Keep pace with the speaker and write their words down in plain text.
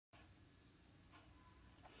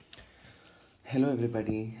Hello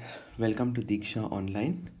everybody, welcome to Deeksha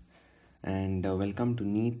Online and welcome to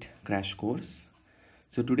NEET crash course.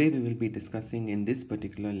 So today we will be discussing in this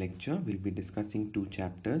particular lecture, we'll be discussing two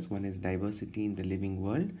chapters. One is diversity in the living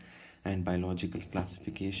world and biological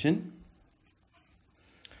classification.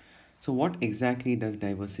 So what exactly does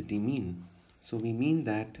diversity mean? So it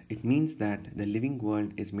means that the living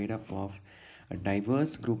world is made up of a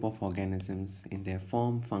diverse group of organisms in their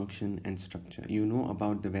form, function, and structure. You know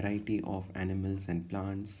about the variety of animals and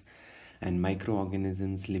plants and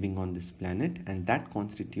microorganisms living on this planet, and that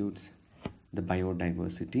constitutes the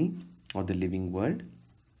biodiversity or the living world.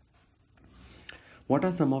 What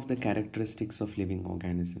are some of the characteristics of living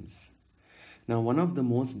organisms? Now, one of the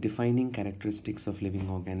most defining characteristics of living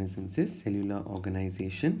organisms is cellular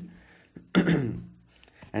organization.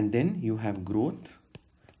 And then you have growth.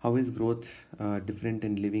 How is growth different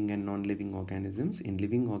in living and non-living organisms? In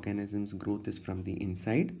living organisms, growth is from the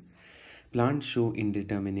inside. Plants show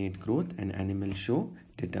indeterminate growth and animals show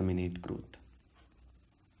determinate growth.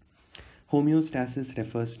 Homeostasis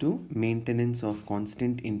refers to maintenance of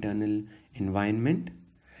constant internal environment.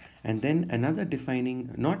 And then another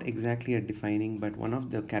defining, not exactly a defining, but one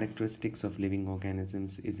of the characteristics of living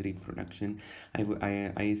organisms is reproduction.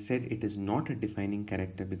 I said it is not a defining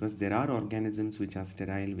character because there are organisms which are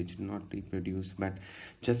sterile, which do not reproduce, but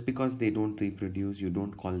just because they don't reproduce, you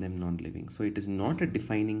don't call them non-living. So it is not a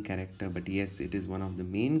defining character, but yes, it is one of the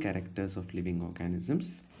main characters of living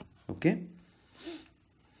organisms. Okay.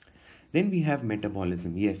 Then we have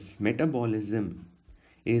metabolism. Yes, metabolism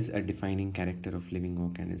is a defining character of living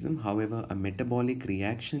organism. However, a metabolic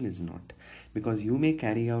reaction is not, because you may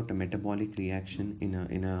carry out a metabolic reaction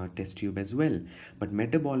in a test tube as well. But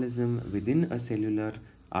metabolism within a cellular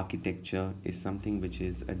architecture is something which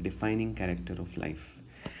is a defining character of life.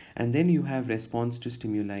 And then you have response to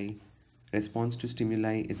stimuli. Response to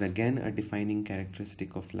stimuli is again a defining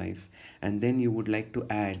characteristic of life. And then you would like to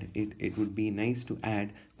add, it would be nice to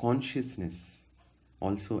add consciousness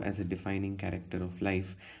also as a defining character of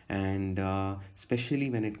life. And especially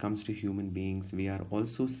when it comes to human beings, we are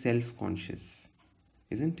also self-conscious,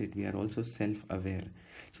 isn't it? We are also self-aware.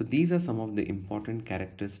 So these are some of the important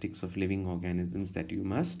characteristics of living organisms that you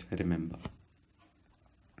must remember.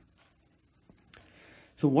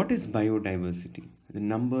 So what is biodiversity?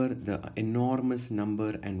 The enormous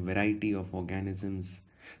number and variety of organisms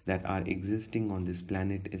that are existing on this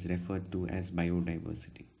planet is referred to as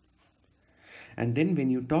biodiversity. And then when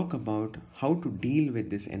you talk about how to deal with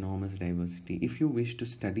this enormous diversity, if you wish to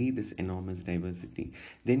study this enormous diversity,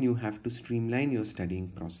 then you have to streamline your studying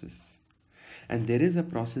process. And there is a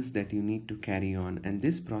process that you need to carry on, and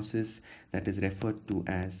this process that is referred to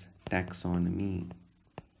as taxonomy.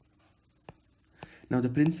 Now, the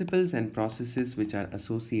principles and processes which are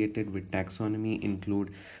associated with taxonomy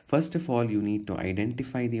include, first of all, you need to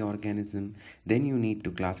identify the organism, then you need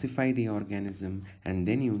to classify the organism, and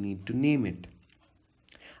then you need to name it.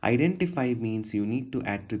 Identify means you need to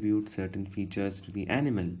attribute certain features to the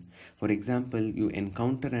animal. For example, you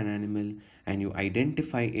encounter an animal and you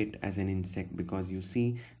identify it as an insect because you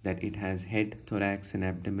see that it has head, thorax, and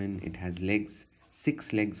abdomen. It has legs,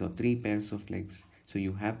 6 legs or 3 pairs of legs. So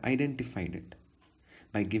you have identified it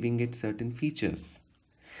by giving it certain features.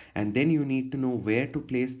 And then you need to know where to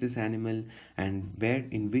place this animal and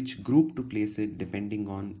in which group to place it, depending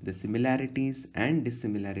on the similarities and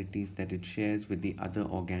dissimilarities that it shares with the other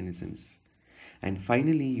organisms. And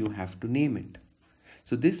finally, you have to name it.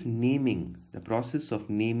 So this naming, the process of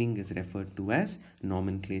naming, is referred to as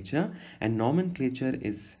nomenclature, and nomenclature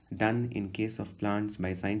is done in case of plants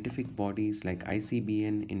by scientific bodies like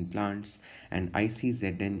ICBN in plants and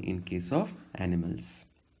ICZN in case of animals.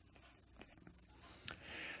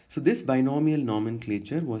 So this binomial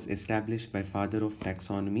nomenclature was established by father of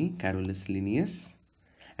taxonomy, Carolus Linnaeus,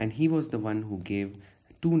 and he was the one who gave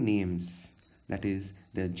 2 names, that is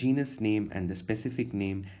the genus name and the specific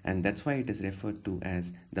name, and that's why it is referred to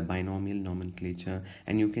as the binomial nomenclature.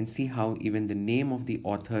 And you can see how even the name of the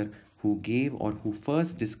author who gave or who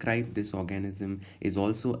first described this organism is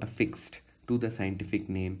also affixed to the scientific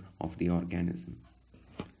name of the organism.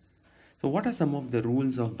 So what are some of the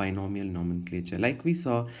rules of binomial nomenclature? Like we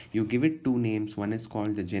saw, you give it 2 names. One is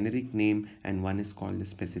called the generic name and one is called the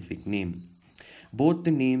specific name. Both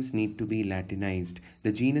the names need to be Latinized.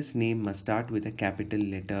 The genus name must start with a capital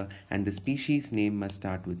letter and the species name must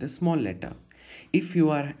start with a small letter. If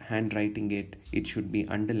you are handwriting it, it should be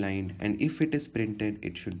underlined, and if it is printed,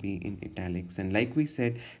 it should be in italics. And like we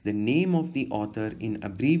said, the name of the author in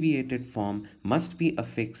abbreviated form must be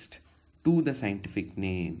affixed to the scientific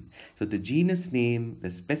name. So the genus name,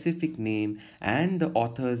 the specific name, and the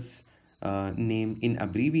author's name in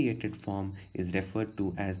abbreviated form is referred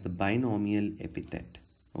to as the binomial epithet.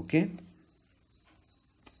 Okay.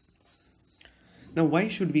 Now, why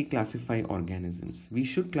should we classify organisms? We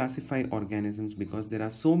should classify organisms because there are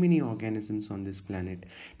so many organisms on this planet.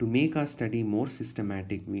 To make our study more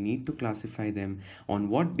systematic, we need to classify them. On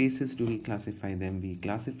what basis do we classify them? We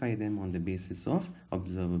classify them on the basis of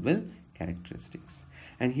observable characteristics.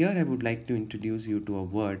 And here I would like to introduce you to a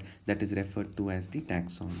word that is referred to as the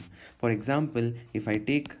taxon. For example, if I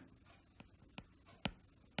take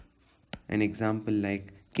an example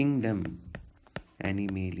like kingdom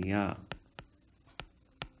Animalia.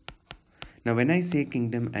 Now, when I say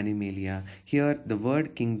kingdom Animalia, here the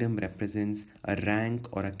word kingdom represents a rank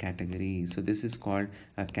or a category. So this is called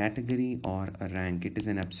a category or a rank. It is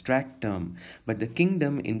an abstract term, but the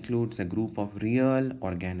kingdom includes a group of real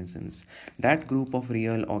organisms. That group of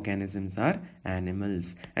real organisms are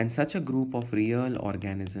animals, and such a group of real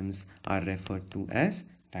organisms are referred to as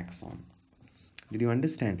taxon. Did you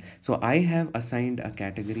understand? So I have assigned a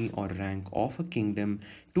category or rank of a kingdom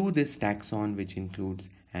to this taxon, which includes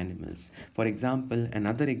animals. For example,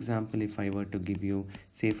 another example, if I were to give you,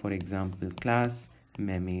 say for example, class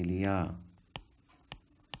Mammalia.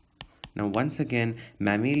 Now once again,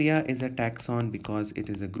 Mammalia is a taxon because it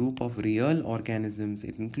is a group of real organisms.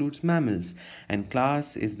 It includes mammals, and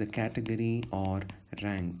class is the category or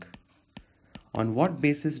rank. On what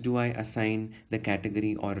basis do I assign the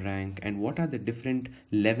category or rank, and what are the different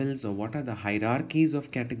levels, or what are the hierarchies of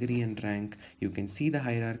category and rank? You can see the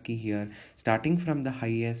hierarchy here, starting from the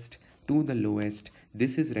highest to the lowest.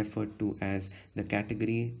 This is referred to as the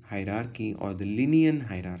category hierarchy or the Linnean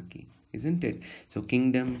hierarchy, isn't it? So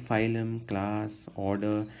kingdom, phylum, class,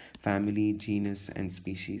 order, family, genus, and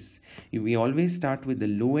species. We always start with the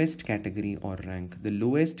lowest category or rank. The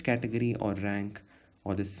lowest category or rank,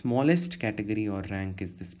 or the smallest category or rank,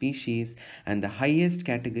 is the species, and the highest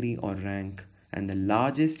category or rank and the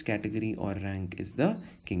largest category or rank is the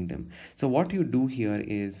kingdom. So what you do here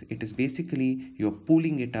is, it is basically you're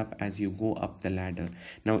pulling it up as you go up the ladder.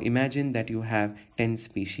 Now imagine that you have 10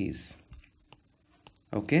 species.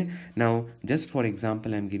 Okay, now just for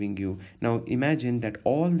example I'm giving you, now imagine that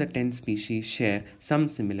all the 10 species share some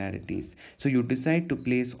similarities. So you decide to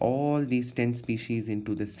place all these 10 species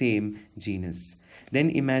into the same genus. Then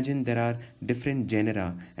imagine there are different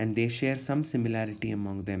genera and they share some similarity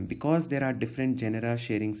among them. Because there are different genera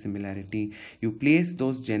sharing similarity, you place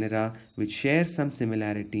those genera which share some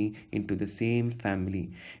similarity into the same family.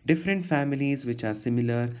 Different families which are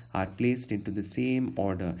similar are placed into the same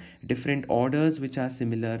order. Different orders which are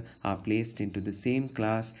similar are placed into the same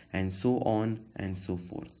class, and so on and so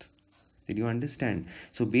forth. Did you understand?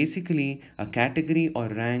 So basically, a category or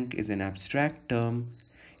rank is an abstract term.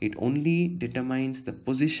 It only determines the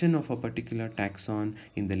position of a particular taxon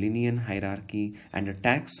in the Linnean hierarchy, and a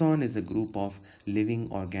taxon is a group of living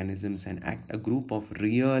organisms and a group of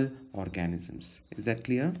real organisms. Is that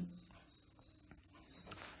clear?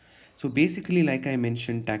 So basically, like I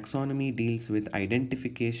mentioned, taxonomy deals with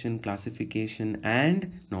identification, classification,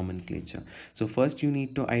 and nomenclature. So first you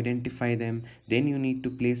need to identify them, then you need to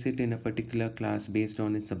place it in a particular class based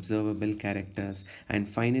on its observable characters, and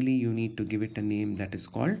finally you need to give it a name that is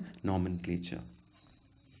called nomenclature.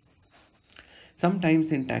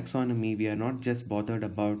 Sometimes in taxonomy, we are not just bothered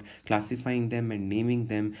about classifying them and naming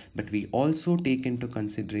them, but we also take into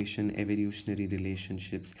consideration evolutionary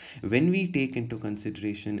relationships. When we take into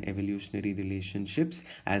consideration evolutionary relationships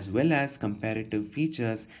as well as comparative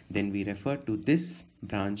features, then we refer to this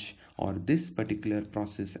branch or this particular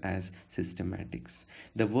process as systematics.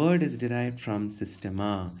 The word is derived from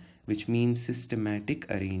systema, which means systematic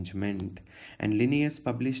arrangement. And Linnaeus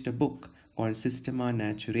published a book called Systema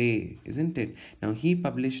Naturae, isn't it? Now he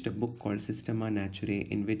published a book called Systema Naturae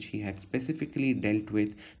in which he had specifically dealt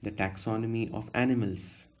with the taxonomy of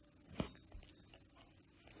animals.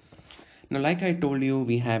 Now, like I told you,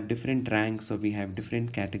 we have different ranks or we have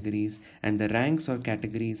different categories, and the ranks or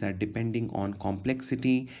categories are depending on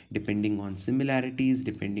complexity, depending on similarities,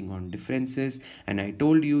 depending on differences. And I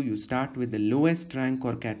told you, you start with the lowest rank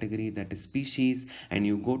or category, that is species, and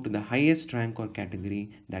you go to the highest rank or category,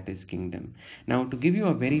 that is kingdom. Now, to give you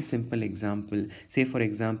a very simple example, say for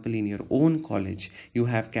example, in your own college, you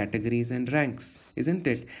have categories and ranks, isn't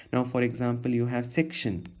it? Now, for example, you have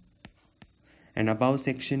section, and above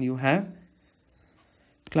section you have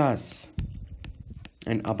class,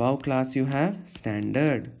 and above class you have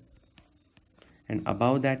standard, and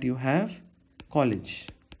above that you have college.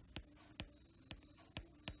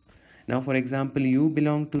 Now for example, you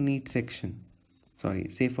belong to NEET section.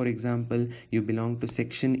 Say for example, you belong to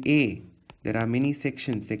section A. There are many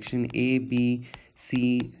sections, section A, B,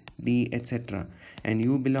 C, D, etc. And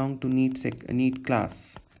you belong to NEET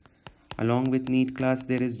class. Along with NEET class,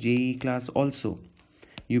 there is JEE class also.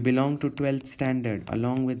 You belong to 12th standard.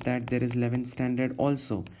 Along with that, there is 11th standard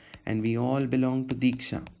also. And we all belong to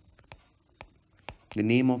Deeksha. The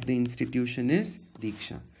name of the institution is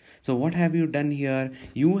Deeksha. So what have you done here?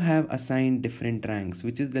 You have assigned different ranks.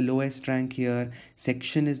 Which is the lowest rank here?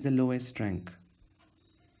 Section is the lowest rank.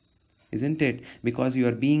 Isn't it? Because you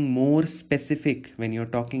are being more specific when you're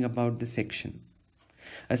talking about the section.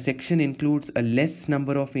 A section includes a less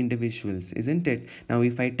number of individuals, isn't it? Now,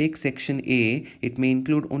 if I take section A, it may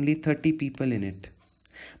include only 30 people in it.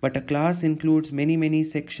 But a class includes many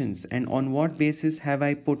sections. And on what basis have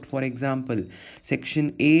I put, for example,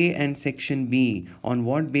 section A and section B? On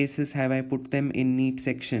what basis have I put them in NEET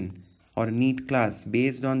section or NEET class?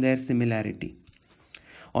 Based on their similarity.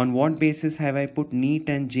 On what basis have I put NEET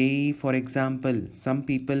and JEE, for example, some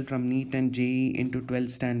people from NEET and JEE into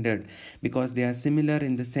 12th standard? Because they are similar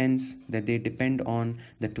in the sense that they depend on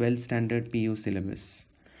the 12th standard PU syllabus.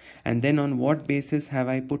 And then on what basis have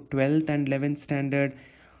I put 12th and 11th standard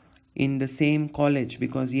in the same college?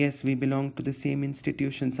 Because yes, we belong to the same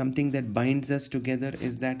institution. Something that binds us together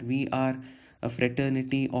is that we are a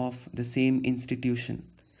fraternity of the same institution.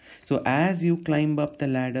 So as you climb up the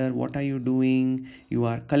ladder, what are you doing? You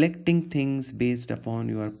are collecting things based upon,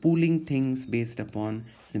 you are pooling things based upon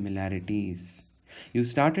similarities. You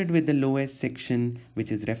started with the lowest section,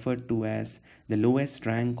 which is referred to as the lowest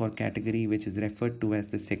rank or category, which is referred to as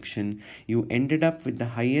the section. You ended up with the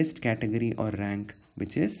highest category or rank,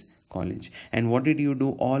 which is college. And what did you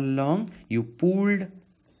do all along? You pooled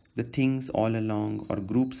the things all along or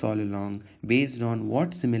groups all along based on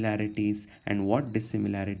what similarities and what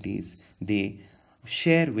dissimilarities they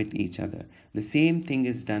share with each other. The same thing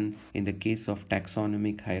is done in the case of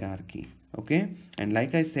taxonomic hierarchy. Okay, and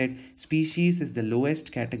like I said, species is the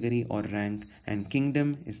lowest category or rank and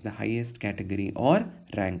kingdom is the highest category or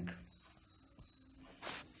rank.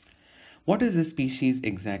 What is a species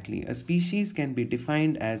exactly? A species can be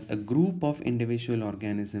defined as a group of individual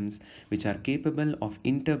organisms which are capable of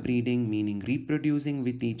interbreeding, meaning reproducing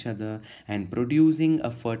with each other and producing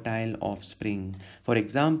a fertile offspring. For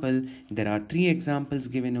example, there are 3 examples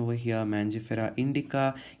given over here. Mangifera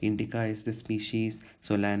indica, indica is the species.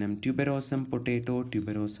 Solanum tuberosum potato,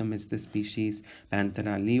 tuberosum is the species.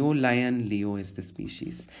 Panthera leo, lion, leo is the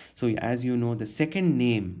species. So as you know, the second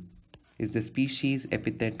name is the species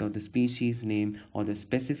epithet or the species name or the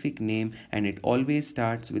specific name, and it always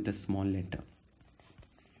starts with a small letter.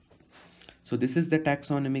 So this is the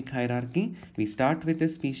taxonomic hierarchy. We start with the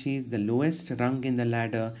species, the lowest rung in the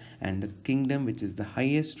ladder, and the kingdom, which is the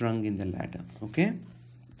highest rung in the ladder. Okay.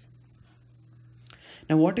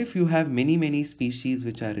 Now what if you have many species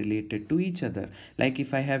which are related to each other? Like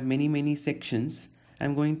if I have many sections,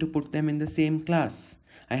 I'm going to put them in the same class.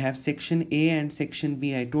 I have section A and section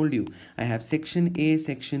B. I told you I have section A,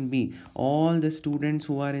 section B. All the students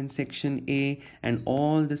who are in section A and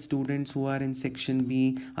all the students who are in section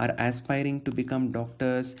B are aspiring to become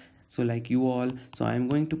doctors. So like you all, so I'm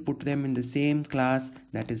going to put them in the same class,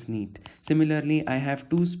 that is NEET. Similarly, I have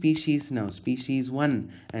 2 species now, species 1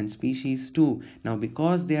 and species 2. Now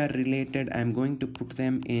because they are related, I'm going to put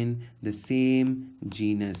them in the same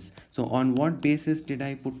genus. So on what basis did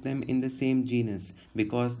I put them in the same genus?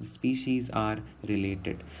 Because the species are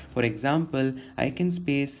related. For example, I can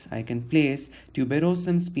place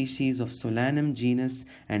tuberosum species of Solanum genus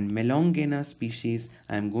and Melongena species.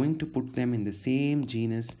 I'm going to put them in the same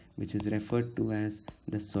genus, which is referred to as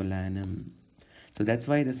the Solanum. So that's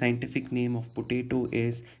why the scientific name of potato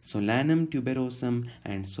is Solanum tuberosum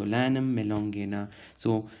and Solanum melongena.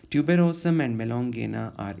 So tuberosum and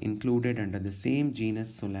melongena are included under the same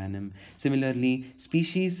genus Solanum. Similarly,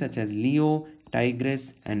 species such as Leo,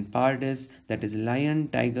 Tigris and Pardus, that is lion,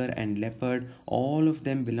 tiger and leopard, all of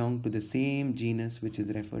them belong to the same genus, which is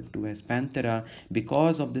referred to as Panthera,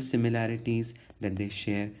 because of the similarities that they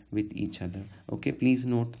share with each other. Okay, please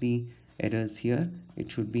note the errors here. It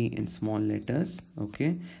should be in small letters,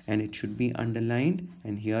 okay, and it should be underlined,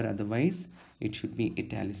 and here otherwise it should be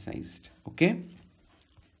italicized. Okay.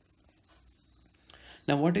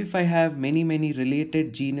 Now what if I have many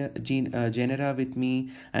related genera with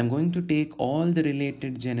me? I'm going to take all the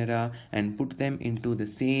related genera and put them into the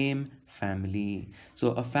same family.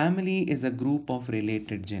 So a family is a group of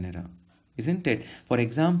related genera, isn't it? For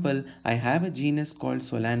example, I have a genus called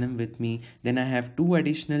Solanum with me, then I have two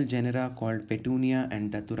additional genera called Petunia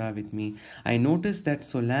and Datura with me. I notice that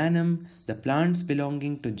Solanum, the plants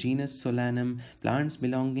belonging to genus Solanum, plants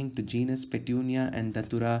belonging to genus Petunia and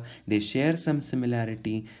Datura, they share some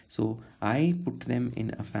similarity, so I put them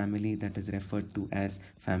in a family that is referred to as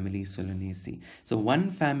family Solanaceae. So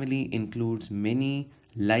one family includes many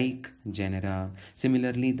like genera.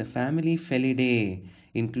 Similarly, the family Felidae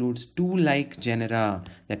includes two like genera,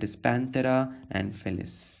 that is Panthera and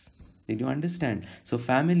Felis. Did you understand? So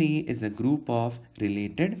family is a group of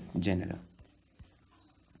related genera.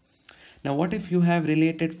 Now what if you have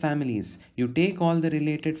related families? You take all the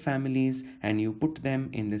related families and you put them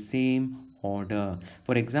in the same order.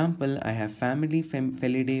 For example, I have family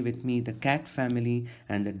Felidae with me, the cat family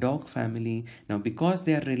and the dog family. Now because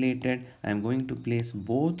they are related, I am going to place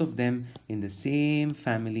both of them in the same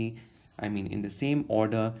family, in the same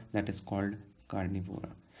order, that is called carnivora.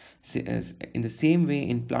 In the same way,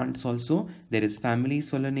 in plants also, there is family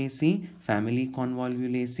Solanaceae, family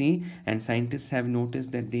Convolvulaceae, and scientists have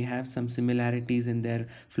noticed that they have some similarities in their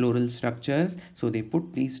floral structures. So they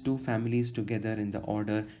put these two families together in the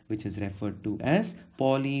order which is referred to as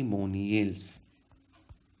polymoniales.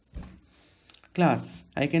 Class.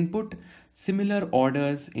 I can put similar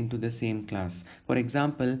orders into the same class. For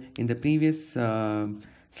example, in the previous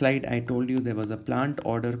slide, I told you there was a plant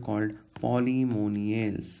order called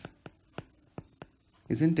polymoniales,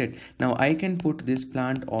 isn't it? Now I can put this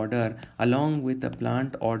plant order along with a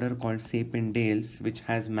plant order called Sapindales, which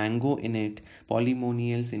has mango in it.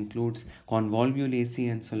 Polymoniales includes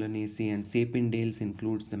Convolvulaceae and Solanaceae, and Sapindales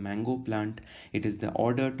includes the mango plant. It is the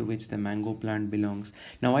order to which the mango plant belongs.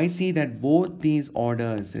 Now I see that both these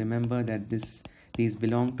orders, remember that these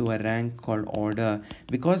belong to a rank called order.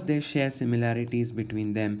 Because they share similarities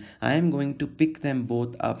between them, I am going to pick them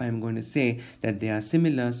both up. I am going to say that they are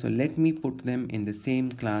similar, so let me put them in the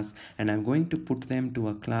same class, and I'm going to put them to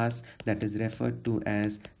a class that is referred to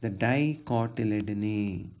as the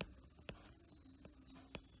dicotyledonnae.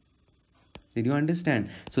 Did you understand?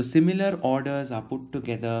 So similar orders are put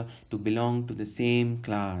together to belong to the same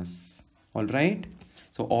class. All right?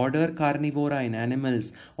 So order Carnivora in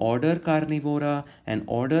animals, order Carnivora and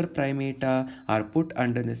order Primata are put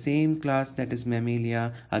under the same class, that is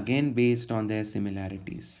Mammalia, again based on their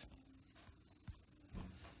similarities.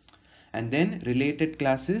 And then related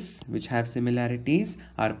classes which have similarities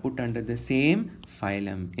are put under the same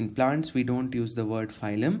phylum. In plants, we don't use the word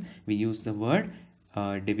phylum, we use the word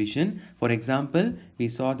division. For example, we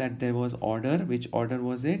saw that there was order. Which order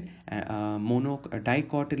was it?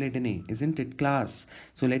 Dicotyledonnae, isn't it? Class.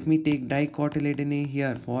 So let me take dicotyledonnae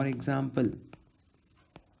here. For example,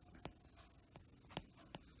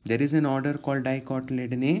 there is an order called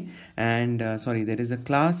dicotyledonnae, and there is a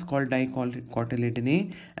class called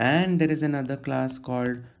dicotyledonnae, and there is another class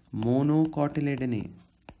called monocotyledonnae.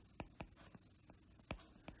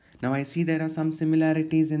 Now I see there are some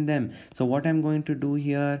similarities in them. So what I'm going to do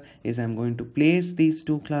here is I'm going to place these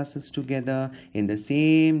two classes together in the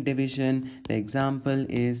same division. The example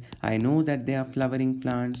is, I know that they are flowering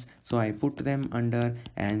plants, so I put them under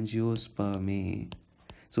Angiospermae.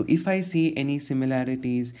 So if I see any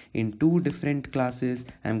similarities in two different classes,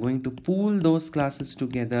 I'm going to pool those classes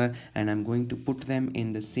together and I'm going to put them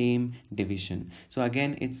in the same division. So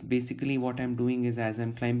again, it's basically what I'm doing is, as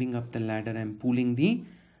I'm climbing up the ladder, I'm pooling the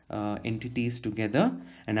entities together,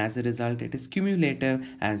 and as a result it is cumulative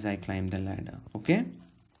as I climb the ladder. Okay.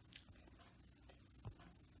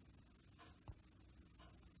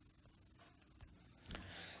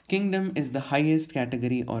 Kingdom is the highest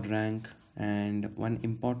category or rank, and one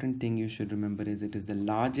important thing you should remember is it is the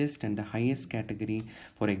largest and the highest category.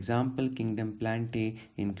 For example, Kingdom Plantae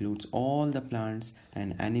includes all the plants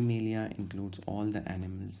and Animalia includes all the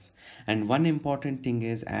animals. And one important thing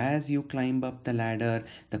is, as you climb up the ladder,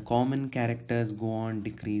 the common characters go on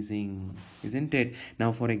decreasing, isn't it?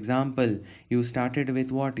 Now for example, you started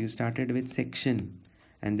with what? You started with section,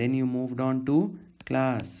 and then you moved on to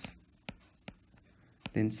class,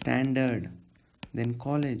 then standard, then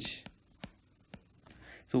college.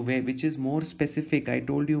 So which is more specific? I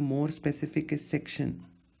told you more specific is section,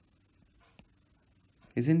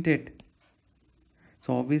 isn't it?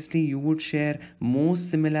 So obviously you would share most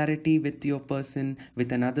similarity with your person,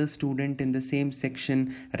 with another student in the same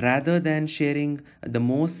section, rather than sharing the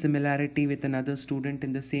most similarity with another student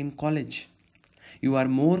in the same college. You are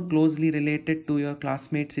more closely related to your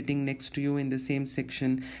classmate sitting next to you in the same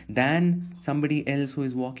section than somebody else who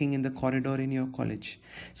is walking in the corridor in your college.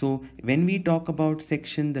 So when we talk about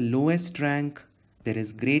section, the lowest rank, there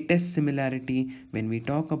is greatest similarity. When we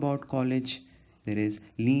talk about college, there is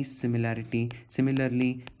least similarity.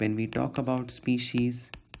 Similarly, when we talk about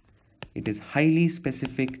species, it is highly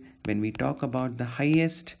specific. When we talk about the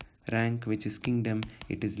highest rank, which is kingdom,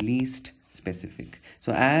 it is least specific.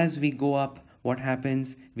 So as we go up, what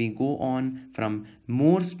happens? We go on from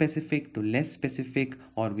more specific to less specific,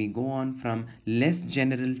 or we go on from less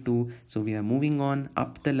general to, so we are moving on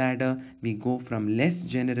up the ladder. We go from less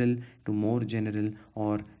general to more general,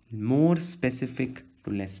 or more specific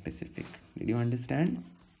to less specific. Did you understand?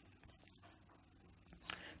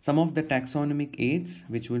 Some of the taxonomic aids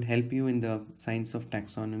which would help you in the science of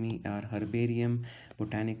taxonomy are herbarium,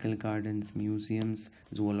 botanical gardens, museums,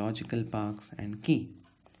 zoological parks, and key.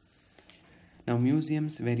 Now,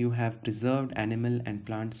 museums where you have preserved animal and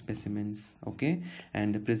plant specimens, okay,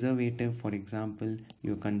 and the preservative, for example,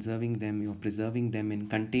 you're preserving them in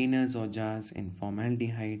containers or jars in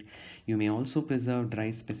formaldehyde. You may also preserve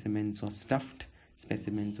dry specimens or stuffed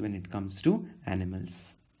specimens when it comes to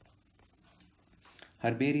animals.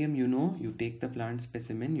 Herbarium, you take the plant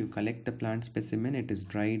specimen, you collect the plant specimen, it is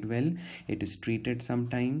dried well, it is treated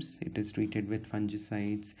sometimes, it is treated with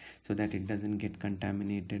fungicides so that it doesn't get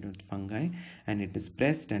contaminated with fungi, and it is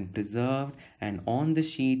pressed and preserved, and on the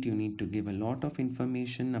sheet you need to give a lot of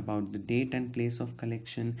information about the date and place of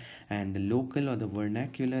collection, and the local or the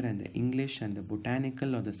vernacular, and the English and the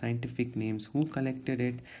botanical or the scientific names, who collected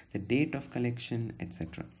it, the date of collection,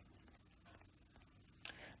 etc.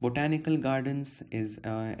 Botanical gardens is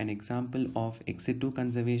an example of ex situ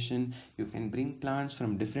conservation. You can bring plants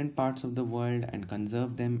from different parts of the world and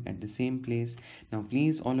conserve them at the same place. Now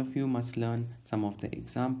please, all of you must learn some of the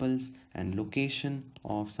examples and location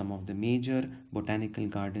of some of the major botanical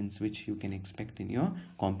gardens which you can expect in your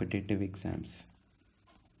competitive exams.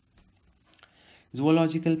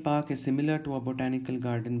 Zoological park is similar to a botanical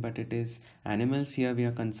garden, but it is animals here we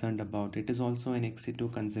are concerned about. It is also an ex situ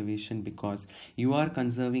conservation because you are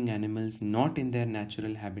conserving animals not in their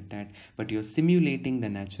natural habitat, but you're simulating the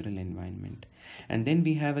natural environment. And then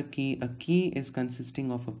we have a key. A key is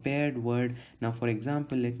consisting of a paired word. Now, for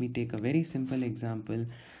example, let me take a very simple example.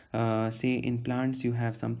 Say in plants you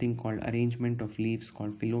have something called arrangement of leaves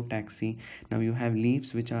called phyllotaxy. Now you have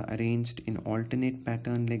leaves which are arranged in alternate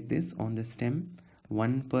pattern like this on the stem,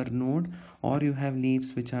 one per node, or you have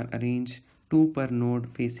leaves which are arranged two per node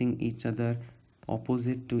facing each other,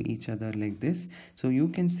 opposite to each other like this. So you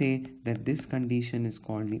can say that this condition is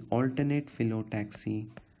called the alternate phyllotaxy,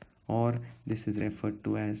 or this is referred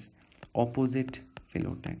to as opposite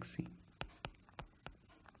phyllotaxy.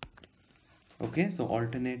 Okay, so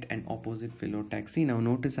alternate and opposite phyllotaxy. Now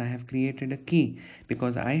notice I have created a key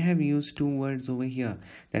because I have used two words over here.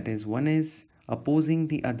 That is, one is opposing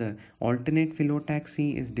the other. Alternate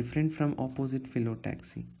phyllotaxy is different from opposite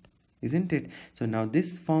phyllotaxy, isn't it? So now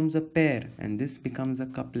this forms a pair and this becomes a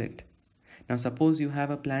couplet. Now suppose you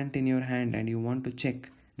have a plant in your hand and you want to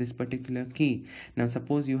check this particular key. Now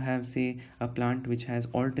suppose you have, say, a plant which has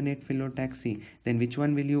alternate phyllotaxy, then which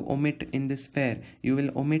one will you omit in this pair? You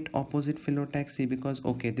will omit opposite phyllotaxy because,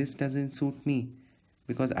 okay, this doesn't suit me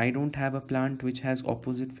because I don't have a plant which has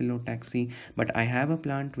opposite phyllotaxy, but I have a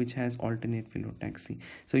plant which has alternate phyllotaxy.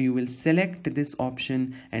 So you will select this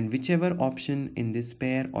option, and whichever option in this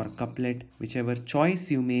pair or couplet, whichever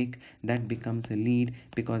choice you make, that becomes a lead,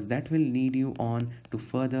 because that will lead you on to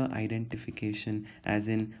further identification, as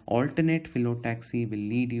in alternate phyllotaxy will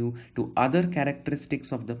lead you to other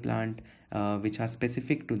characteristics of the plant which are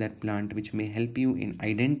specific to that plant, which may help you in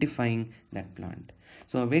identifying that plant.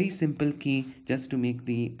 So a very simple key just to make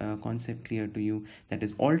the concept clear to you, that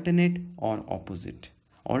is alternate or opposite.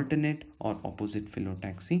 Alternate or opposite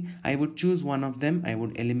phyllotaxy. I would choose one of them, I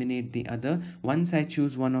would eliminate the other. Once I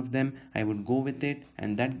choose one of them, I would go with it,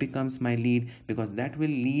 and that becomes my lead, because that will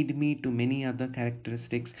lead me to many other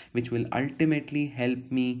characteristics which will ultimately help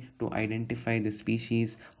me to identify the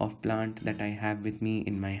species of plant that I have with me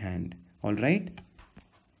in my hand. All right.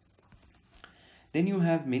 Then you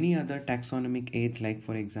have many other taxonomic aids, like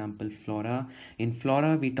for example flora. In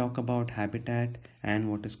flora we talk about habitat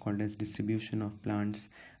and what is called as distribution of plants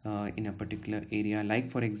in a particular area,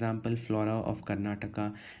 like for example flora of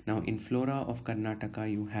Karnataka. Now in flora of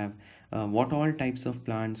Karnataka you have what all types of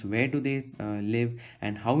plants, where do they live,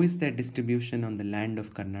 and how is their distribution on the land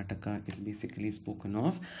of Karnataka is basically spoken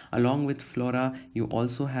of. Along with flora you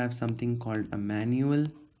also have something called a manual,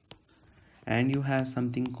 and you have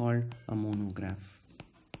something called a monograph.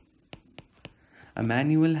 A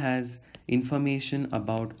manual has information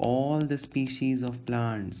about all the species of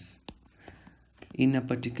plants in a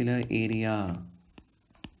particular area.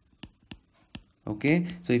 Okay,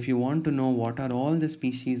 so if you want to know what are all the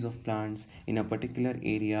species of plants in a particular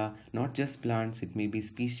area, not just plants, it may be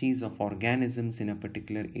species of organisms in a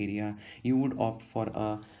particular area, you would opt for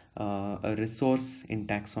a resource in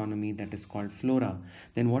taxonomy that is called flora.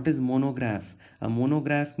 Then what is monograph? A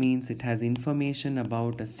monograph means it has information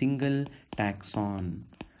about a single taxon.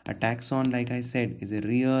 A taxon, like I said, is a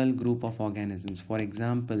real group of organisms. For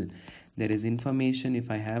example, there is information,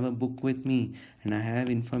 if I have a book with me and I have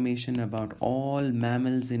information about all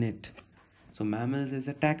mammals in it. So mammals is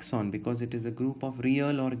a taxon because it is a group of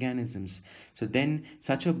real organisms. So then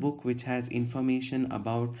such a book which has information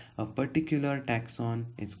about a particular taxon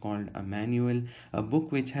is called a manual. A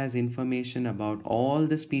book which has information about all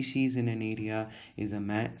the species in an area is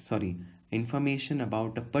information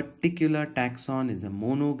about a particular taxon is a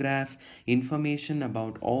monograph. Information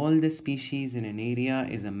about all the species in an area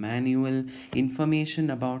is a manual. Information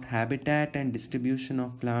about habitat and distribution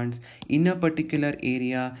of plants in a particular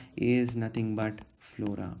area is nothing but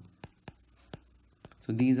flora.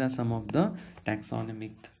 So these are some of the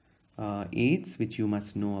taxonomic aids which you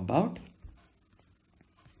must know about.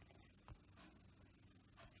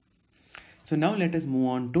 So now let us move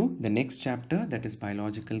on to the next chapter, that is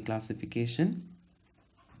biological classification.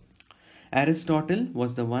 Aristotle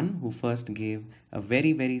was the one who first gave a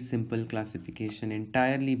very simple classification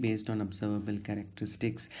entirely based on observable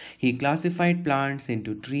characteristics. He classified plants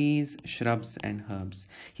into trees, shrubs and herbs.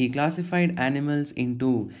 He classified animals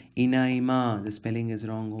into inaima. The spelling is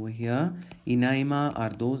wrong over here. Inaima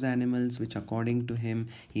are those animals which according to him,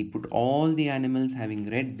 he put all the animals having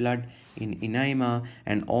red blood in inaima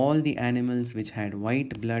and all the animals which had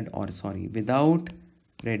white blood without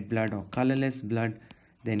red blood or colorless blood,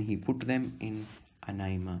 then he put them in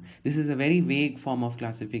anaima. This is a very vague form of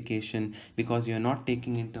classification because you are not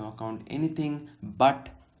taking into account anything but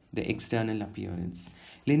the external appearance.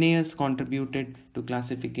 Linnaeus contributed to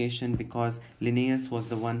classification because Linnaeus was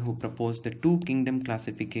the one who proposed the two kingdom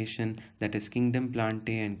classification, that is kingdom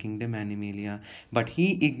plantae and kingdom animalia, but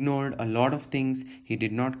he ignored a lot of things. He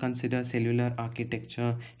did not consider cellular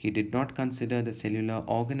architecture, he did not consider the cellular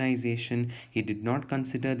organization, he did not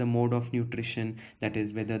consider the mode of nutrition, that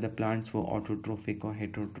is whether the plants were autotrophic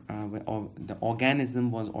or the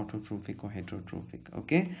organism was autotrophic or heterotrophic.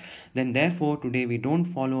 Okay, then therefore today we don't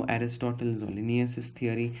follow Aristotle's or Linnaeus's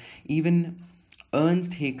theory. Even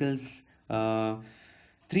Ernst Haeckel's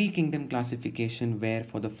three kingdom classification, where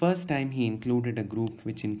for the first time he included a group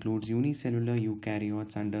which includes unicellular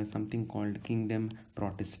eukaryotes under something called kingdom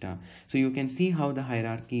protista. So you can see how the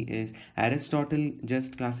hierarchy is. Aristotle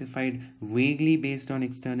just classified vaguely based on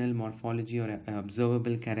external morphology or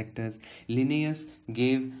observable characters. Linnaeus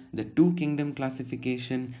gave the two kingdom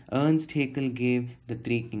classification. Ernst Haeckel gave the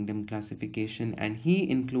three kingdom classification, and he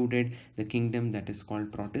included the kingdom that is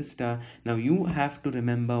called protista. Now you have to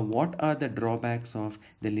remember what are the drawbacks of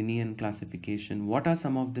the Linnaean classification. What are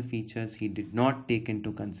some of the features he did not take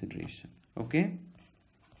into consideration? Okay.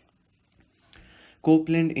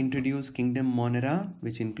 Copeland introduced Kingdom Monera,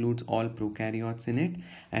 which includes all prokaryotes in it,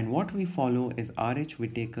 and what we follow is R.H.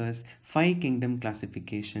 Whittaker's 5-kingdom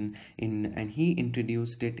classification and he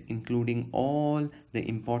introduced it including all the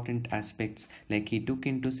important aspects, like he took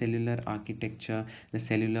into cellular architecture, the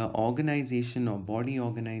cellular organization or body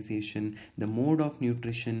organization, the mode of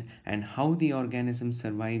nutrition and how the organism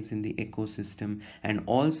survives in the ecosystem, and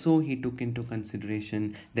also he took into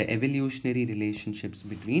consideration the evolutionary relationships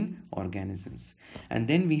between organisms. And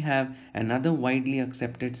then we have another widely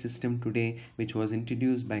accepted system today which was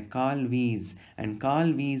introduced by Carl Weiss, and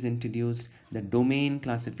Carl Weiss introduced the domain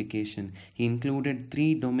classification. He included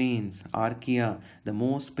 3 domains: archaea, the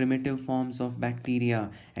most primitive forms of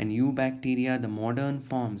bacteria, and eubacteria, the modern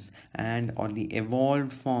forms and or the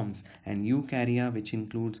evolved forms, and eukarya, which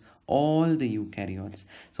includes all the eukaryotes.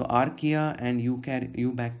 So archaea and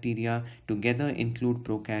eubacteria together include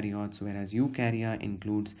prokaryotes, whereas eukarya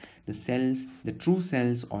includes the cells, the true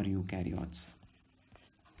cells or eukaryotes.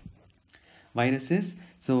 Viruses.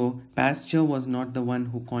 So Pasteur was not the one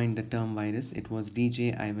who coined the term virus, it was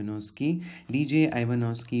D.J. Ivanovsky. D.J.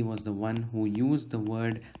 Ivanovsky was the one who used the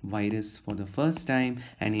word virus for the first time,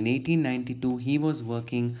 and in 1892 he was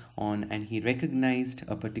working on and he recognized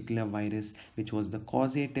a particular virus which was the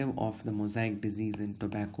causative of the mosaic disease in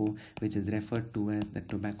tobacco, which is referred to as the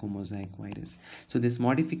tobacco mosaic virus. So this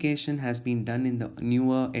modification has been done in the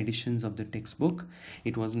newer editions of the textbook.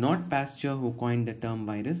 It was not Pasteur who coined the term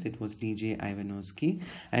virus, it was D.J. Ivanovsky.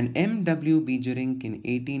 And M.W. Beijerinck in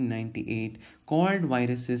 1898 called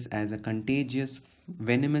viruses as a contagious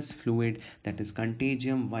venomous fluid, that is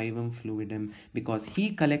contagium vivum fluidum, because he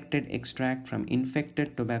collected extract from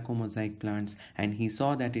infected tobacco mosaic plants and he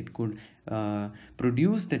saw that it could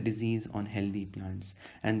produce the disease on healthy plants.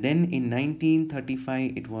 And then in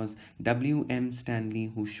 1935, it was W.M.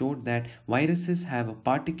 Stanley who showed that viruses have a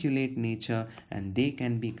particulate nature and they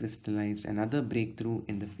can be crystallized, another breakthrough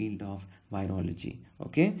in the field of virology.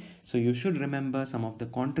 Okay, so you should remember some of the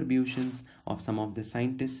contributions of some of the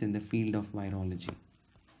scientists in the field of virology.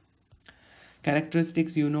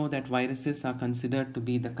 Characteristics, you know that viruses are considered to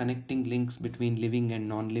be the connecting links between living and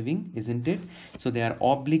non-living, isn't it? So they are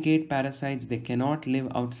obligate parasites. They cannot live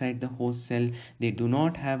outside the host cell. They do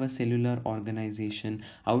not have a cellular organization.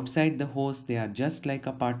 Outside the host, they are just like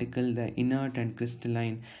a particle. They're inert and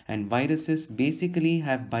crystalline. And viruses basically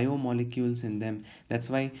have biomolecules in them. That's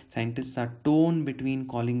why scientists are torn between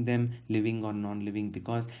calling them living or non-living,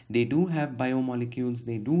 because they do have biomolecules.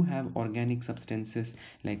 They do have organic substances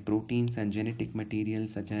like proteins and genetic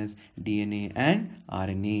materials such as DNA and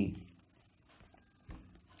RNA.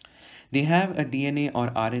 They have a DNA or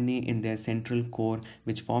RNA in their central core,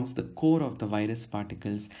 which forms the core of the virus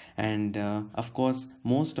particles. And of course,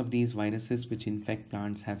 most of these viruses which infect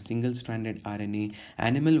plants have single-stranded RNA.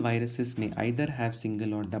 Animal viruses may either have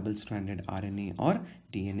single or double-stranded RNA or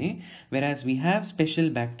DNA, whereas we have special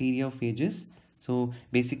bacteriophages. So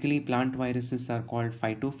basically plant viruses are called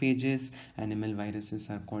phytophages, animal viruses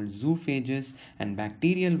are called zoophages, and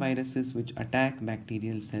bacterial viruses which attack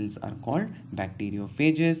bacterial cells are called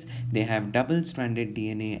bacteriophages. They have double-stranded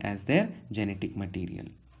DNA as their genetic material.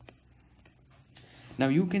 Now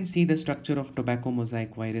you can see the structure of tobacco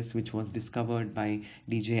mosaic virus, which was discovered by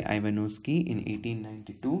D.J. Ivanovsky in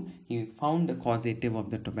 1892. He found the causative of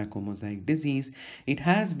the tobacco mosaic disease. It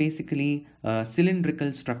has basically a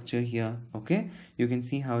cylindrical structure here. Okay, you can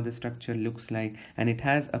see how the structure looks like, and it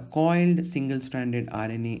has a coiled single-stranded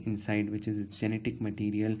RNA inside, which is its genetic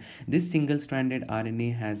material. This single-stranded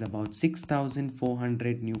RNA has about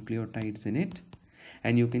 6,400 nucleotides in it.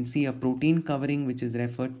 And you can see a protein covering which is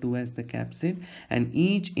referred to as the capsid, and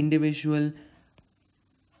each individual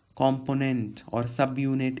component or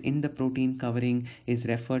subunit in the protein covering is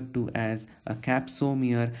referred to as a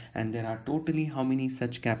capsomere. And there are totally how many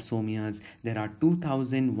such capsomeres? There are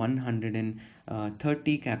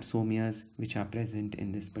 2,130 capsomeres which are present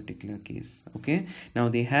in this particular case. Okay, now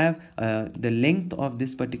they have the length of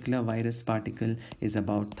this particular virus particle is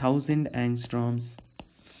about 1,000 angstroms,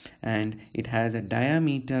 and it has a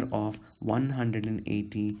diameter of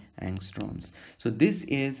 180 angstroms. So this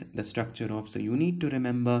is the structure of, so you need to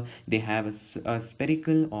remember they have a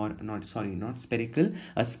spherical, or not spherical,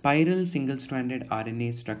 a spiral single-stranded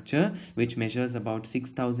RNA structure which measures about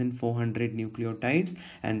 6,400 nucleotides,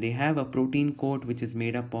 and they have a protein coat which is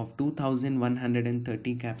made up of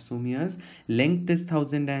 2,130 capsomeres. Length is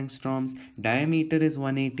 1,000 angstroms, diameter is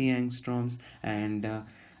 180 angstroms, and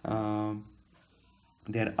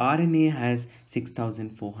their RNA has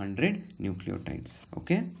 6,400 nucleotides.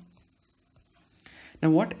 Okay. Now,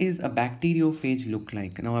 what is a bacteriophage look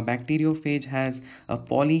like? Now, a bacteriophage has a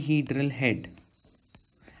polyhedral head,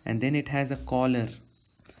 and then it has a collar,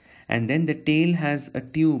 and then the tail has a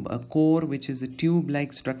tube, a core which is a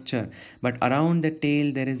tube-like structure, but around the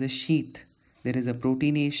tail there is a sheath. There is a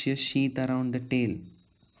proteinaceous sheath around the tail.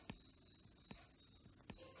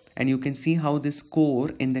 And you can see how this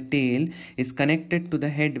core in the tail is connected to the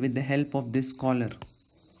head with the help of this collar.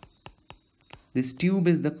 This tube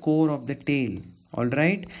is the core of the tail,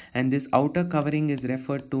 alright? And this outer covering is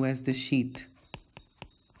referred to as the sheath.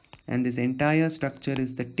 And this entire structure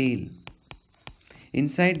is the tail.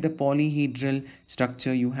 Inside the polyhedral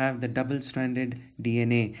structure, you have the double-stranded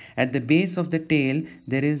DNA. At the base of the tail,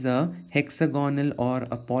 there is a hexagonal or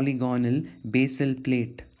a polygonal basal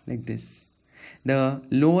plate, like this. The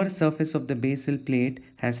lower surface of the basal plate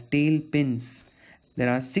has tail pins. There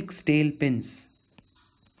are 6 tail pins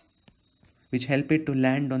which help it to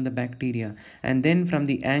land on the bacteria. And then from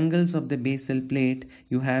the angles of the basal plate,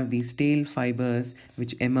 you have these tail fibers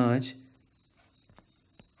which emerge.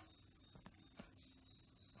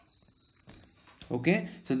 Okay,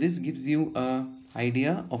 so this gives you an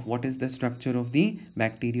idea of what is the structure of the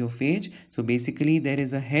bacteriophage. So basically there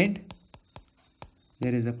is a head,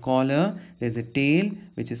 there is a collar, there is a tail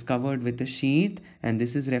which is covered with a sheath, and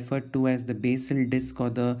this is referred to as the basal disc or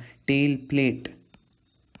the tail plate.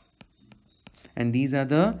 And these are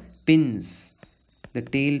the pins, the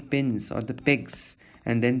tail pins or the pegs,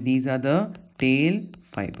 and then these are the tail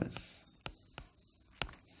fibers.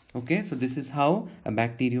 Okay, so this is how a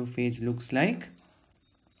bacteriophage looks like.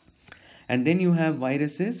 And then you have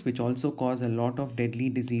viruses which also cause a lot of deadly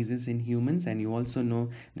diseases in humans, and you also know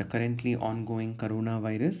the currently ongoing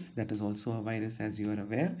coronavirus, that is also a virus as you are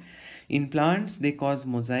aware. In plants, they cause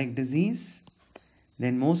mosaic disease,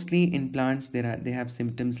 Then mostly in plants they have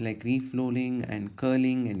symptoms like reflowing and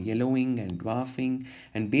curling and yellowing and dwarfing,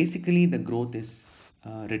 and basically the growth is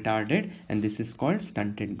retarded, and this is called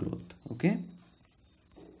stunted growth. Okay.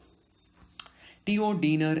 T.O.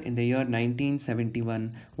 Diener in the year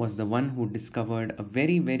 1971 was the one who discovered a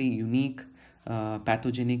very, very unique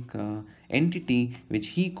pathogenic entity which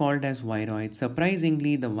he called as viroids.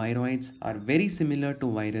 Surprisingly, the viroids are very similar to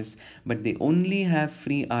virus, but they only have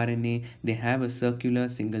free RNA. They have a circular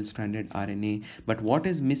single-stranded RNA. But what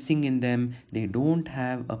is missing in them? They don't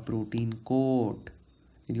have a protein coat.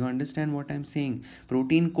 Did you understand what I'm saying?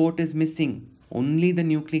 Protein coat is missing. Only the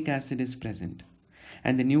nucleic acid is present.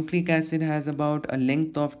 And the nucleic acid has about a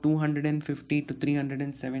length of 250 to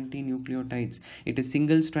 370 nucleotides. It is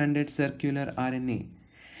single-stranded circular RNA.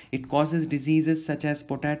 It causes diseases such as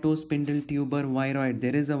potato spindle tuber viroid.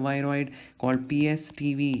 There is a viroid called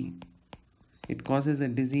PSTV. It causes a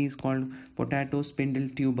disease called potato spindle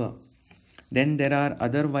tuber. Then there are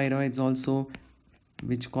other viroids also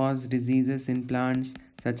which cause diseases in plants,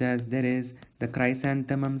 such as there is the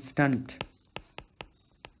chrysanthemum stunt.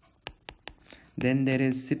 Then there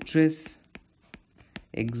is citrus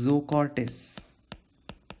exocortis.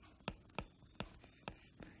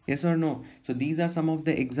 Yes or no? So these are some of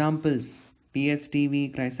the examples.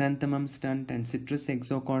 PSTV, chrysanthemum stunt, and citrus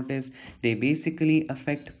exocortis. They basically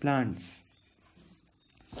affect plants.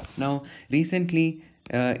 Now, recently,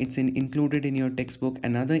 it's included in your textbook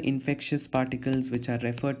another infectious particles which are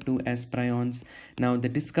referred to as prions. Now, the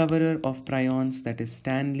discoverer of prions, that is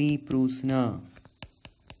Stanley Prusiner.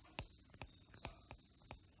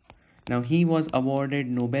 Now, he was awarded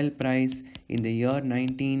Nobel Prize in the year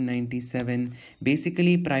 1997.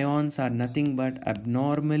 Basically, prions are nothing but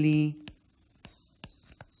abnormally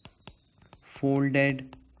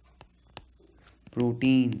folded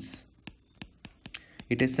proteins.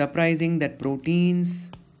 It is surprising that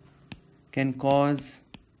proteins can cause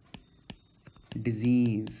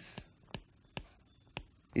disease,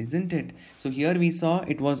 isn't it? So here we saw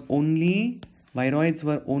it was only, viroids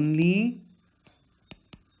were only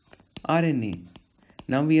RNA.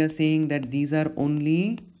 Now we are saying that these are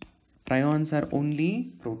only, prions are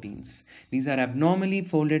only proteins. These are abnormally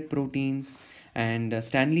folded proteins, and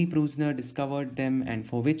Stanley Prusiner discovered them, and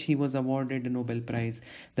for which he was awarded a Nobel Prize.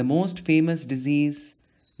 The most famous disease,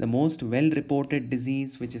 the most well-reported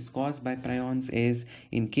disease which is caused by prions is,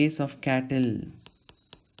 in case of cattle,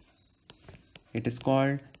 it is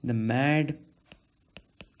called the mad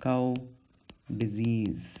cow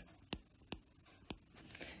disease.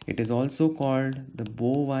 It is also called the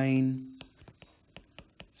bovine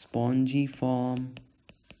spongiform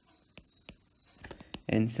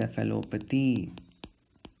encephalopathy,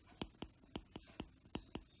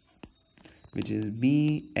 which is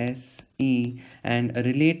BSE, and a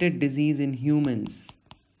related disease in humans.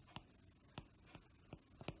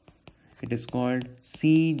 It is called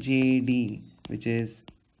CJD, which is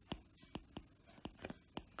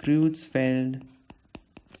Creutzfeldt-Jakob.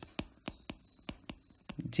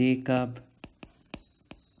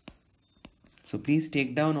 So please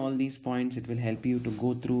take down all these points. It will help you to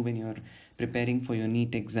go through when you're preparing for your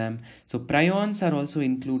NEET exam. So prions are also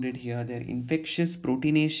included here. They're infectious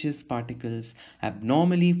proteinaceous particles,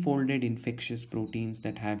 abnormally folded infectious proteins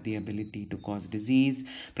that have the ability to cause disease.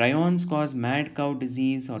 Prions cause mad cow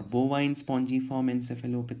disease or bovine spongiform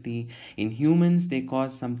encephalopathy. In humans, they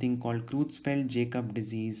cause something called Creutzfeldt-Jakob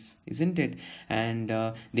disease, isn't it? And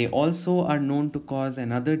they also are known to cause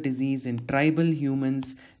another disease in tribal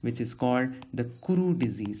humans, which is called the Kuru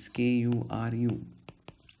disease, Kuru.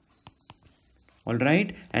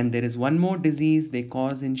 Alright, and there is one more disease they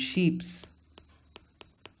cause in sheeps.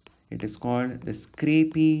 It is called the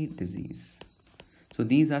scrapie disease. So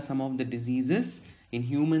these are some of the diseases. In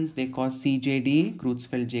humans, they cause CJD,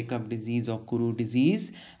 Creutzfeldt-Jakob disease or Kuru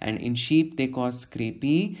disease, and in sheep, they cause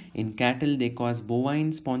scrapie. In cattle, they cause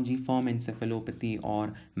bovine spongiform encephalopathy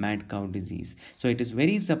or mad cow disease. So it is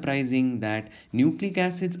very surprising that nucleic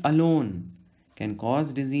acids alone can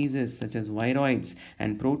cause diseases such as viroids,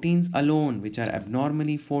 and proteins alone, which are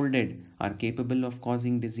abnormally folded, are capable of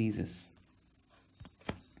causing diseases.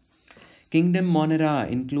 Kingdom Monera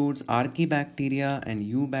includes archaebacteria and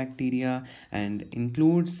eubacteria, and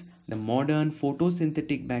includes the modern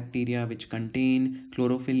photosynthetic bacteria which contain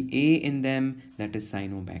chlorophyll A in them, that is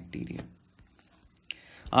cyanobacteria.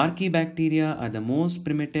 Archaebacteria are the most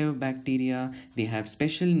primitive bacteria. They have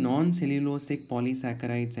special non-cellulosic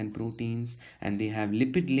polysaccharides and proteins, and they have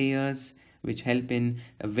lipid layers which help in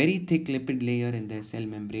a very thick lipid layer in their cell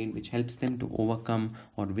membrane, which helps them to overcome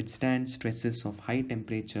or withstand stresses of high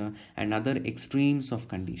temperature and other extremes of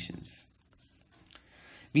conditions.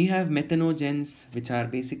 We have methanogens, which are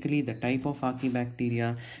basically the type of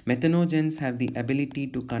archaebacteria. Methanogens have the ability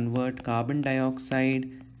to convert carbon dioxide,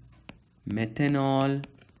 methanol,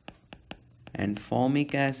 and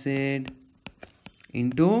formic acid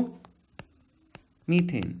into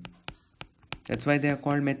methane. That's why they are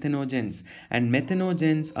called methanogens. And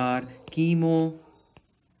methanogens are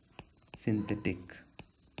chemosynthetic.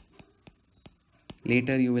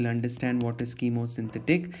 Later you will understand what is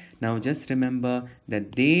chemosynthetic. Now just remember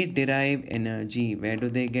that they derive energy. Where do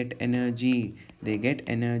they get energy? They get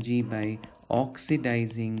energy by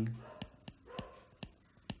oxidizing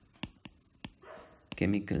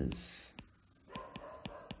chemicals.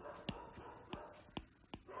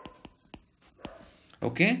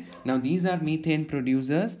 Okay, now these are methane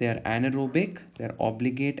producers. They are anaerobic, they are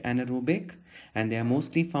obligate anaerobic, and they are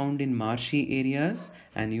mostly found in marshy areas.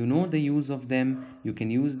 And you know the use of them. You can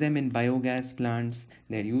use them in biogas plants.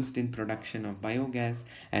 They are used in production of biogas.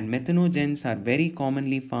 And methanogens are very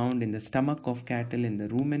commonly found in the stomach of cattle, in the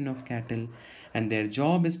rumen of cattle. And their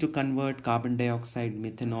job is to convert carbon dioxide,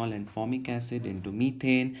 methanol, and formic acid into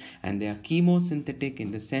methane. And they are chemosynthetic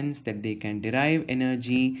in the sense that they can derive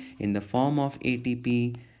energy in the form of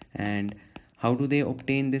ATP. And how do they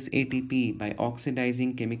obtain this ATP? By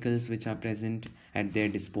oxidizing chemicals which are present at their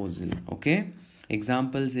disposal. Okay,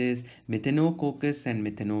 examples is Methanococcus and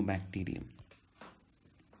Methanobacterium.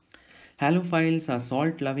 Halophiles are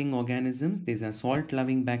salt-loving organisms. These are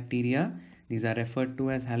salt-loving bacteria. These are referred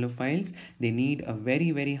to as halophiles. They need a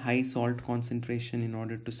very, very high salt concentration in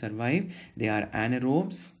order to survive. They are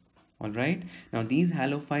anaerobes. Alright. Now these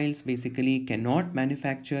halophiles basically cannot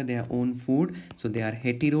manufacture their own food. So they are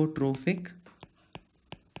heterotrophic.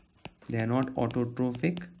 They are not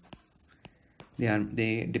autotrophic.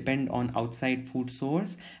 They depend on outside food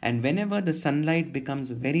source. And whenever the sunlight becomes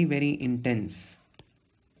very, very intense,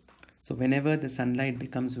 so whenever the sunlight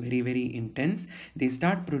becomes very, very intense, they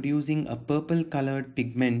start producing a purple colored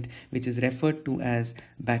pigment, which is referred to as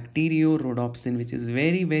bacteriorhodopsin, which is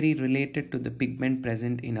very, very related to the pigment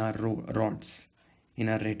present in our rods, in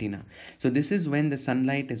our retina. So this is when the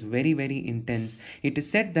sunlight is very, very intense. It is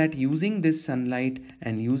said that using this sunlight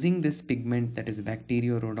and using this pigment, that is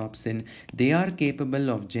bacteriorhodopsin, they are capable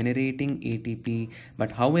of generating ATP.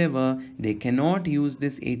 But however, they cannot use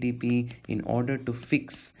this ATP in order to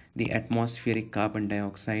fix the atmospheric carbon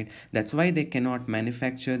dioxide. That's why they cannot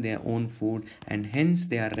manufacture their own food, and hence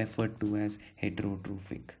they are referred to as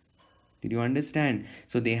heterotrophic. Did you understand?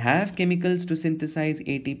 So they have chemicals to synthesize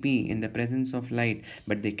ATP in the presence of light,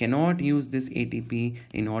 but they cannot use this ATP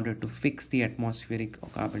in order to fix the atmospheric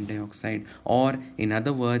carbon dioxide, or in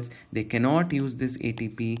other words, they cannot use this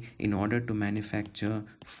ATP in order to manufacture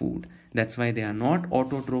food. That's why they are not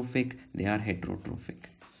autotrophic, they are heterotrophic.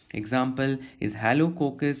 Example is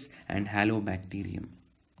Halococcus and Halobacterium.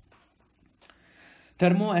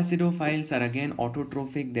 Thermoacidophiles are again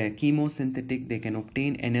autotrophic. They are chemosynthetic. They can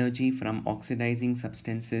obtain energy from oxidizing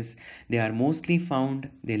substances. They are mostly found.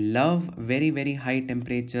 They love very, very high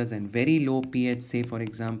temperatures and very low pH, say for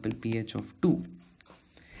example pH of 2.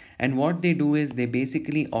 And what they do is they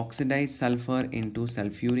basically oxidize sulfur into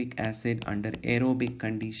sulfuric acid under aerobic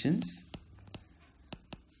conditions.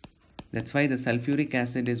 That's why the sulfuric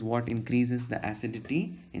acid is what increases the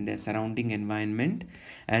acidity in their surrounding environment.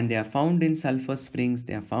 And they are found in sulfur springs,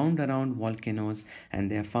 they are found around volcanoes,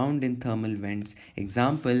 and they are found in thermal vents.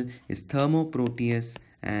 Example is Thermoproteus,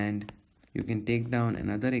 and you can take down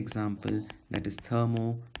another example, that is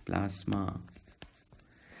Thermoplasma.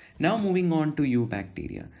 Now moving on to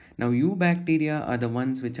eubacteria. Now eubacteria are the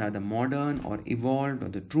ones which are the modern or evolved or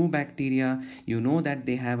the true bacteria. You know that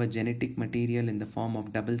they have a genetic material in the form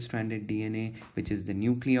of double-stranded DNA, which is the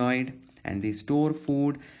nucleoid, and they store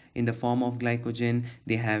food in the form of glycogen.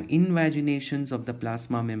 They have invaginations of the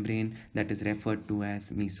plasma membrane, that is referred to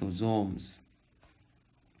as mesosomes.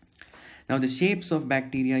 Now the shapes of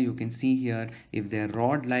bacteria you can see here. If they are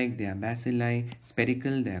rod-like, they are bacilli.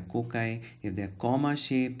 Spherical, they are cocci. If they are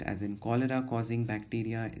comma-shaped, as in cholera-causing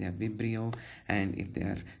bacteria, they are vibrio. And if they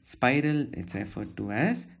are spiral, it's referred to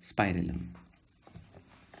as spirillum.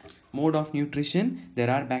 Mode of nutrition. There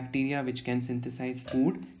are bacteria which can synthesize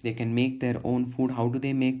food. They can make their own food. How do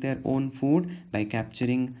they make their own food? By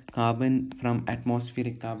capturing carbon from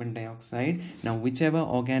atmospheric carbon dioxide. Now whichever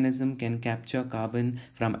organism can capture carbon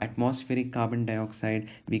from atmospheric carbon dioxide,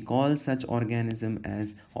 we call such organism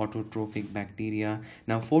as autotrophic bacteria.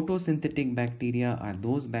 Now photosynthetic bacteria are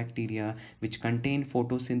those bacteria which contain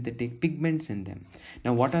photosynthetic pigments in them.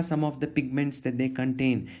 Now what are some of the pigments that they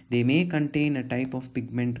contain? They may contain a type of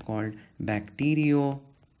pigment called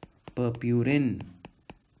bacteriopurpurin,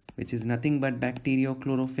 which is nothing but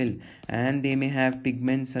bacteriochlorophyll, and they may have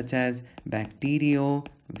pigments such as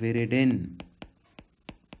bacterioviridin.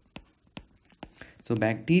 So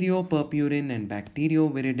bacteriopurpurin and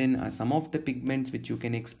bacterioviridin are some of the pigments which you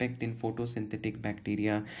can expect in photosynthetic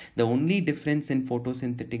bacteria. The only difference in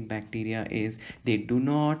photosynthetic bacteria is they do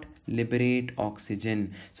not liberate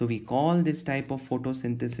oxygen. So we call this type of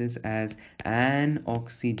photosynthesis as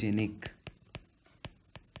anoxygenic.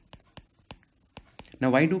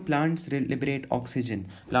 Now, why do plants liberate oxygen?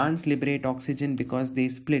 Plants liberate oxygen because they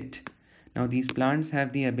split. Now, these plants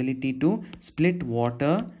have the ability to split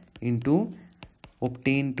water into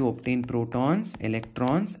obtain protons,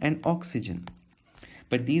 electrons, and oxygen.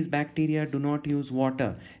 But these bacteria do not use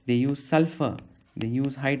water. They use sulfur. They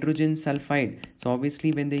use hydrogen sulfide. So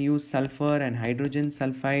obviously when they use sulfur and hydrogen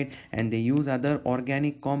sulfide and they use other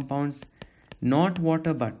organic compounds, not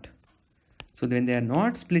water but. So when they are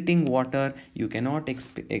not splitting water, you cannot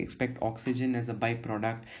expect oxygen as a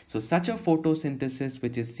byproduct. So such a photosynthesis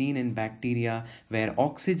which is seen in bacteria where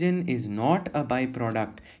oxygen is not a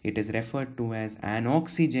byproduct, it is referred to as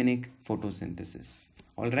anoxygenic photosynthesis.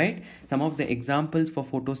 Alright, some of the examples for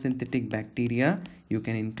photosynthetic bacteria you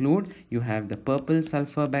can include, you have the purple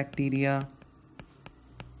sulfur bacteria,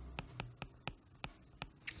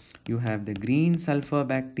 you have the green sulfur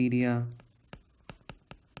bacteria,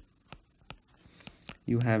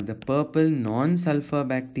 you have the purple non-sulfur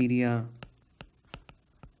bacteria,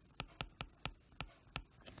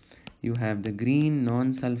 you have the green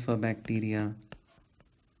non-sulfur bacteria.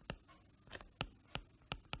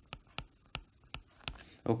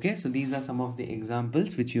 Okay, so these are some of the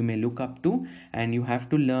examples which you may look up to, and you have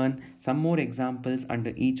to learn some more examples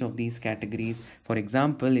under each of these categories. For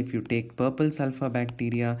example, if you take purple sulfur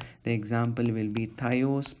bacteria, the example will be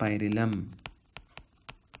Thiospirillum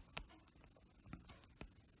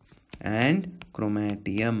and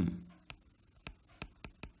Chromatium.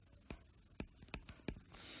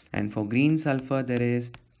 And for green sulfur there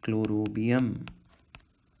is Chlorobium.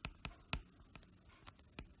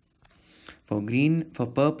 For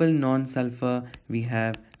purple non-sulfur we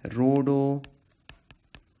have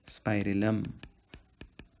Rhodospirillum.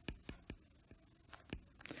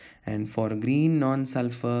 And for green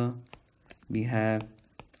non-sulfur we have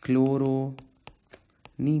Chloronema.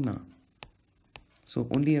 So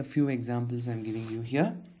only a few examples I'm giving you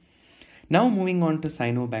here. Now moving on to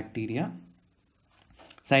cyanobacteria.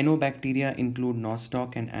 Cyanobacteria include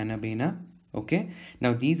Nostoc and Anabaena. Okay,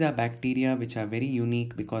 now these are bacteria which are very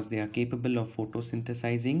unique because they are capable of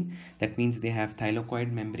photosynthesizing. That means they have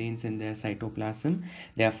thylakoid membranes in their cytoplasm.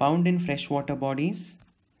 They are found in freshwater bodies.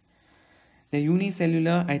 They're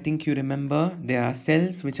unicellular. I think you remember they are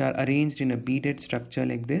cells which are arranged in a beaded structure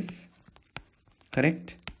like this.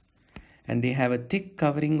 Correct? And they have a thick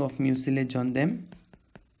covering of mucilage on them.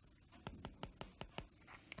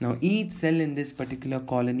 Now each cell in this particular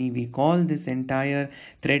colony, we call this entire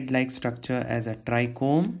thread-like structure as a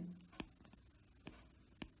trichome.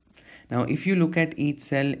 Now if you look at each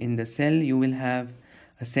cell, in the cell you will have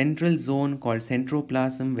a central zone called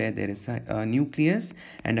centroplasm where there is a nucleus,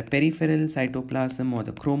 and a peripheral cytoplasm or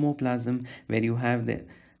the chromoplasm where you have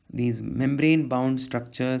these membrane-bound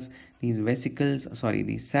structures, these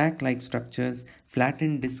sac-like structures,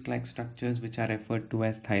 flattened disc-like structures which are referred to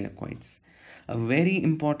as thylakoids. A very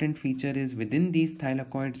important feature is within these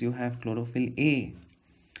thylakoids you have chlorophyll A,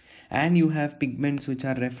 and you have pigments which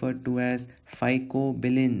are referred to as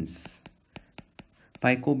phycobilins.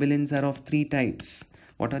 Phycobilins are of three types.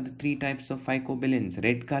 What are the three types of phycobilins?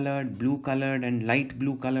 Red colored, blue colored, and light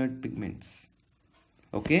blue colored pigments.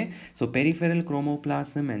 Okay, so peripheral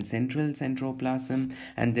chromoplasm and central centroplasm,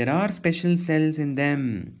 and there are special cells in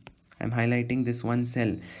them. I'm highlighting this one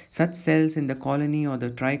cell. Such cells in the colony or the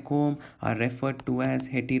trichome are referred to as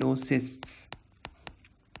heterocysts.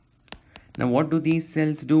 Now what do these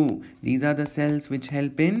cells do? These are the cells which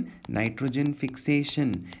help in nitrogen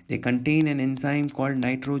fixation. They contain an enzyme called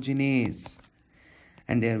nitrogenase.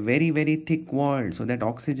 And they are very, very thick walled so that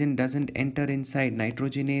oxygen doesn't enter inside.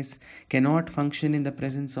 Nitrogenase cannot function in the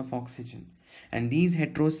presence of oxygen. And these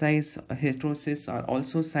heterocysts are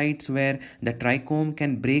also sites where the trichome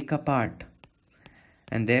can break apart,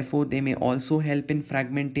 and therefore they may also help in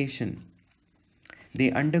fragmentation. They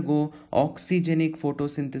undergo oxygenic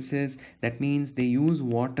photosynthesis. That means they use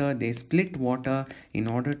water, they split water in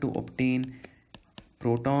order to obtain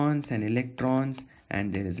protons and electrons,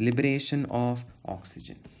 and there is liberation of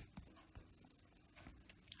oxygen.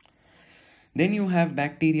 Then you have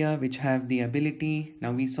bacteria which have the ability,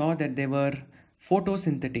 now we saw that there were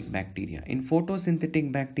photosynthetic bacteria. In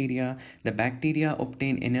photosynthetic bacteria, the bacteria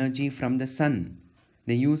obtain energy from the sun.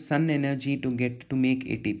 They use sun energy to make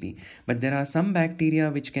ATP. But there are some bacteria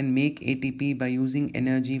which can make ATP by using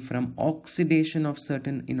energy from oxidation of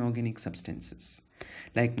certain inorganic substances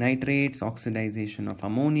like nitrates, oxidization of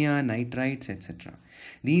ammonia, nitrites, etc.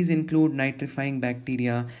 These include nitrifying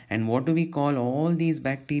bacteria. And what do we call all these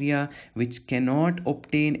bacteria which cannot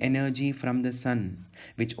obtain energy from the sun,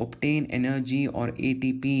 which obtain energy or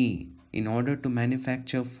ATP in order to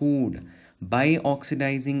manufacture food by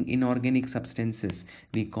oxidizing inorganic substances?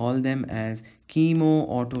 We call them as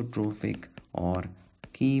chemoautotrophic or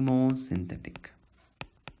chemosynthetic.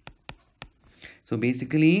 So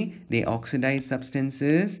basically, they oxidize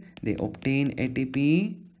substances, they obtain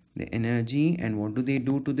ATP, the energy, and what do they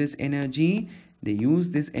do to this energy? They use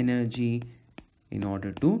this energy in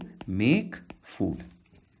order to make food.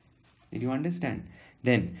 Did you understand?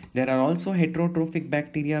 Then there are also heterotrophic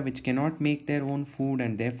bacteria which cannot make their own food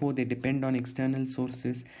and therefore they depend on external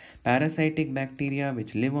sources. Parasitic bacteria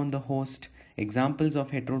which live on the host. Examples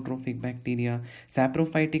of heterotrophic bacteria: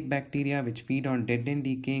 saprophytic bacteria which feed on dead and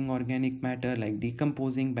decaying organic matter like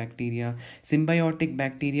decomposing bacteria. Symbiotic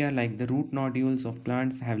bacteria like the root nodules of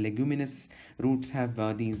plants have leguminous roots,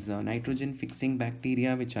 have these nitrogen fixing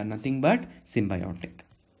bacteria which are nothing but symbiotic.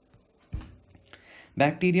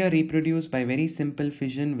 Bacteria reproduce by very simple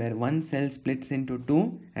fission where one cell splits into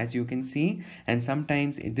two, as you can see, and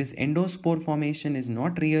sometimes this endospore formation is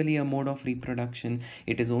not really a mode of reproduction.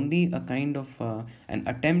 It is only a kind of an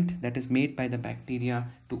attempt that is made by the bacteria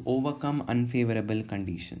to overcome unfavorable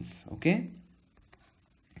conditions. Okay.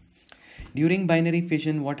 During binary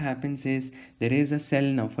fission, what happens is there is a cell.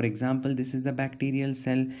 Now, for example, this is the bacterial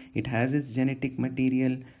cell. It has its genetic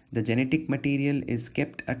material. The genetic material is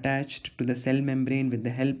kept attached to the cell membrane with the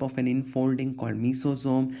help of an infolding called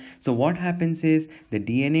mesosome. So what happens is the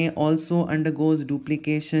DNA also undergoes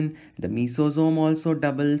duplication. The mesosome also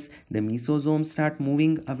doubles. The mesosomes start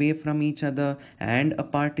moving away from each other and a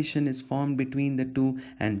partition is formed between the two,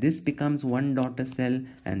 and this becomes one daughter cell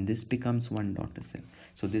and this becomes one daughter cell.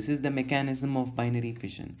 So this is the mechanism of binary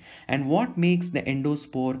fission. And what makes the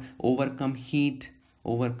endospore overcome heat,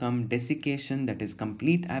 overcome desiccation, that is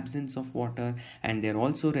complete absence of water, and they're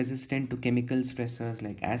also resistant to chemical stressors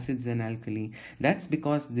like acids and alkali? That's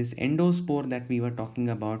because this endospore that we were talking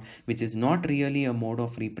about, which is not really a mode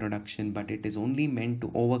of reproduction but it is only meant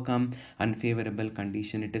to overcome unfavorable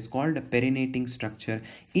condition, it is called a perinating structure.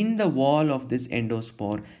 In the wall of this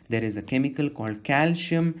endospore there is a chemical called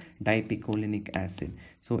calcium dipicolinic acid.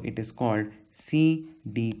 So it is called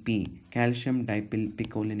CDP, calcium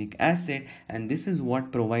dipicolinic acid, and this is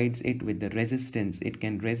what provides it with the resistance. It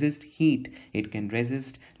can resist heat, it can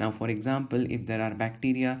resist. Now for example, if there are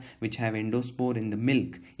bacteria which have endospore in the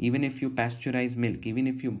milk, even if you pasteurize milk, even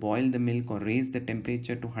if you boil the milk or raise the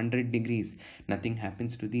temperature to 100 degrees, nothing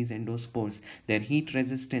happens to these endospores. They're heat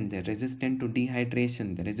resistant, they're resistant to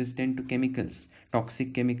dehydration, they're resistant to chemicals,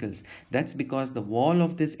 toxic chemicals. That's because the wall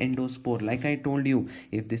of this endospore, like I told you,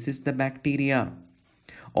 if this is the bacteria,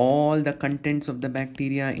 all the contents of the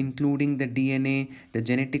bacteria including the DNA, the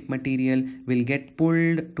genetic material, will get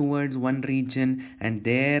pulled towards one region and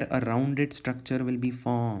there a rounded structure will be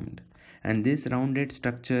formed. And this rounded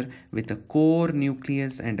structure with a core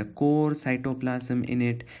nucleus and a core cytoplasm in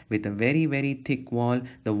it with a very thick wall.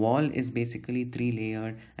 The wall is basically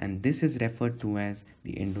 3-layered and this is referred to as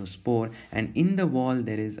the endospore. And in the wall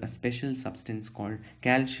there is a special substance called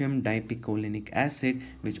calcium dipicolinic acid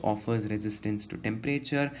which offers resistance to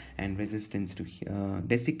temperature and resistance to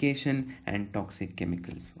desiccation and toxic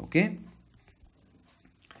chemicals. Okay.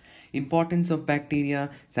 Importance of bacteria: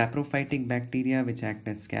 saprophytic bacteria which act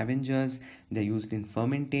as scavengers. They're used in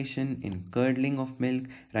fermentation, in curdling of milk.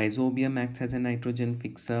 Rhizobium acts as a nitrogen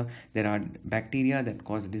fixer. There are bacteria that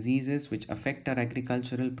cause diseases which affect our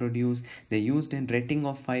agricultural produce. They're used in retting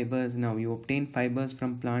of fibers. Now you obtain fibers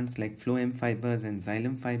from plants like phloem fibers and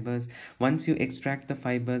xylem fibers. Once you extract the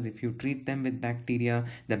fibers, if you treat them with bacteria,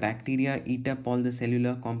 the bacteria eat up all the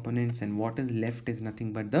cellular components and what is left is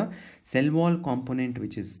nothing but the cell wall component,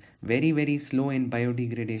 which is very slow in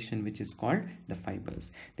biodegradation, which is called the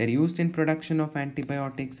fibers. They're used in production of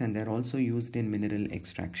antibiotics and they're also used in mineral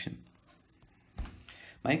extraction.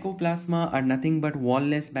 Mycoplasma are nothing but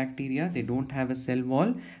wall-less bacteria. They don't have a cell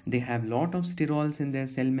wall. They have lot of sterols in their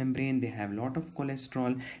cell membrane. They have lot of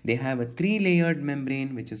cholesterol. They have a 3-layered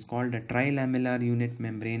membrane which is called a trilamellar unit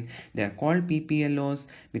membrane. They are called PPLOs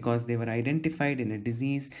because they were identified in a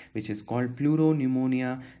disease which is called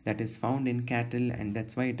pleuropneumonia that is found in cattle, and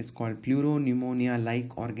that's why it is called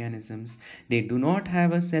pleuropneumonia-like organisms. They do not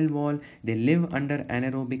have a cell wall. They live under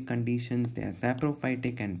anaerobic conditions. They are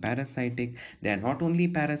saprophytic and parasitic. They are not only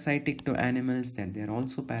parasitic to animals, that they are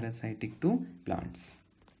also parasitic to plants.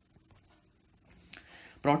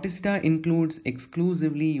 Protista includes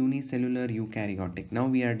exclusively unicellular eukaryotic. Now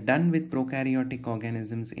we are done with prokaryotic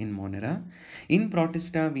organisms in Monera. In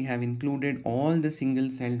Protista, we have included all the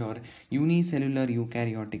single-celled or unicellular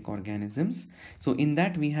eukaryotic organisms. So in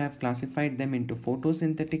that, we have classified them into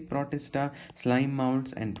photosynthetic Protista, slime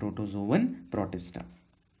mounds, and protozoan Protista.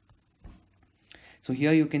 So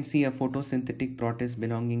here you can see a photosynthetic protist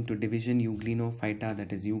belonging to division Euglenophyta,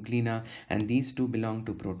 that is Euglena, and these two belong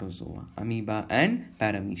to protozoa, amoeba and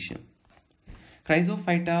paramecium.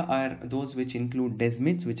 Chrysophyta are those which include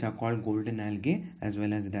desmids, which are called golden algae, as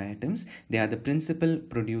well as diatoms. They are the principal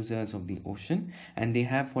producers of the ocean, and they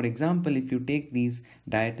have, for example, if you take these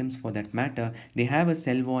diatoms for that matter, they have a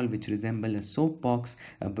cell wall which resembles a soap box,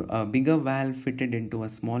 a bigger valve fitted into a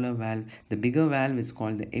smaller valve. The bigger valve is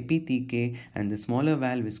called the epithecae, and the smaller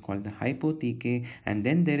valve is called the hypothecae, and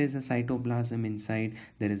then there is a cytoplasm inside,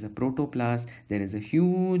 there is a protoplasm, there is a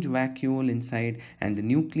huge vacuole inside, and the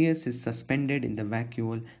nucleus is suspended in the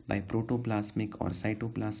vacuole by protoplasmic or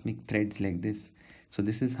cytoplasmic threads like this. So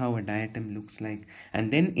this is how a diatom looks like.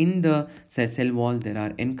 And then in the cell wall there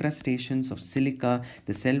are encrustations of silica.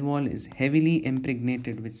 The cell wall is heavily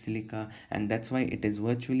impregnated with silica, and that's why it is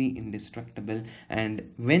virtually indestructible. And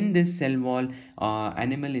when this cell wall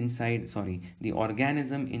the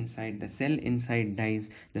organism inside, the cell inside dies,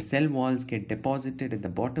 the cell walls get deposited at the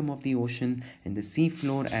bottom of the ocean in the sea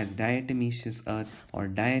floor as diatomaceous earth or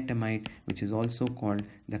diatomite, which is also called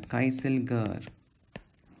the kieselguhr.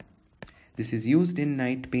 This is used in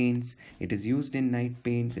night paints. It is used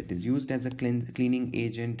as a cleaning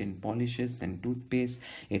agent in polishes and toothpaste.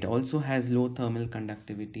 It also has low thermal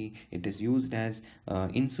conductivity. It is used as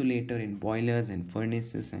insulator in boilers and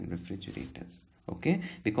furnaces and refrigerators. Okay,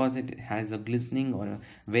 because it has a glistening or a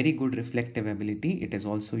very good reflective ability, it is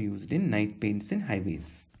also used in night paints in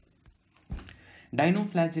highways.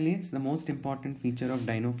 Dinoflagellates, the most important feature of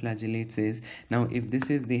dinoflagellates is, now if this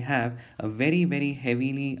is, they have a very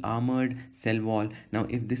heavily armored cell wall. Now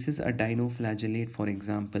if this is a dinoflagellate, for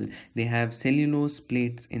example, they have cellulose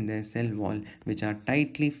plates in their cell wall which are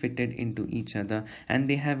tightly fitted into each other, and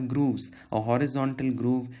they have grooves, a horizontal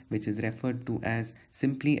groove which is referred to as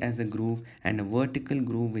simply as a groove, and a vertical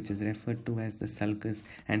groove which is referred to as the sulcus,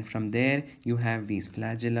 and from there you have these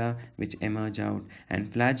flagella which emerge out,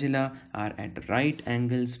 and flagella are at right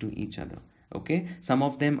angles to each other. Okay, some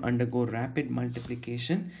of them undergo rapid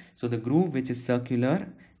multiplication. So the groove which is circular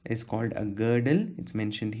is called a girdle, it's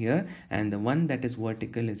mentioned here, and the one that is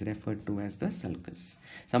vertical is referred to as the sulcus.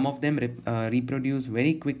 Some of them reproduce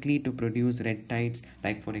very quickly to produce red tides,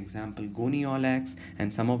 like for example goniolax,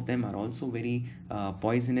 and some of them are also very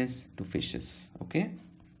poisonous to fishes. Okay,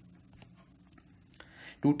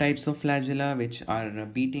 two types of flagella which are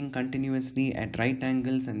beating continuously at right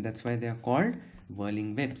angles, and that's why they are called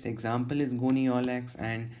whirling whips. Example is goniolax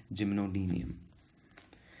and gymnodinium.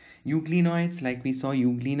 Euglenoids, like we saw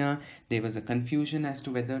Euglena, there was a confusion as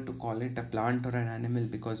to whether to call it a plant or an animal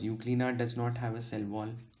because Euglena does not have a cell wall,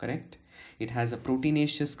 correct? It has a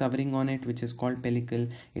proteinaceous covering on it which is called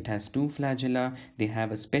pellicle. It has two flagella. They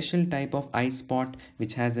have a special type of eye spot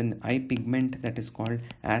which has an eye pigment that is called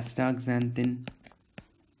astaxanthin.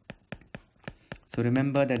 So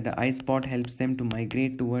remember that the eye spot helps them to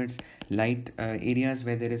migrate towards light areas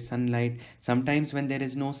where there is sunlight. Sometimes when there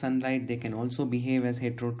is no sunlight, they can also behave as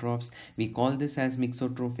heterotrophs. We call this as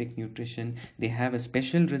mixotrophic nutrition. They have a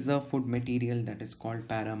special reserve food material that is called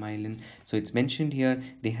paramyelin. So it's mentioned here,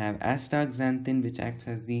 they have astaxanthin which acts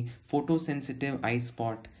as the photosensitive eye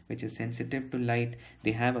spot which is sensitive to light.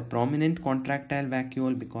 They have a prominent contractile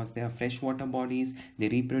vacuole because they are freshwater bodies. They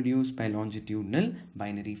reproduce by longitudinal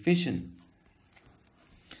binary fission.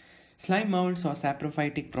 Slime molds or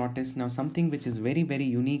saprophytic protists. Now something which is very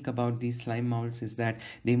unique about these slime molds is that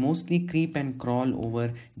they mostly creep and crawl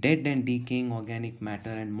over dead and decaying organic matter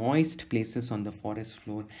and moist places on the forest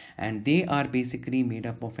floor, and they are basically made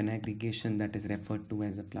up of an aggregation that is referred to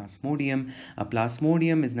as a plasmodium. A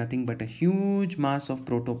plasmodium is nothing but a huge mass of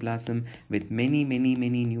protoplasm with many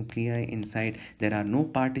nuclei inside. There are no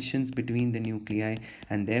partitions between the nuclei,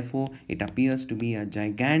 and therefore it appears to be a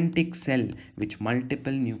gigantic cell with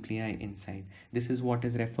multiple nuclei inside. This is what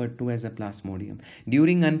is referred to as a plasmodium.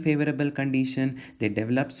 During unfavorable condition, they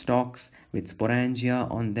develop stalks with sporangia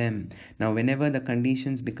on them. Now whenever the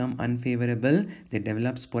conditions become unfavorable, they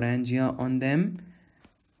develop sporangia on them.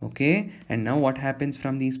 Okay, and now what happens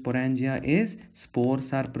from these sporangia is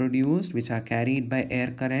spores are produced which are carried by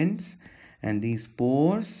air currents, and these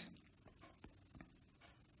spores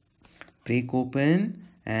break open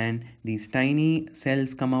and these tiny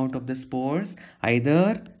cells come out of the spores.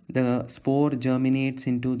 Either the spore germinates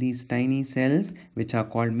into these tiny cells which are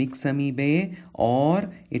called mixed amoebae, or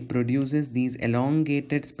it produces these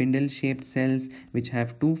elongated spindle shaped cells which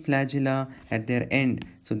have two flagella at their end.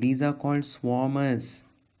 So these are called swarmers,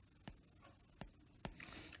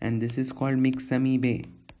 and this is called mixed amoebae.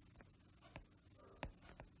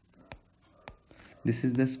 This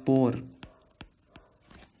is the spore.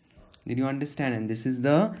 Did you understand? And this is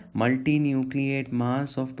the multinucleate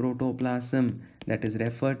mass of protoplasm that is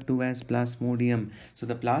referred to as plasmodium. So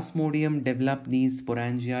the plasmodium develop these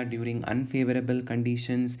sporangia during unfavorable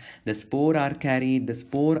conditions. The spore are carried. The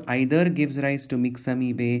spore either gives rise to mixed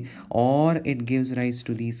amoebae or it gives rise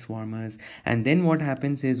to these swarmers. And then what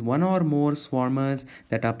happens is one or more swarmers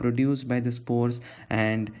that are produced by the spores,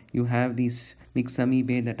 and you have these mixed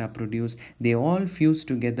amoebae that are produced. They all fuse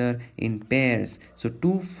together in pairs. So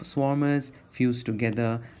two swarmers fuse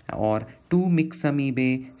together, or two mixed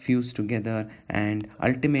amoebae fuse together, and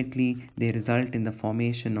ultimately they result in the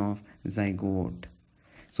formation of zygote.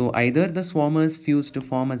 So either the swarmers fuse to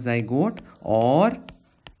form a zygote, or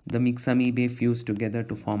the mixed amoebae fuse together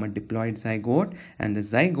to form a diploid zygote, and the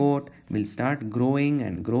zygote will start growing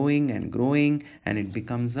and growing and growing, and it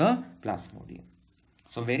becomes a plasmodium.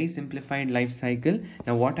 So very simplified life cycle.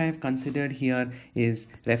 Now what I have considered here is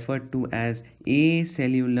referred to as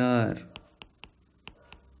acellular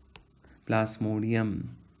plasmodium.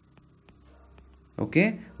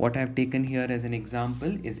 Okay, what I have taken here as an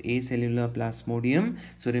example is acellular plasmodium.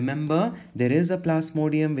 So remember, there is a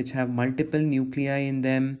plasmodium which have multiple nuclei in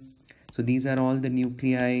them. So these are all the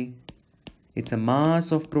nuclei. It's a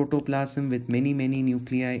mass of protoplasm with many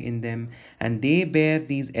nuclei in them, and they bear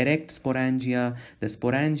these erect sporangia. The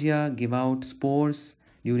sporangia give out spores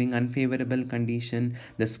during unfavorable condition.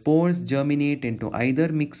 The spores germinate into either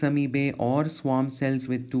mixed amoebae or swarm cells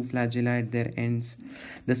with two flagella at their ends.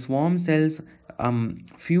 The swarm cells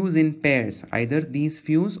fuse in pairs. Either these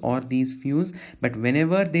fuse or these fuse, but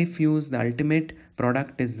whenever they fuse, the ultimate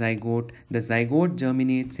product is zygote. The zygote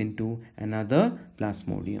germinates into another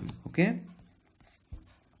plasmodium. Okay.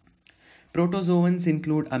 Protozoans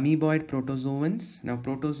include amoeboid protozoans. Now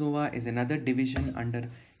protozoa is another division under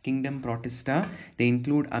kingdom Protista. They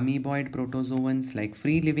include amoeboid protozoans like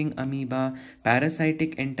free-living amoeba,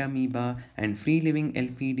 parasitic entamoeba, and free-living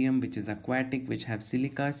elphidium, which is aquatic, which have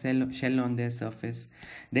silica shell on their surface.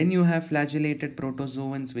 Then you have flagellated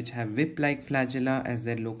protozoans, which have whip-like flagella as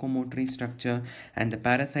their locomotory structure, and the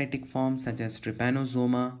parasitic forms such as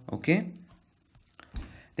trypanosoma. Okay.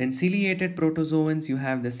 Then ciliated protozoans, you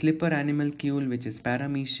have the slipper animalcule, which is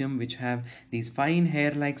paramecium, which have these fine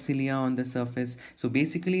hair-like cilia on the surface. So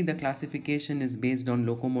basically the classification is based on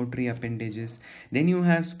locomotory appendages. Then you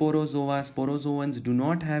have sporozoa. Sporozoans do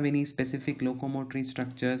not have any specific locomotory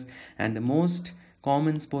structures, and the most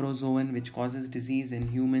common sporozoan which causes disease in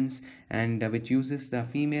humans and which uses the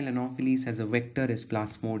female anopheles as a vector is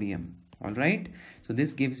Plasmodium. Alright, so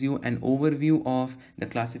this gives you an overview of the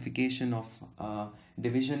classification of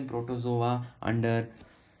division protozoa under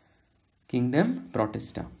kingdom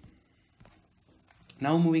Protista.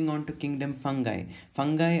 Now moving on to kingdom fungi.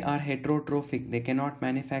 Fungi are heterotrophic. They cannot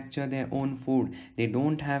manufacture their own food. They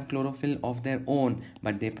don't have chlorophyll of their own,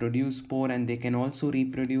 but they produce spore, and they can also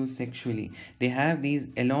reproduce sexually. They have these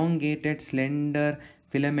elongated, slender,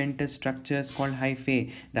 filamentous structures called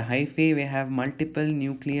hyphae. The hyphae will have multiple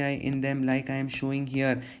nuclei in them, like I am showing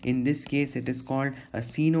here. In this case, it is called a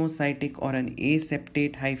cenocytic or an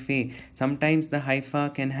aseptate hyphae. Sometimes the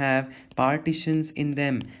hypha can have partitions in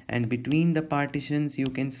them, and between the partitions you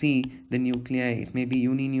can see the nuclei. It may be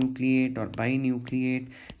uninucleate or binucleate.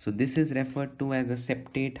 So this is referred to as a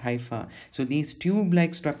septate hypha. So these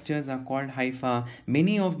tube-like structures are called hypha.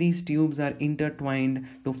 Many of these tubes are intertwined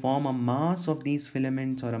to form a mass of these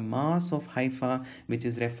filaments or a mass of hypha, which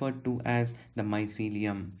is referred to as the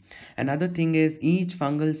mycelium. Another thing is, each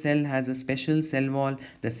fungal cell has a special cell wall.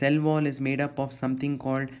 The cell wall is made up of something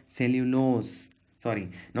called cellulose.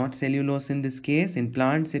 Sorry, not cellulose in this case. In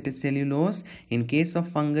plants it is cellulose. In case of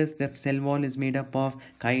fungus, the cell wall is made up of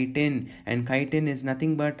chitin, and chitin is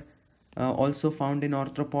nothing but also found in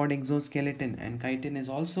arthropod exoskeleton, and chitin is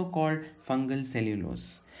also called fungal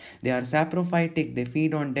cellulose. They are saprophytic. They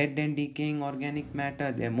feed on dead and decaying organic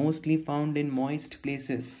matter. They are mostly found in moist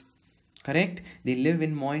places. Correct? They live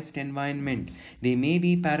in moist environment. They may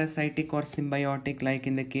be parasitic or symbiotic, like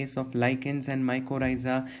in the case of lichens and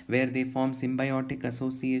mycorrhiza, where they form symbiotic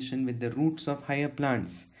association with the roots of higher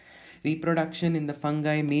plants. Reproduction in the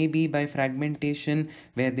fungi may be by fragmentation,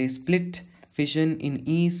 where they split, fission in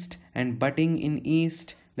yeast, and budding in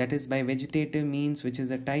yeast, that is by vegetative means, which is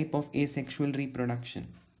a type of asexual reproduction.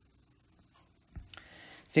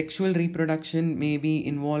 Sexual reproduction may be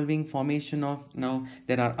involving formation of, now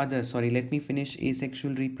there are others, sorry, let me finish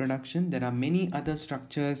asexual reproduction. There are many other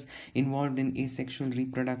structures involved in asexual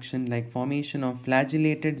reproduction, like formation of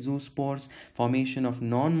flagellated zoospores, formation of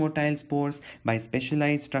non-motile spores by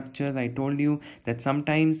specialized structures. I told you that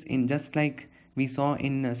sometimes, in just like we saw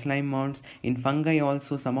in slime mounds, in fungi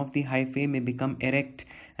also some of the hyphae may become erect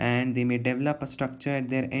and they may develop a structure at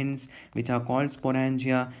their ends which are called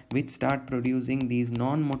sporangia, which start producing these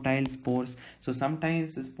non-motile spores. So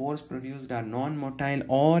sometimes the spores produced are non-motile,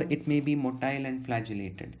 or it may be motile and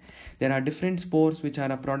flagellated. There are different spores which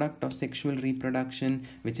are a product of sexual reproduction,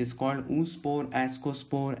 which is called oospore,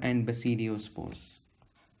 ascospore and basidiospores.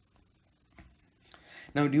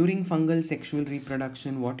 Now during fungal sexual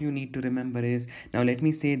reproduction, what you need to remember is, now let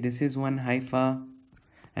me say this is one hypha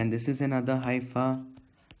and this is another hypha.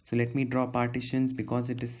 So let me draw partitions because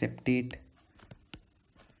it is septate.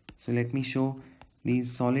 So let me show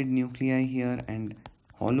these solid nuclei here and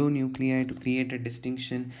hollow nuclei to create a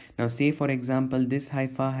distinction. Now say for example, this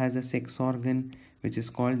hypha has a sex organ which is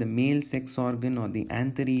called the male sex organ or the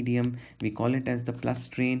antheridium. We call it as the plus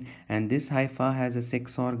strain. And this hypha has a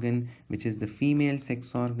sex organ which is the female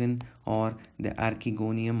sex organ or the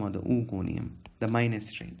archegonium or the oogonium, the minus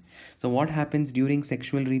strain. So what happens during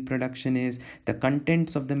sexual reproduction is the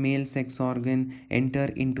contents of the male sex organ enter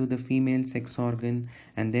into the female sex organ,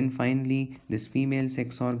 and then finally this female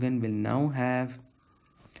sex organ will now have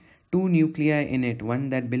two nuclei in it, one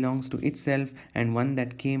that belongs to itself and one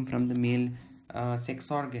that came from the male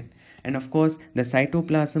sex organ. And of course the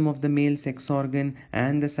cytoplasm of the male sex organ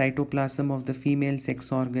and the cytoplasm of the female sex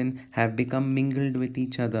organ have become mingled with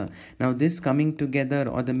each other. Now this coming together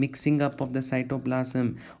or the mixing up of the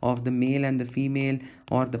cytoplasm of the male and the female,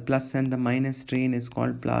 or the plus and the minus strain, is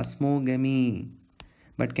called plasmogamy.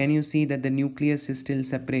 But can you see that the nucleus is still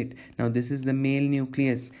separate? Now this is the male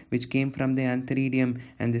nucleus which came from the antheridium,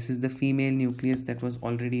 and this is the female nucleus that was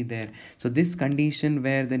already there. So this condition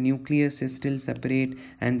where the nucleus is still separate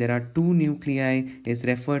and there are two nuclei is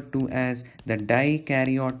referred to as the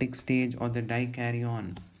dikaryotic stage or the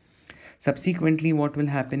dikaryon. Subsequently, what will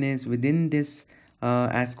happen is within this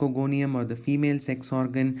ascogonium or the female sex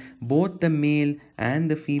organ, both the male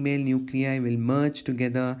and the female nuclei will merge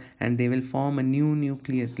together and they will form a new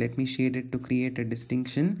nucleus. Let me shade it to create a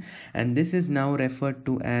distinction, and this is now referred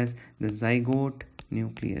to as the zygote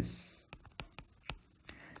nucleus.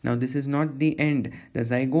 Now this is not the end. The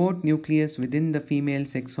zygote nucleus within the female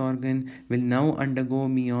sex organ will now undergo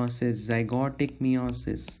meiosis, zygotic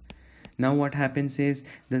meiosis. Now what happens is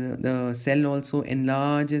the cell also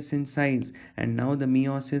enlarges in size, and now the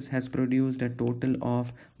meiosis has produced a total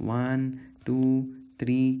of 1, 2,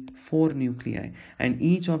 3, 4 nuclei, and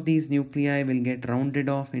each of these nuclei will get rounded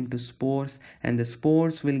off into spores, and the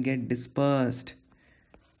spores will get dispersed.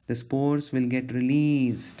 The spores will get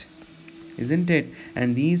released, isn't it?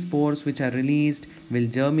 And these spores which are released will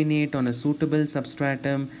germinate on a suitable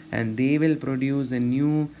substratum and they will produce a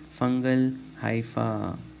new fungal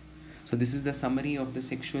hypha. So this is the summary of the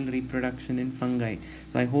sexual reproduction in fungi.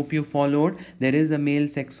 So I hope you followed. There is a male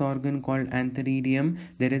sex organ called antheridium.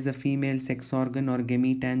 There is a female sex organ or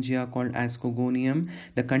gametangia called ascogonium.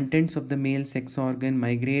 The contents of the male sex organ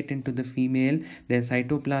migrate into the female. Their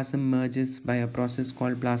cytoplasm merges by a process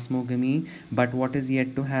called plasmogamy. But what is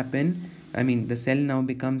yet to happen? I mean, the cell now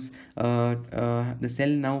becomes, the cell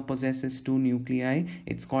now possesses two nuclei.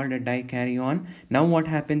 It's called a dikaryon. Now what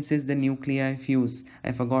happens is the nuclei fuse.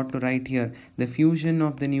 I forgot to write here. The fusion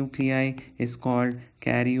of the nuclei is called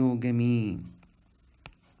karyogamy.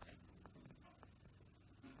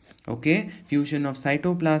 Okay, fusion of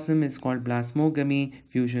cytoplasm is called plasmogamy.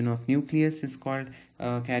 Fusion of nucleus is called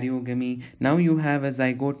karyogamy. Now you have a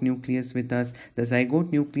zygote nucleus with us. The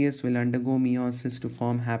zygote nucleus will undergo meiosis to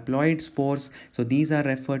form haploid spores. So these are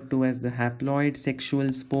referred to as the haploid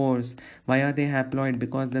sexual spores. Why are they haploid?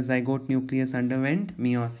 Because the zygote nucleus underwent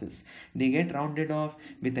meiosis. They get rounded off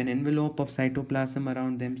with an envelope of cytoplasm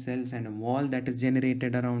around themselves and a wall that is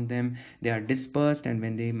generated around them. They are dispersed, and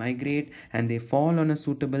when they migrate and they fall on a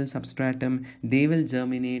suitable substratum, they will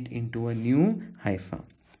germinate into a new hypha.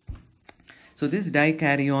 So this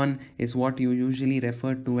dikaryon is what you usually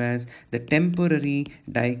refer to as the temporary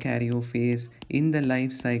dikaryophase in the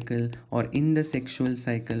life cycle or in the sexual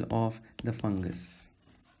cycle of the fungus.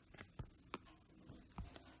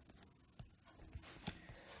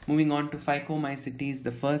 Moving on to Phycomycetes,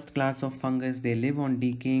 the first class of fungus. They live on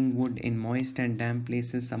decaying wood in moist and damp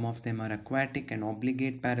places. Some of them are aquatic and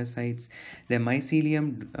obligate parasites. Their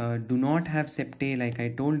mycelium do not have septae. Like I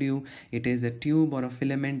told you, it is a tube or a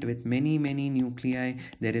filament with many nuclei.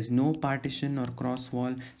 There is no partition or cross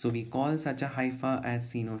wall, so we call such a hypha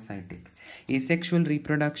as cenocytic. Asexual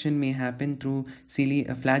reproduction may happen through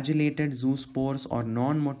flagellated zoospores or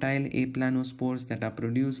non-motile aplanospores that are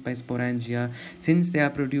produced by sporangia. Since they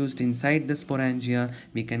are produced inside the sporangia,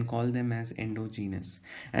 we can call them as endogenous.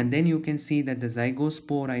 And then you can see that the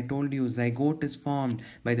zygospore, I told you, zygote is formed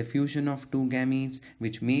by the fusion of two gametes,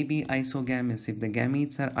 which may be isogamous if the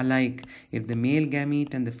gametes are alike. If the male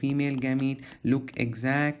gamete and the female gamete look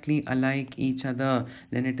exactly alike each other,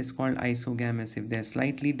 then it is called isogamous. If they are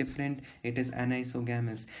slightly different, it is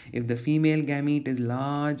anisogamous. If the female gamete is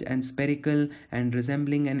large and spherical and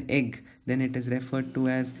resembling an egg, then it is referred to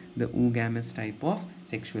as the oogamous type of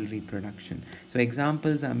sexual reproduction. So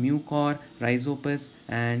examples are mucor, rhizopus,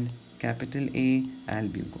 and capital A,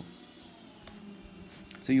 albugo.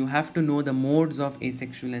 So you have to know the modes of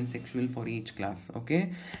asexual and sexual for each class.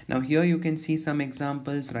 Okay. Now here you can see some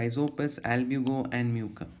examples: rhizopus, albugo, and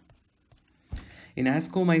mucor. In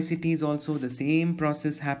Ascomycetes also the same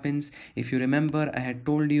process happens. If you remember, I had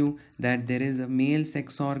told you that there is a male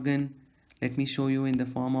sex organ. Let me show you in the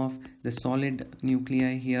form of the solid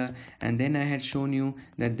nuclei here. And then I had shown you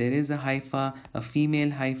that there is a hypha, a female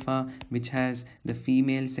hypha, which has the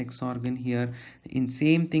female sex organ here. In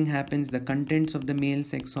same thing happens, the contents of the male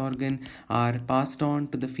sex organ are passed on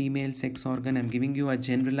to the female sex organ. I'm giving you a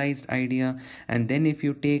generalized idea. And then if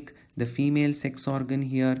you take the female sex organ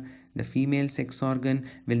here, the female sex organ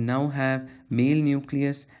will now have male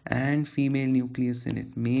nucleus and female nucleus in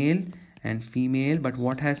it. Male and female, but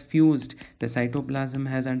what has fused? The cytoplasm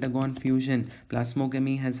has undergone fusion.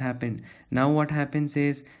 Plasmogamy has happened. Now what happens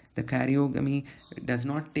is the karyogamy does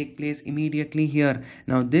not take place immediately here.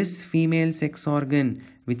 Now this female sex organ,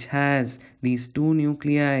 which has these two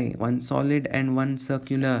nuclei, one solid and one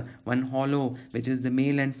circular, one hollow, which is the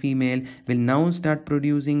male and female, will now start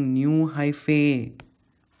producing new hyphae.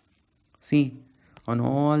 See, on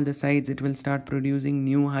all the sides it will start producing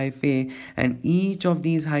new hyphae, and each of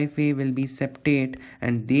these hyphae will be septate,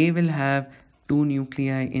 and they will have two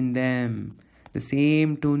nuclei in them. The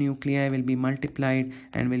same two nuclei will be multiplied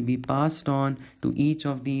and will be passed on to each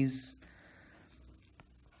of these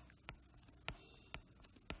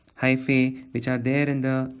hyphae, which are there in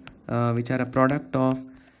the which are a product of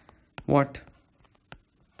what?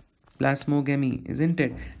 Plasmogamy, isn't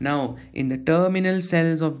it? Now, in the terminal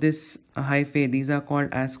cells of this hyphae, these are called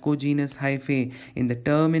ascogenous hyphae. In the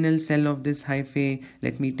terminal cell of this hyphae,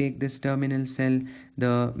 let me take this terminal cell,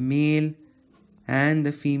 the male and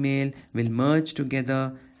the female will merge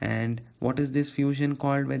together. And what is this fusion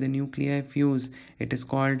called where the nuclei fuse? It is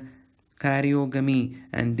called karyogamy,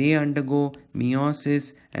 and they undergo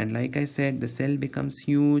meiosis, and like I said, the cell becomes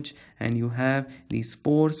huge, and you have these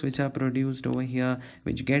spores which are produced over here,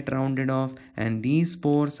 which get rounded off, and these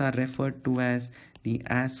spores are referred to as the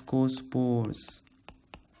ascospores.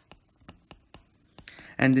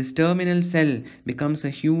 And this terminal cell becomes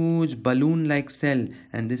a huge balloon-like cell,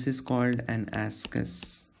 and this is called an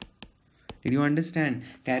ascus. Did you understand?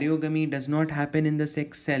 Karyogamy does not happen in the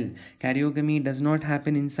sex cell. Karyogamy does not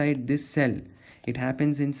happen inside this cell. It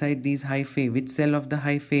happens inside these hyphae. Which cell of the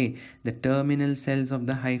hyphae? The terminal cells of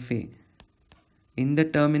the hyphae. In the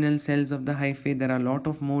terminal cells of the hyphae, there are a lot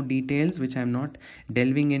of more details, which I'm not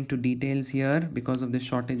delving into details here because of the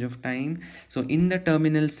shortage of time. So in the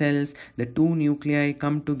terminal cells, the two nuclei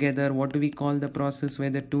come together. What do we call the process where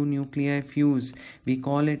the two nuclei fuse? We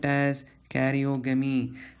call it as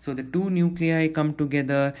karyogamy. So the two nuclei come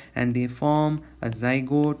together and they form a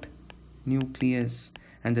zygote nucleus.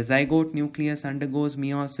 And the zygote nucleus undergoes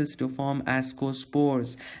meiosis to form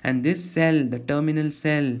ascospores. And this cell, the terminal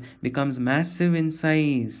cell, becomes massive in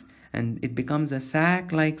size and it becomes a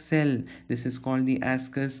sac-like cell. This is called the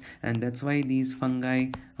ascus, and that's why these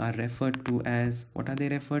fungi are referred to as, what are they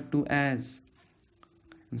referred to as?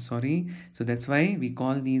 I'm sorry. So that's why we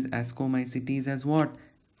call these Ascomycetes as what?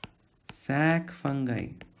 Sac fungi,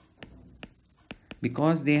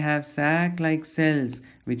 because they have sac-like cells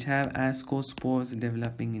which have ascospores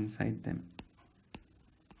developing inside them.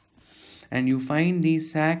 And you find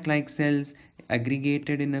these sac-like cells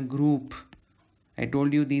aggregated in a group. I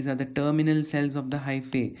told you these are the terminal cells of the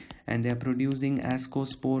hyphae, and they are producing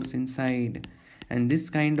ascospores inside. And this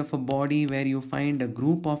kind of a body where you find a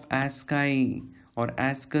group of asci or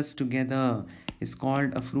ascus together is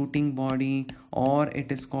called a fruiting body, or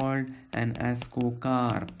it is called an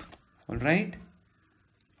ascocarp. All right.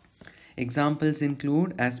 Examples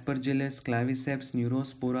include Aspergillus, Claviceps,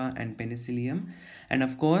 Neurospora, and Penicillium. And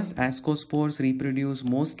of course, ascospores reproduce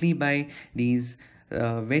mostly by these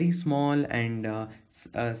very small and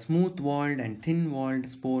smooth-walled and thin-walled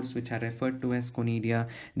spores, which are referred to as conidia.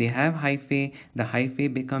 They have hyphae. The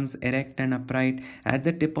hyphae becomes erect and upright. At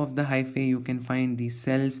the tip of the hyphae, you can find these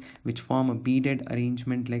cells which form a beaded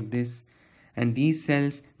arrangement like this. And these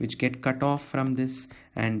cells which get cut off from this,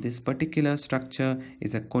 and this particular structure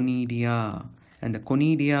is a conidia, and the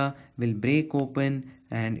conidia will break open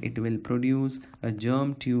and it will produce a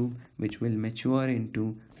germ tube which will mature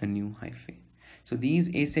into a new hyphae. So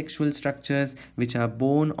these asexual structures which are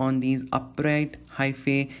born on these upright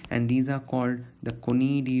hyphae, and these are called the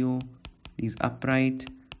conidio. These upright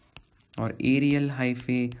or aerial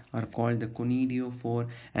hyphae are called the conidiophore,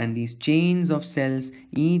 and these chains of cells,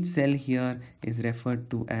 each cell here is referred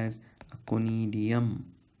to as a conidium.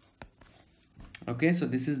 Okay, so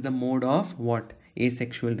this is the mode of what?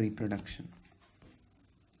 Asexual reproduction.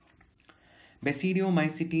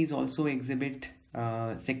 Basidiomycetes also exhibit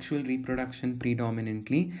sexual reproduction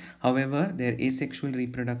predominantly. However, their asexual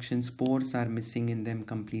reproduction spores are missing in them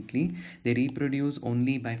completely. They reproduce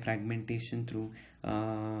only by fragmentation through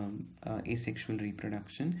asexual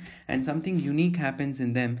reproduction, and something unique happens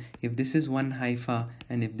in them. If this is one hypha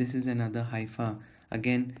and if this is another hypha,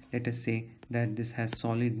 again let us say that this has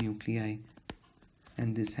solid nuclei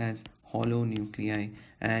and this has hollow nuclei,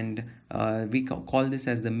 and we call this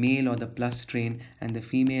as the male or the plus strain and the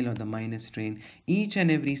female or the minus strain. Each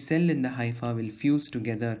and every cell in the hypha will fuse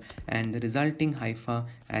together, and the resulting hypha,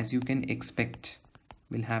 as you can expect,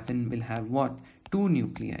 will have what? Two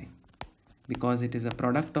nuclei, because it is a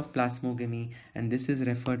product of plasmogamy, and this is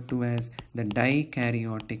referred to as the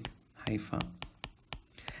dikaryotic hypha.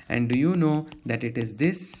 And do you know that it is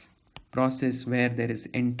this process where there is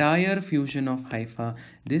entire fusion of hypha,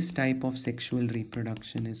 this type of sexual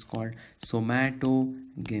reproduction is called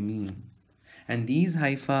somatogamy. And these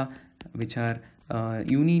hypha which are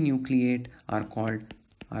uninucleate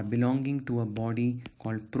are belonging to a body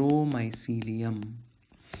called promycelium.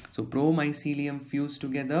 So promycelium fuse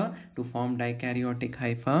together to form dikaryotic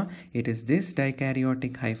hypha. It is this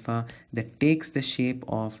dikaryotic hypha that takes the shape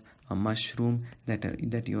of a mushroom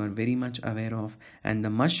that you are very much aware of, and the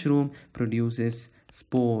mushroom produces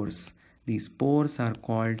spores. These spores are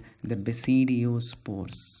called the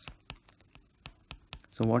basidiospores.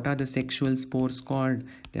 So what are the sexual spores called?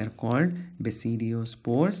 They are called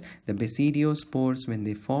basidiospores. The basidiospores, when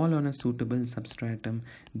they fall on a suitable substratum,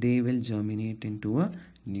 they will germinate into a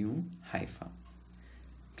new hypha.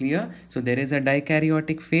 Clear? So there is a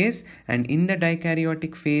dikaryotic phase, and in the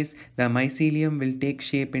dikaryotic phase, the mycelium will take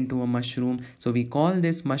shape into a mushroom. So we call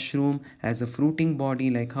this mushroom as a fruiting body,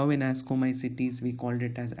 like how in Ascomycetes we called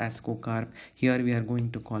it as ascocarp. Here we are going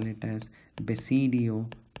to call it as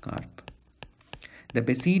basidiocarp. The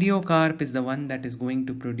basidiocarp is the one that is going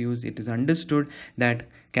to produce. It is understood that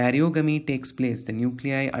karyogamy takes place. The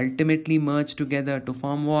nuclei ultimately merge together to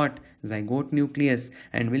form what? Zygote nucleus.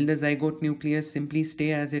 And will the zygote nucleus simply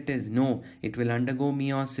stay as it is? No, it will undergo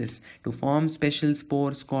meiosis to form special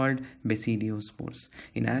spores called basidiospores.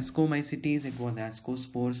 In Ascomycetes, it was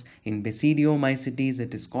ascospores. In Basidiomycetes,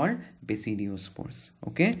 it is called basidiospores.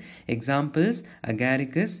 Okay. Examples: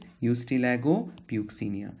 Agaricus, Eustylago,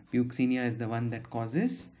 Puccinia. Puccinia is the one that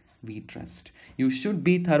causes wheat rust. You should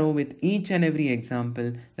be thorough with each and every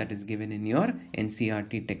example that is given in your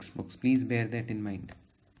NCERT textbooks. Please bear that in mind.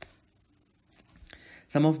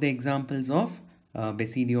 Some of the examples of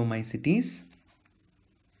Basidiomycetes.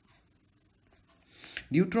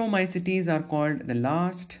 Deuteromycetes are called the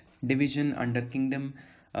last division under kingdom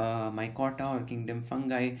Mycota or kingdom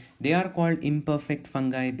fungi. They are called imperfect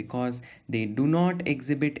fungi because they do not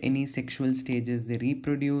exhibit any sexual stages. They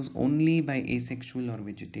reproduce only by asexual or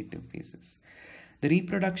vegetative phases. The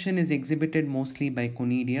reproduction is exhibited mostly by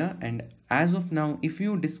conidia, and as of now, if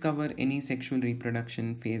you discover any sexual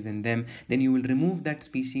reproduction phase in them, then you will remove that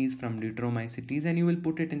species from Deuteromycetes and you will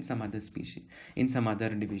put it in some other species, in some other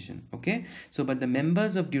division. Okay, so but the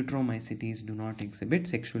members of Deuteromycetes do not exhibit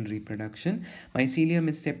sexual reproduction. Mycelium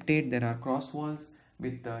is septate. There are cross walls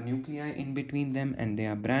with the nuclei in between them, and they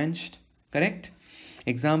are branched. Correct?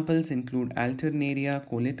 Examples include Alternaria,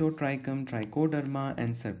 Coletotrichum, Trichoderma,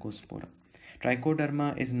 and Cercospora.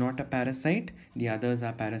 Trichoderma is not a parasite. The others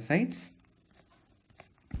are parasites.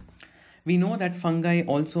 We know that fungi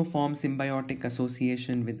also form symbiotic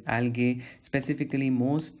association with algae, specifically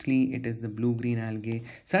mostly it is the blue-green algae.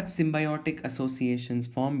 Such symbiotic associations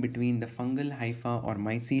formed between the fungal hypha or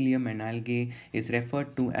mycelium and algae is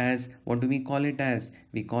referred to as, what do we call it as?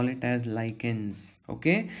 We call it as lichens.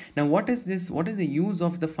 Okay. Now what is this? What is the use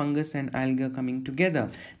of the fungus and alga coming together?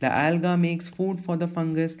 The alga makes food for the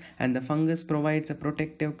fungus, and the fungus provides a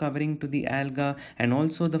protective covering to the alga, and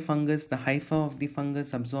also the fungus, the hypha of the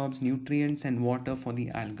fungus absorbs nutrients and water for the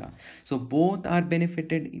alga. So both are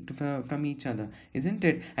benefited from each other, isn't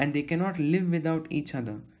it? And they cannot live without each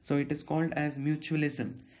other. So it is called as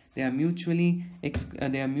mutualism. They are mutually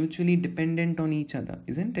dependent on each other,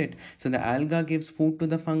 isn't it? So the alga gives food to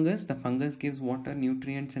the fungus gives water,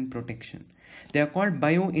 nutrients, and protection. They are called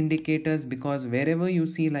bioindicators because wherever you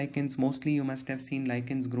see lichens, mostly you must have seen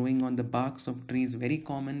lichens growing on the barks of trees, very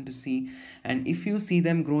common to see. And if you see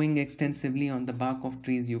them growing extensively on the bark of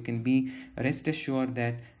trees, you can be rest assured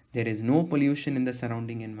that there is no pollution in the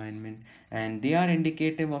surrounding environment, and they are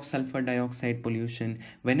indicative of sulfur dioxide pollution.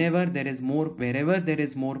 Wherever there is more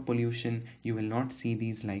pollution, you will not see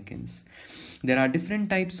these lichens. There are different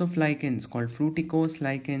types of lichens called fruticose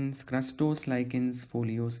lichens, crustose lichens,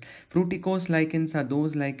 foliose. Fruticose lichens are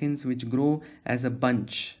those lichens which grow as a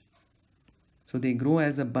bunch. So they grow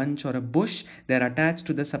as a bunch or a bush. They are attached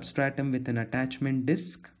to the substratum with an attachment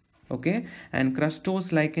disc. Okay, and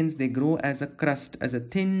crustose lichens, they grow as a crust, as a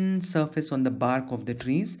thin surface on the bark of the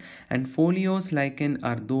trees. And foliose lichen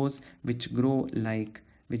are those which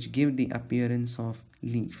which give the appearance of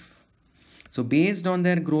leaf. So based on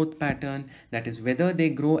their growth pattern, that is whether they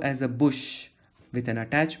grow as a bush with an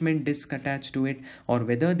attachment disc attached to it, or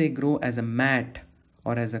whether they grow as a mat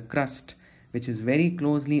or as a crust which is very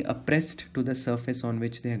closely pressed to the surface on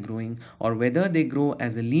which they are growing, or whether they grow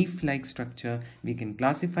as a leaf-like structure, we can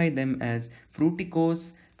classify them as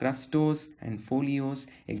fruticose, crustose, and foliose.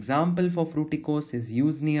 Example for fruticose is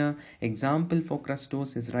usnea. Example for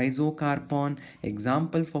crustose is rhizocarpon.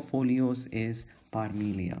 Example for foliose is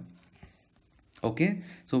parmelia. Okay,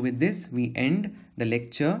 so with this we end the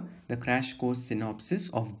lecture, the crash course synopsis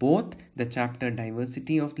of both the chapter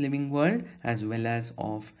diversity of living world as well as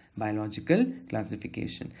of biological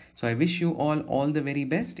classification. So I wish you all the very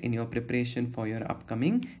best in your preparation for your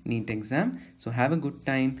upcoming NEET exam. So have a good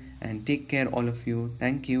time and take care all of you.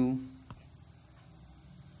 Thank you.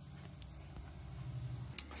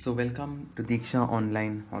 So welcome to Deeksha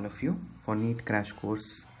Online all of you for NEET crash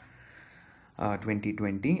course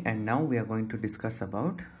 2020, and now we are going to discuss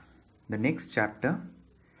about the next chapter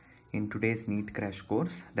in today's NEET crash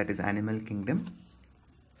course, that is Animal Kingdom.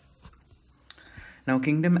 Now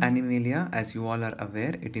kingdom Animalia, as you all are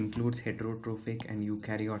aware, it includes heterotrophic and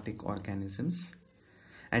eukaryotic organisms,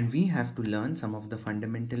 and we have to learn some of the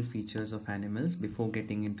fundamental features of animals before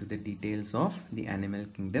getting into the details of the animal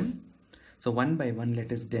kingdom. So one by one,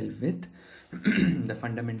 let us delve with the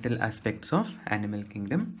fundamental aspects of animal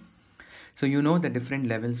kingdom. So you know the different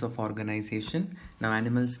levels of organization. Now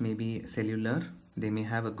animals may be cellular. They may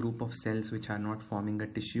have a group of cells which are not forming a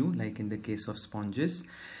tissue, like in the case of sponges.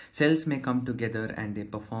 Cells may come together and they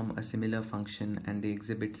perform a similar function and they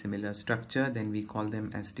exhibit similar structure. Then we call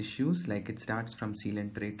them as tissues, like it starts from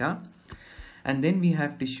coelenterata. And then we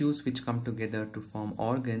have tissues which come together to form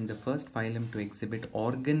organ. The first phylum to exhibit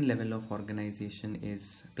organ level of organization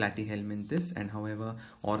is Platyhelminthes, and however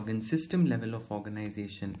organ system level of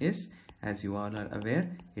organization is, as you all are aware,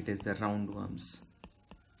 it is the roundworms.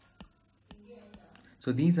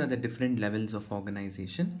 So these are the different levels of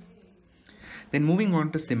organization. Then moving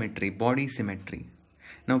on to symmetry, body symmetry.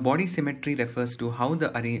 Now body symmetry refers to how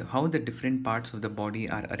the different parts of the body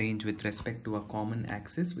are arranged with respect to a common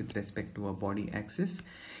axis, with respect to a body axis.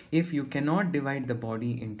 If you cannot divide the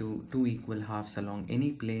body into two equal halves along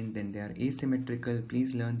any plane, then they are asymmetrical.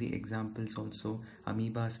 Please learn the examples also,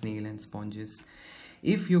 amoeba, snail, and sponges.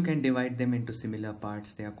 If you can divide them into similar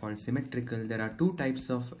parts, they are called symmetrical. There are two types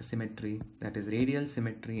of symmetry, that is radial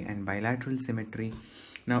symmetry and bilateral symmetry.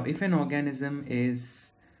 Now if an organism is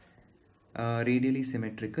radially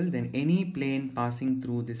symmetrical, then any plane passing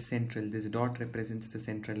through this dot represents the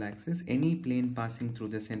central axis. Any plane passing through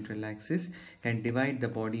the central axis can divide the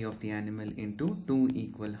body of the animal into two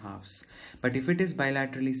equal halves. But if it is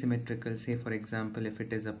bilaterally symmetrical, say for example if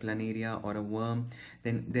it is a planaria or a worm,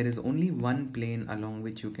 then there is only one plane along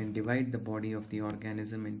which you can divide the body of the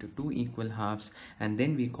organism into two equal halves, and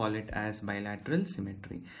then we call it as bilateral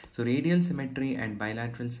symmetry. So radial symmetry and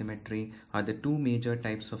bilateral symmetry are the two major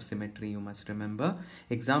types of symmetry you must remember.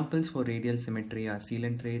 Examples for radial symmetry are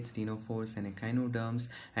coelentrates, ctenophores, and echinoderms,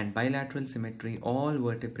 and bilateral symmetry, all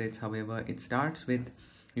vertebrates. However, it starts with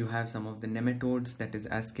You have some of the nematodes, that is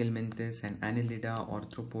Aschelminthes and Annelida,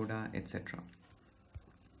 Arthropoda, etc.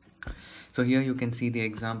 So here you can see the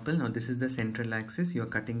example. Now this is the central axis. You are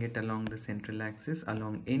cutting it along the central axis.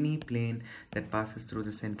 Along any plane that passes through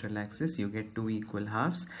the central axis, you get two equal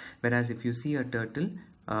halves. Whereas if you see a turtle,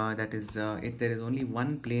 if there is only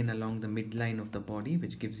one plane along the midline of the body,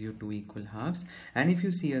 which gives you two equal halves. And if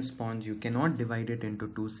you see a sponge, you cannot divide it into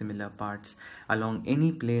two similar parts along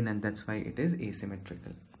any plane, and that's why it is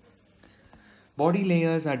asymmetrical. Body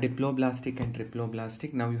layers are diploblastic and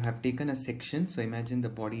triploblastic. Now you have taken a section, so imagine the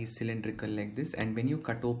body is cylindrical like this, and when you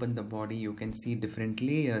cut open the body, you can see different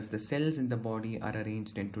layers. The cells in the body are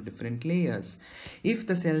arranged into different layers. If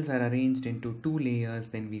the cells are arranged into two layers,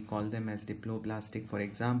 then we call them as diploblastic. For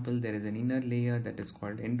example, there is an inner layer that is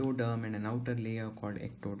called endoderm and an outer layer called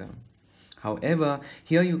ectoderm. However,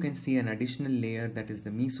 here you can see an additional layer, that is the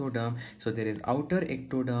mesoderm. So there is outer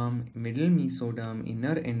ectoderm, middle mesoderm,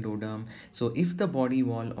 inner endoderm. So if the body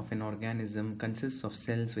wall of an organism consists of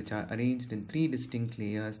cells which are arranged in three distinct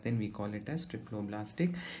layers, then we call it as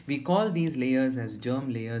triploblastic. We call these layers as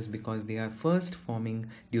germ layers because they are first forming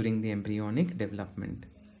during the embryonic development.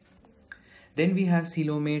 Then we have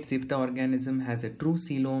coelomates. If the organism has a true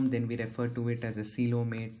coelom, then we refer to it as a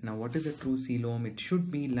coelomate. Now what is a true coelom? It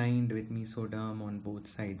should be lined with mesoderm on both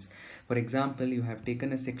sides. For example, you have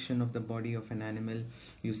taken a section of the body of an animal.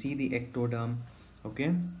 You see the ectoderm,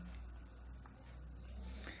 okay?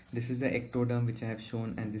 This is the ectoderm which I have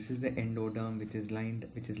shown, and this is the endoderm which is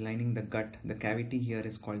lining the gut. The cavity here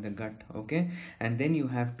is called the gut, okay? And then you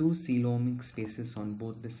have two coelomic spaces on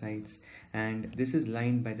both the sides, and this is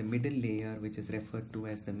lined by the middle layer which is referred to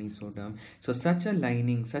as the mesoderm. So such a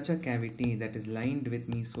lining, such a cavity that is lined with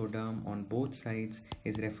mesoderm on both sides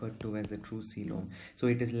is referred to as a true coelom. So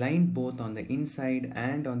it is lined both on the inside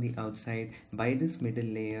and on the outside by this middle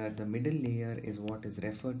layer. The middle layer is what is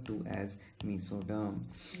referred to as mesoderm.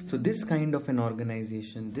 So this kind of an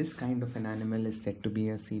organization, this kind of an animal is said to be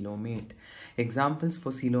a coelomate. Examples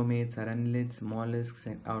for coelomates are annelids, mollusks,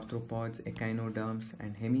 arthropods, echinoderms,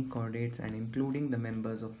 and hemichordates, and including the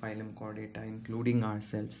members of phylum Chordata, including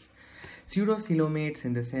ourselves. Pseudocoelomates,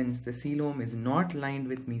 in the sense the coelom is not lined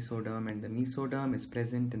with mesoderm and the mesoderm is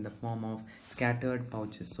present in the form of scattered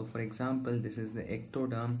pouches. So for example, this is the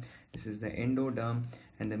ectoderm, this is the endoderm,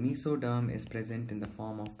 and the mesoderm is present in the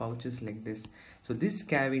form of pouches like this. So this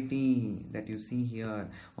cavity that you see here,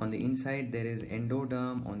 on the inside there is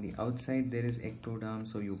endoderm, on the outside there is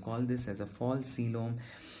ectoderm. So you call this as a false coelom.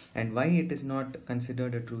 And why it is not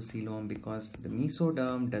considered a true coelom? Because the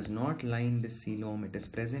mesoderm does not line this coelom. It is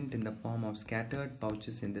present in the form of scattered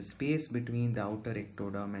pouches in the space between the outer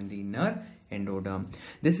ectoderm and the inner endoderm.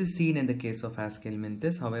 This is seen in the case of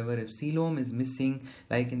Aschelminthes. However, if coelom is missing,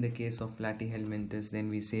 like in the case of Platyhelminthes, then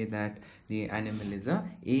we say that the animal is a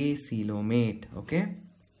acoelomate. Okay.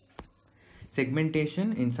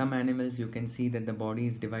 Segmentation. In some animals, you can see that the body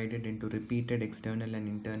is divided into repeated external and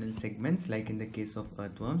internal segments. Like in the case of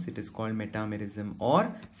earthworms, it is called metamerism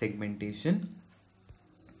or segmentation.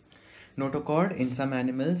 Notochord in some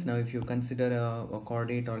animals. Now if you consider a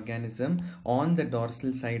chordate organism, on the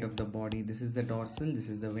dorsal side of the body, this is the dorsal, this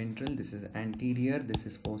is the ventral, this is anterior, this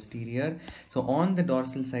is posterior. So on the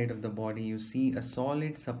dorsal side of the body, you see a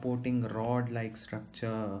solid supporting rod like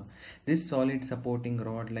structure. This solid supporting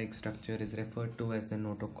rod like structure is referred to as the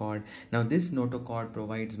notochord. Now this notochord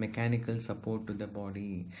provides mechanical support to the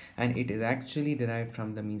body, and it is actually derived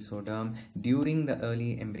from the mesoderm during the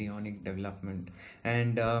early embryonic development.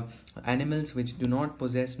 And animals which do not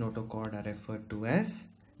possess notochord are referred to as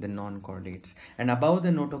the non-chordates. And above the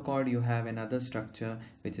notochord, you have another structure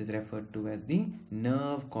which is referred to as the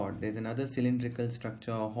nerve cord. There's another cylindrical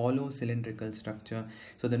structure, a hollow cylindrical structure.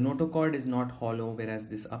 So the notochord is not hollow, whereas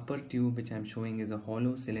this upper tube which I'm showing is a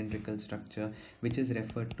hollow cylindrical structure which is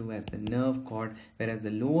referred to as the nerve cord, whereas the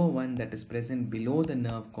lower one that is present below the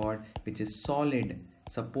nerve cord, which is solid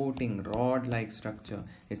supporting rod like structure,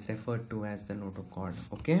 is referred to as the notochord.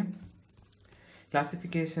 Okay.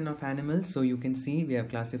 Classification of animals. So you can see we have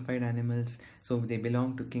classified animals. So they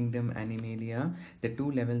belong to kingdom Animalia. The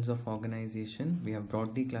two levels of organization, we have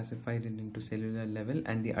broadly classified it into cellular level,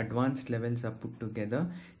 and the advanced levels are put together: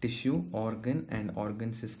 tissue, organ, and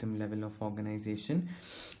organ system level of organization.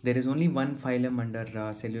 There is only one phylum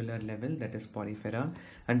under cellular level, that is Porifera.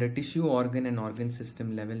 Under tissue, organ, and organ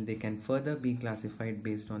system level, they can further be classified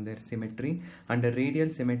based on their symmetry. Under radial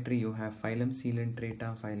symmetry, you have phylum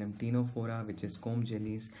Coelenterata, phylum Ctenophora, which is comb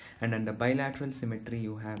jellies. And under bilateral symmetry,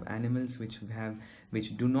 you have animals which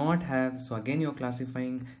do not have. So again, you're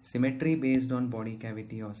classifying symmetry based on body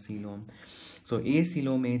cavity or coelom. So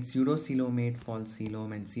acoelomate, pseudocoelomate, false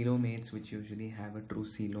coelom, and coelomates which usually have a true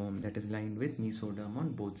coelom that is lined with mesoderm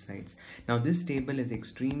on both sides. Now this table is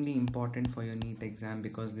extremely important for your NEET exam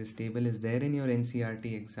because this table is there in your NCERT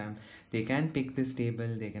exam. They can pick this table,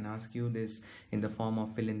 they can ask you this in the form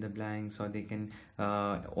of fill in the blanks, or they can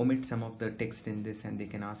omit some of the text in this and they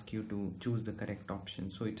can ask you to choose the correct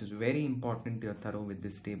option. So it is very important you're thorough with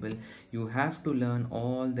this table. You have to learn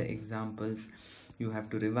all the examples. You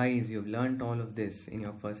have to revise. You've learned all of this in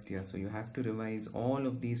your first year, so you have to revise all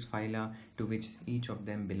of these phyla to which each of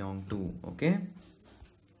them belong to. Okay.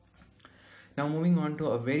 Now moving on to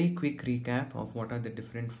a very quick recap of what are the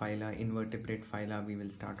different phyla, invertebrate phyla we will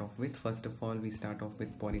start off with. First of all, we start off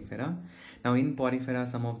with Porifera. Now in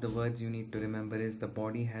Porifera, some of the words you need to remember is the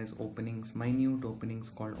body has openings, minute openings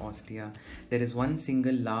called ostia. There is one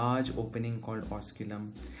single large opening called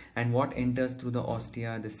osculum, and what enters through the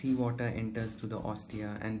ostia, the seawater enters to the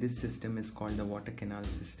ostia, and this system is called the water canal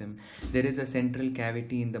system. There is a central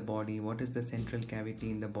cavity in the body. What is the central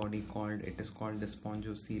cavity in the body called? It is called the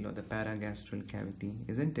spongocoel or the paragastral cavity,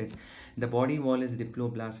 isn't it? The body wall is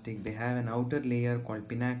diploblastic. They have an outer layer called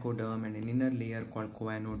pinacoderm and an inner layer called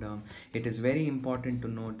choanoderm. It is very important to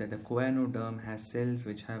note that the choanoderm has cells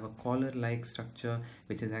which have a collar-like structure,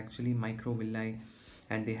 which is actually microvilli,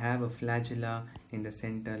 and they have a flagella in the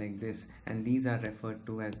center like this, and these are referred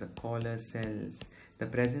to as the collar cells. The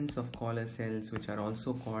presence of collar cells, which are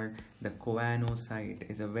also called the choanocyte,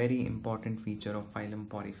 is a very important feature of phylum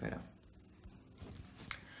Porifera.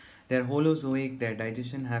 They are holozoic. Their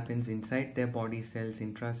digestion happens inside their body cells,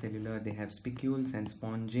 intracellular. They have spicules and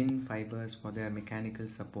spongin fibers for their mechanical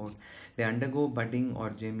support. They undergo budding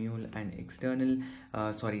or gemule, and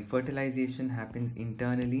fertilization happens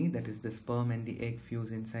internally. That is, the sperm and the egg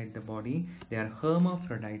fuse inside the body. They are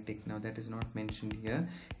hermaphroditic. Now that is not mentioned here.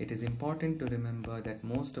 It is important to remember that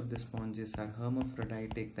most of the sponges are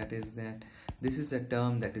hermaphroditic. That is that this is a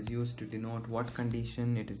term that is used to denote what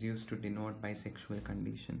condition? It is used to denote bisexual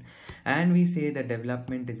condition. And we say that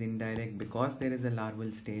development is indirect because there is a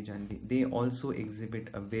larval stage, and they also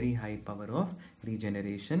exhibit a very high power of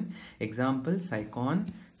regeneration. Example, Sycon.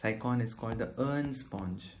 Sycon is called the urn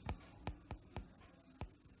sponge.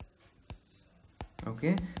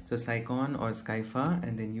 Okay, so Sycon or Scypha,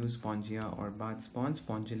 and then Euspongia or bath sponge.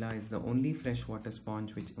 Spongilla is the only freshwater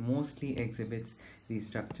sponge which mostly exhibits these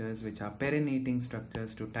structures, which are perinating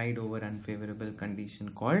structures to tide over unfavorable condition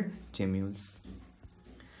called gemmules.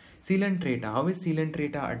 Coelenterata. How is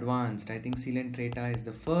Coelenterata advanced? I think Coelenterata is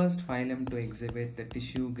the first phylum to exhibit the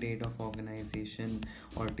tissue grade of organization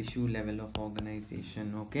or tissue level of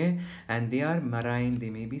organization. Okay, and they are marine.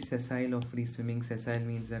 They may be sessile or free swimming. Sessile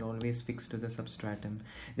means they're always fixed to the substratum.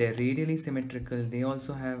 They're radially symmetrical. They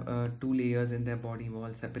also have 2 layers in their body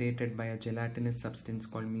wall separated by a gelatinous substance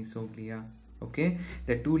called mesoglia. Okay,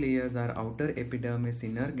 the 2 layers are outer epidermis,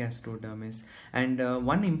 inner gastrodermis, and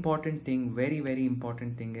one important thing, very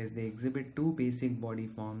important thing, is they exhibit 2 basic body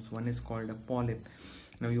forms. One is called a polyp.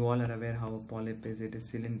 Now you all are aware how a polyp is. It is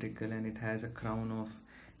cylindrical and it has a crown of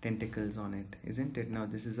tentacles on it, isn't it? Now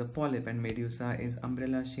this is a polyp, and medusa is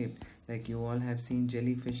umbrella shaped, like you all have seen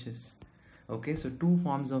jellyfishes. Okay, so 2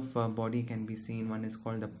 forms of body can be seen. One is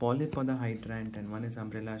called the polyp or the hydrant, and one is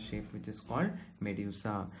umbrella shaped, which is called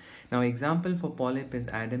medusa. Now example for polyp is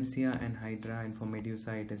Adamsia and hydra, and for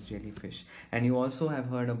medusa it is jellyfish. And you also have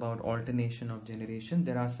heard about alternation of generation.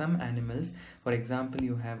 There are some animals, for example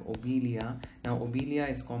you have Obelia. Now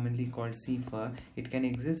Obelia is commonly called sea fur. It can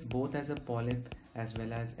exist both as a polyp as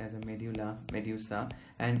well as a medusa,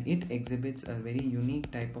 and it exhibits a very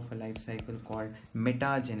unique type of a life cycle called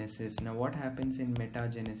metagenesis. Now what happens in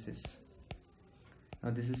metagenesis? Now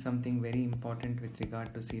this is something very important with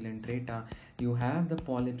regard to Coelenterata. You have the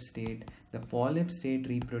polyp state. The polyp state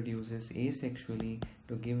reproduces asexually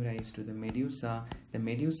to give rise to the medusa. The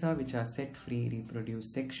medusa which are set free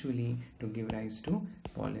reproduce sexually to give rise to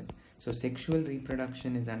polyp. So sexual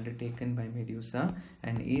reproduction is undertaken by medusa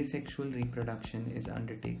and asexual reproduction is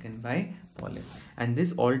undertaken by polyp. And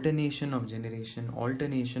this alternation of generation,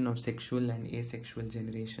 alternation of sexual and asexual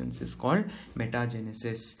generations is called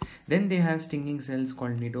metagenesis. Then they have stinging cells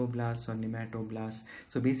called nidoblasts or nematoblasts.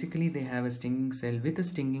 So basically they have a stinging cell with a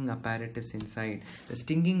stinging apparatus inside. The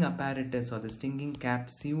stinging apparatus or the stinging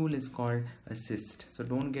capsule is called a cyst. So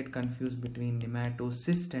don't get confused between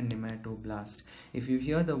nematocyst and nematoblast. If you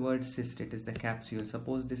hear the word cyst, it is the capsule.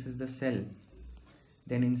 Suppose this is the cell.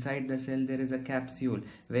 Then inside the cell there is a capsule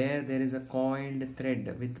where there is a coiled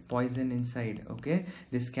thread with poison inside. Okay,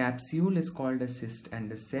 this capsule is called a cyst,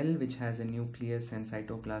 and the cell which has a nucleus and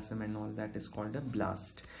cytoplasm and all that is called a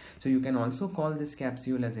blast. So you can also call this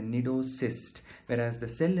capsule as a nidocyst, whereas the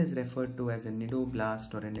cell is referred to as a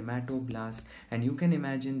nidoblast or a nematoblast. And you can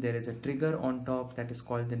imagine there is a trigger on top that is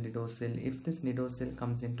called the nidocell. If this nidocell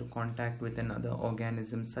comes into contact with another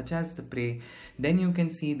organism such as the prey, then you can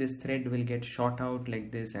see this thread will get shot out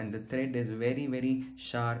like this, and the thread is very, very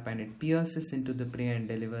sharp, and it pierces into the prey and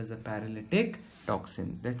delivers a paralytic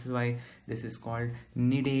toxin. That's why this is called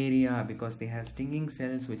nidaria, because they have stinging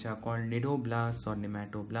cells which are called nidoblasts or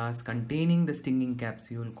nematoblasts containing the stinging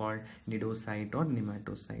capsule called nidocyte or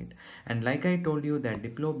nematocyte. And like I told you that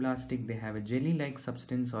diploblastic, they have a jelly-like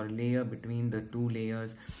substance or layer between the two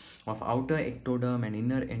layers of outer ectoderm and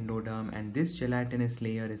inner endoderm, and this gelatinous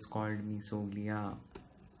layer is called mesoglia.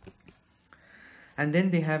 And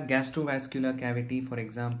then they have gastrovascular cavity. For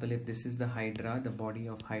example, if this is the hydra, the body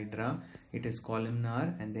of hydra, it is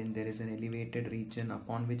columnar, and then there is an elevated region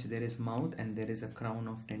upon which there is mouth, and there is a crown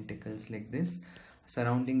of tentacles like this.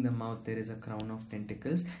 Surrounding the mouth there is a crown of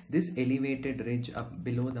tentacles. This elevated ridge up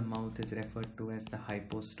below the mouth is referred to as the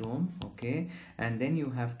hypostome. Okay, and then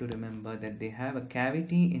you have to remember that they have a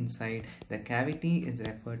cavity inside. The cavity is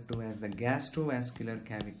referred to as the gastrovascular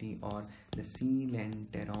cavity or the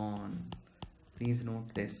coelenteron. Please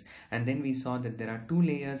note this. And then we saw that there are two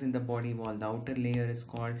layers in the body wall. The outer layer is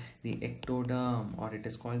called the ectoderm, or it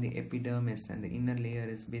is called the epidermis, and the inner layer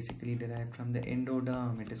is basically derived from the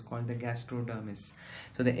endoderm. It is called the gastrodermis.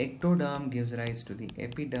 So the ectoderm gives rise to the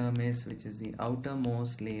epidermis, which is the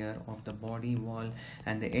outermost layer of the body wall,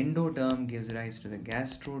 and the endoderm gives rise to the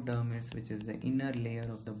gastrodermis, which is the inner layer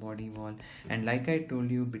of the body wall. And like I told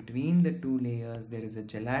you, between the two layers there is a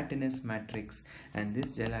gelatinous matrix, and this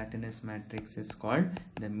gelatinous matrix is called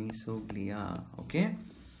the mesoglia. Okay,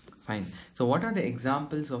 fine. So what are the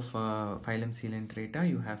examples of phylum Coelenterata?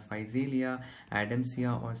 You have Physalia,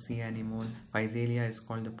 Adamsia or sea anemone. Physalia is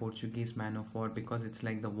called the Portuguese man of war because it's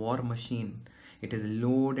like the war machine. It is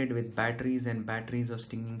loaded with batteries and batteries of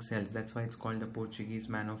stinging cells. That's why it's called the Portuguese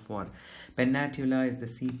man of war. Pennatula is the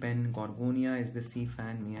sea pen. Gorgonia is the sea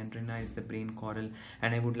fan. Meandrina is the brain coral.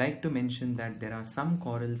 And I would like to mention that there are some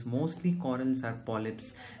corals, mostly corals are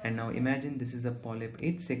polyps. And now imagine this is a polyp.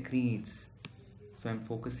 It secretes. So I'm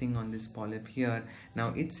focusing on this polyp here.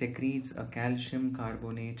 Now it secretes a calcium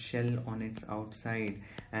carbonate shell on its outside.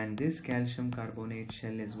 And this calcium carbonate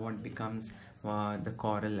shell is what becomes the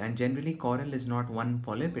coral. And generally coral is not one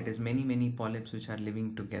polyp, it is many polyps which are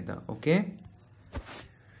living together. Okay,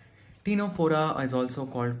 Ctenophora is also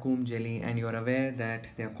called comb jelly, and you are aware that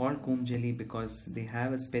they are called comb jelly because they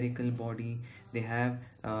have a spherical body. They have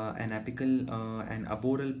an apical, an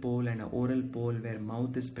aboral pole and an oral pole where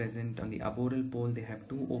mouth is present. On the aboral pole they have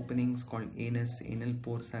two openings called anus, anal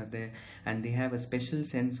pores are there, and they have a special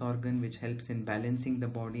sense organ which helps in balancing the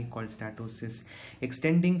body called statosis.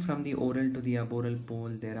 Extending from the oral to the aboral pole,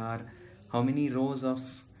 there are how many rows of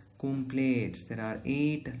comb plates? There are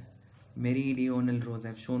 8 meridional rows.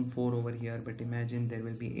 I've shown 4 over here, but imagine there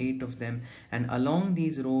will be 8 of them, and along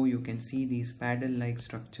these rows you can see these paddle like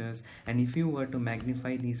structures. And if you were to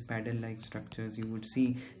magnify these paddle like structures, you would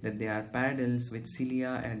see that they are paddles with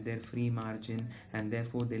cilia at their free margin, and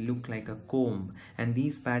therefore they look like a comb, and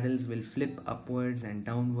these paddles will flip upwards and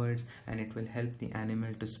downwards, and it will help the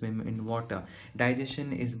animal to swim in water.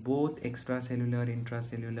 Digestion is both extracellular,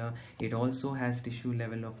 intracellular. It also has tissue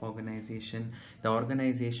level of organization. The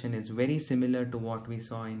organization is very similar to what we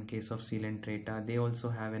saw in case of Coelenterata. They also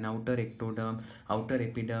have an outer ectoderm, outer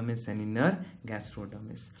epidermis, and inner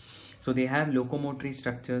gastrodermis. So they have locomotory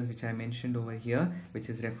structures which I mentioned over here, which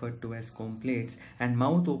is referred to as comb plates, and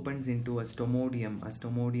mouth opens into a stomodium. A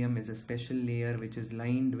stomodium is a special layer which is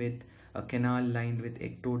lined with a canal lined with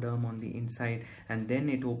ectoderm on the inside, and then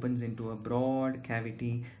it opens into a broad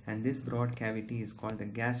cavity, and this broad cavity is called the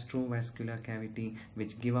gastrovascular cavity,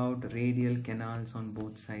 which give out radial canals on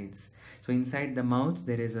both sides. So inside the mouth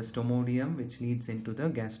there is a stomodium which leads into the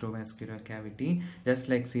gastrovascular cavity. Just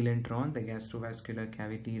like coelenteron, the gastrovascular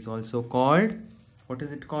cavity is also called, what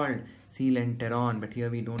is it called? Coelenteron. But here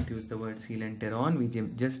we don't use the word coelenteron, we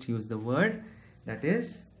just use the word that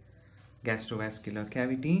is gastrovascular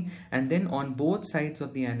cavity. And then on both sides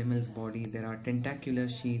of the animal's body there are tentacular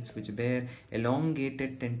sheaths which bear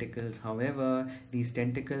elongated tentacles. However, these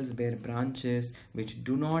tentacles bear branches which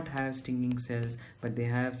do not have stinging cells, but they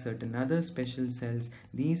have certain other special cells.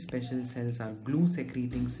 These special cells are glue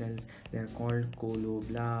secreting cells. They are called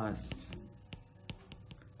coloblasts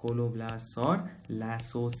or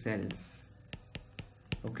lasso cells.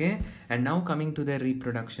 Okay, and now coming to their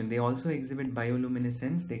reproduction, they also exhibit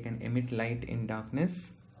bioluminescence. They can emit light in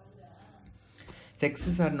darkness.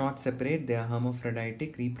 Sexes are not separate, they are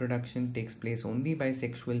hermaphroditic. Reproduction takes place only by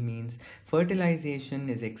sexual means. Fertilization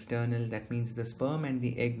is external, that means the sperm and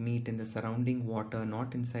the egg meet in the surrounding water,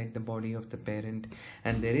 not inside the body of the parent.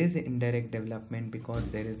 And there is indirect development because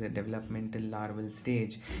there is a developmental larval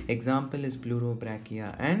stage. Example is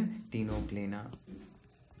pleurobrachia and tenoplana.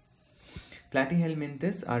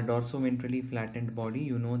 Platyhelminthes are dorsoventrally flattened body.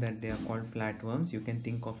 You know that they are called flatworms. You can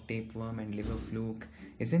think of tapeworm and liver fluke,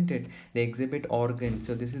 isn't it? They exhibit organs.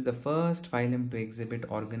 So this is the first phylum to exhibit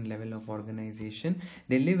organ level of organization.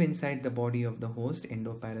 They live inside the body of the host,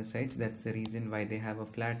 endoparasites. That's the reason why they have a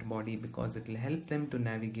flat body, because it will help them to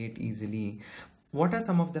navigate easily. What are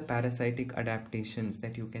some of the parasitic adaptations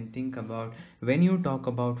that you can think about when you talk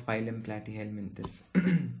about phylum Platyhelminthes?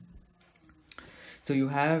 So you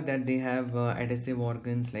have that they have adhesive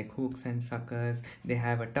organs like hooks and suckers. They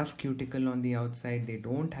have a tough cuticle on the outside. They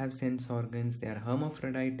don't have sense organs. They are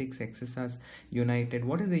hermaphroditic. Sexes are united.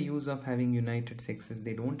 What is the use of having united sexes?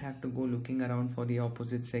 They don't have to go looking around for the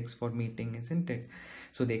opposite sex for mating, isn't it?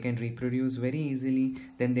 So they can reproduce very easily.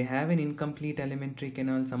 Then they have an incomplete alimentary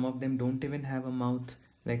canal. Some of them don't even have a mouth.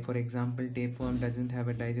 Like for example, tapeworm doesn't have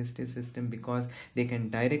a digestive system because they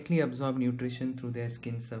can directly absorb nutrition through their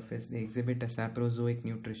skin surface. They exhibit a saprozoic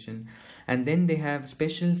nutrition. And then they have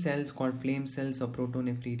special cells called flame cells or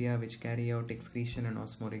protonephridia, which carry out excretion and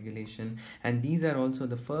osmoregulation. And these are also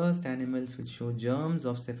the first animals which show germs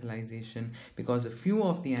of cephalization, because a few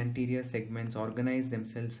of the anterior segments organize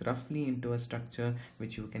themselves roughly into a structure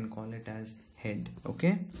which you can call it as head.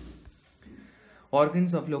 Okay.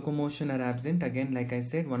 Organs of locomotion are absent. Again, like I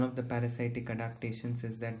said, one of the parasitic adaptations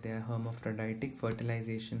is that they are hermaphroditic.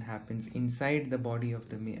 Fertilization happens inside the body of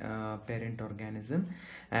the parent organism.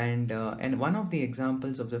 And one of the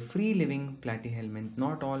examples of the free living platyhelminth,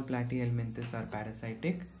 not all platyhelminthes are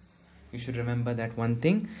parasitic. You should remember that one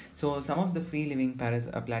thing. So some of the free living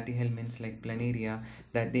platyhelminths like planaria,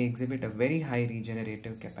 that they exhibit a very high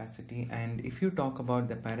regenerative capacity. And if you talk about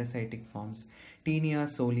the parasitic forms, Taenia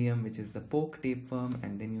solium, which is the poke tapeworm,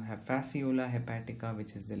 and then you have Fasciola hepatica,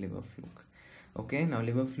 which is the liver fluke. Okay, now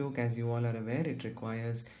liver fluke, as you all are aware, it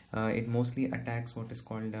requires, it mostly attacks what is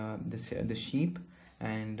called the sheep,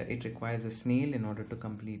 and it requires a snail in order to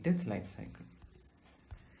complete its life cycle.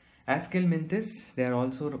 Askelminthes, they are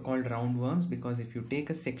also called roundworms because if you take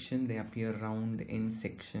a section, they appear round in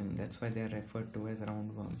section. That's why they are referred to as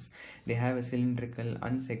roundworms. They have a cylindrical,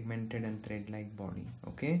 unsegmented and thread-like body.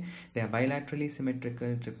 Okay, they are bilaterally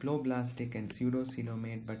symmetrical, triploblastic and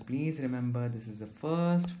pseudocoelomate. But please remember, this is the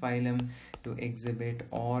first phylum to exhibit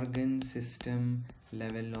organ system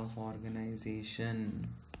level of organization.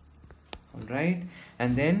 Alright,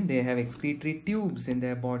 and then they have excretory tubes in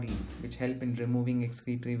their body which help in removing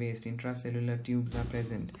excretory waste. Intracellular tubes are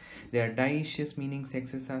present. They are dioecious, meaning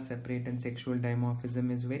sexes are separate, and sexual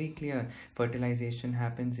dimorphism is very clear. Fertilization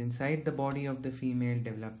happens inside the body of the female.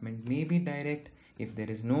 Development may be direct if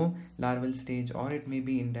there is no larval stage, or it may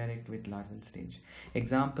be indirect with larval stage.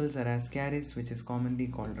 Examples are Ascaris, which is commonly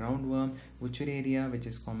called roundworm, Wuchereria, which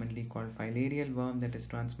is commonly called filarial worm, that is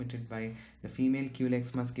transmitted by the female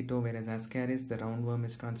Culex mosquito, whereas Ascaris, the roundworm,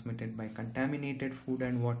 is transmitted by contaminated food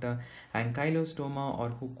and water. Ankylostoma or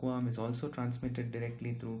hookworm is also transmitted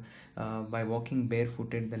directly through by walking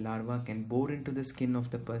barefooted. The larva can bore into the skin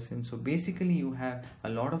of the person. So basically you have a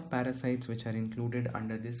lot of parasites which are included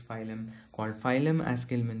under this phylum called phylum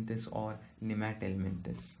Askelminthes or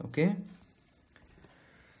Nematelminthes. Okay.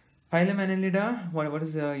 Phylum Annelida, what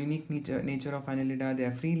is the unique nature of Annelida? They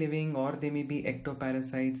are free living, or they may be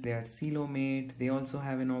ectoparasites. They are coelomate. They also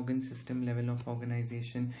have an organ system level of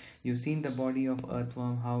organization. You've seen the body of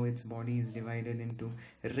earthworm, how its body is divided into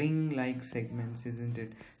ring-like segments, isn't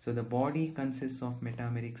it? So the body consists of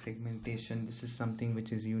metameric segmentation. This is something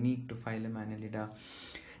which is unique to Phylum Annelida.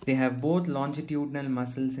 They have both longitudinal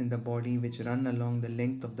muscles in the body which run along the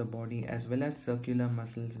length of the body, as well as circular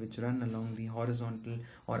muscles which run along the horizontal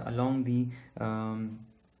or along the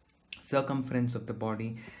circumference of the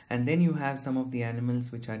body. And then you have some of the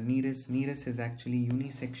animals which are Nereis. Nereis is actually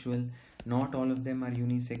unisexual. Not all of them are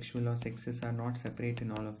unisexual, or sexes are not separate in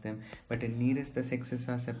all of them. But in Nereis, the sexes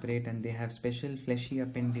are separate and they have special fleshy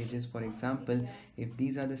appendages. For example, if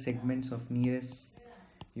these are the segments of Nereis,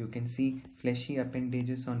 You can see fleshy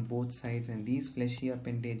appendages on both sides, and these fleshy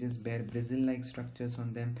appendages bear bristle-like structures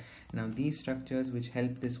on them. Now these structures which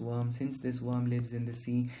help this worm, since this worm lives in the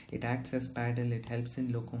sea, it acts as paddle, it helps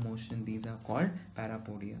in locomotion. These are called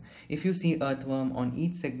parapodia. If you see earthworm, on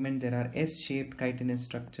each segment there are S-shaped chitinous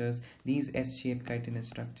structures. These S-shaped chitinous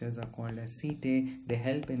structures are called as setae. They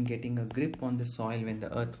help in getting a grip on the soil when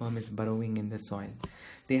the earthworm is burrowing in the soil.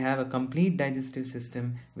 They have a complete digestive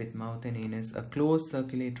system with mouth and anus, a closed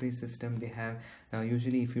circulatory system. They have,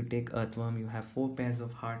 usually if you take earthworm, you have 4 pairs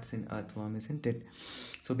of hearts in earthworm, isn't it?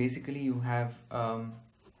 So basically you have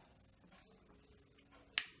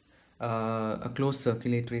a closed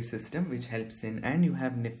circulatory system which helps in, and you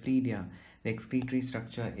have nephridia. The excretory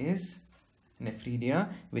structure is nephridia,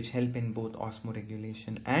 which help in both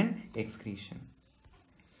osmoregulation and excretion.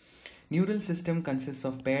 Neural system consists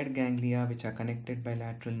of paired ganglia which are connected by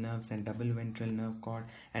lateral nerves and double ventral nerve cord.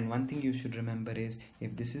 And one thing you should remember is,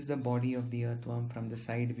 if this is the body of the earthworm from the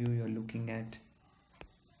side view you're looking at,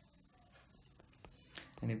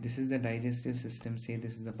 and if this is the digestive system, say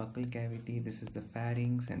this is the buccal cavity, this is the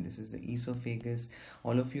pharynx, and this is the esophagus,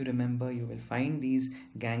 all of you remember, you will find these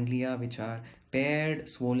ganglia which are paired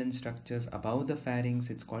swollen structures above the pharynx.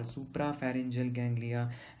 It's called suprapharyngeal ganglia,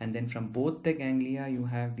 and then from both the ganglia you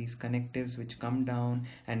have these connectives which come down,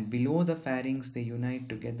 and below the pharynx they unite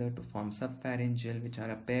together to form subpharyngeal, which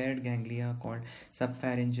are a paired ganglia called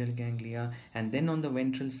subpharyngeal ganglia. And then on the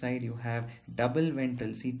ventral side you have double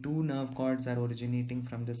ventral. See, 2 nerve cords are originating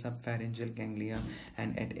from the subpharyngeal ganglia,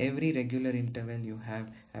 and at every regular interval you have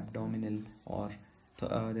abdominal or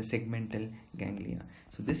the segmental ganglia.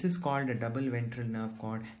 So this is called a double ventral nerve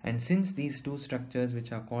cord, and since these two structures,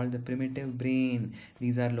 which are called the primitive brain,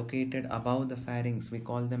 these are located above the pharynx, we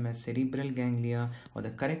call them as cerebral ganglia, or the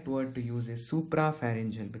correct word to use is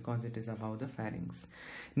suprapharyngeal because it is above the pharynx.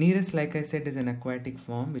 Nereis, like I said, is an aquatic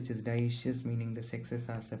form which is dioecious, meaning the sexes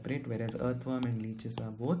are separate, whereas earthworm and leeches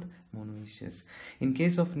are both monoecious. In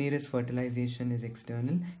case of Nereis, fertilization is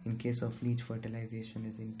external. In case of leech, fertilization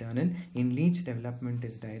is internal. In leech, development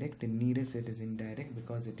is direct. In Nereis, it is indirect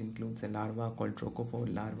because it includes a larva called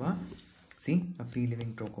trochophore larva. See, a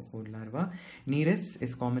free-living trochophore larva. Nereis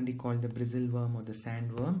is commonly called the bristleworm or the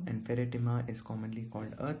sandworm, and Ferretima is commonly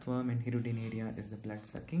called earthworm, and Hirudinaria is the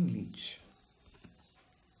blood-sucking leech.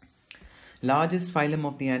 Largest phylum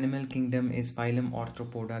of the animal kingdom is phylum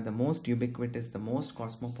Arthropoda, the most ubiquitous, the most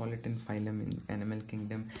cosmopolitan phylum in animal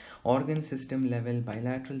kingdom. Organ system level,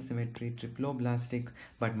 bilateral symmetry, triploblastic,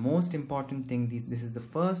 but most important thing, this is the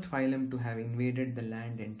first phylum to have invaded the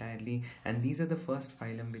land entirely, and these are the first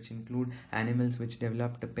phylum which include animals which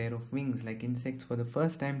developed a pair of wings, like insects for the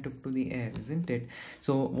first time took to the air, isn't it?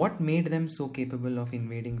 So what made them so capable of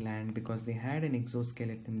invading land? Because they had an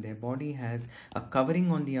exoskeleton. Their body has a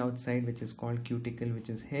covering on the outside which is called cuticle, which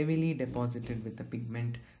is heavily deposited with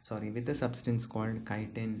a substance called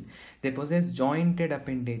chitin. They possess jointed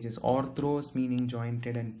appendages, orthros meaning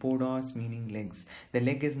jointed and podos meaning legs. The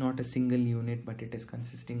leg is not a single unit, but it is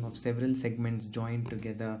consisting of several segments joined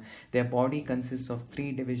together. Their body consists of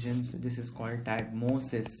 3 divisions. This is called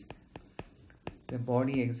tagmosis. The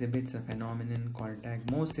body exhibits a phenomenon called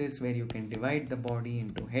tagmosis, where you can divide the body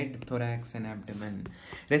into head, thorax and abdomen.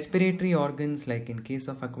 Respiratory organs, like in case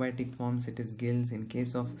of aquatic forms it is gills. In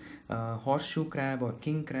case of horseshoe crab or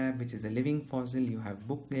king crab, which is a living fossil, you have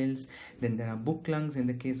book gills. Then there are book lungs in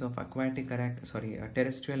the case of aquatic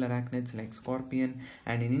terrestrial arachnids like scorpion.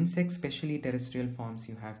 And in insects, especially terrestrial forms,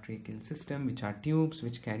 you have tracheal system, which are tubes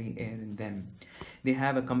which carry air in them. They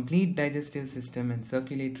have a complete digestive system, and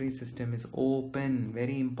circulatory system is open.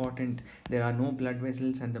 Very important. There are no blood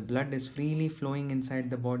vessels, and the blood is freely flowing inside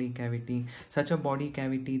the body cavity. Such a body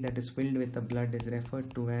cavity that is filled with the blood is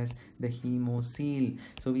referred to as the hemocoel.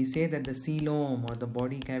 So we say that the coelom, or the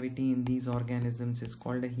body cavity in these organisms, is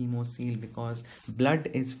called a hemocoel because blood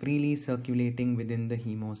is freely circulating within the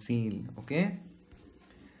hemocoel. Okay.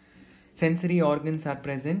 Sensory organs are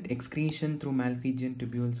present. Excretion through Malpighian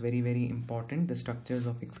tubules, very important. The structures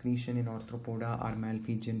of excretion in Arthropoda are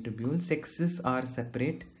Malpighian tubules. Sexes are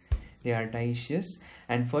separate. They are dioecious.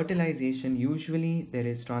 And fertilization, usually there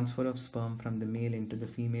is transfer of sperm from the male into the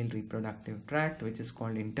female reproductive tract, which is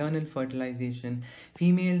called internal fertilization.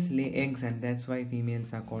 Females lay eggs, and that's why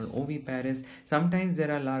females are called oviparous. Sometimes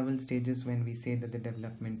there are larval stages when we say that the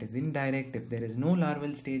development is indirect. If there is no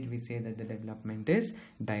larval stage, we say that the development is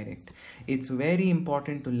direct. It's very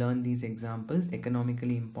important to learn these examples,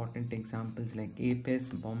 economically important examples like Apis,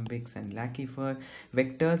 Bombyx and Lachyfer.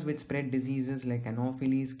 Vectors which spread diseases like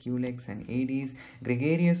Anopheles, Culex, insects and Aedes,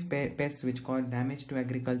 gregarious pests which cause damage to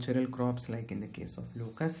agricultural crops like in the case of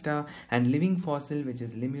Locusta, and living fossil which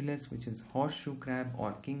is Limulus, which is horseshoe crab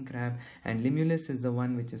or king crab, and Limulus is the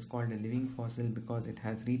one which is called a living fossil because it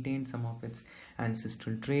has retained some of its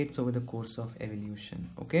ancestral traits over the course of evolution.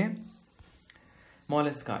 Okay.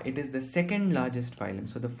 Mollusca, it is the second largest phylum.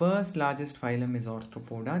 So the first largest phylum is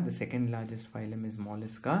Arthropoda, the second largest phylum is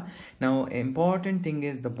Mollusca. Now important thing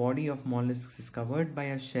is the body of mollusks is covered by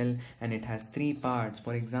a shell and it has three parts.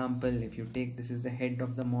 For example, if you take, this is the head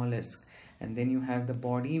of the mollusk, and then you have the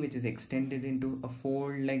body which is extended into a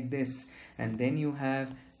fold like this, and then you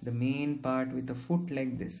have the main part with a foot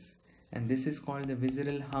like this, and this is called the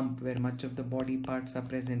visceral hump where much of the body parts are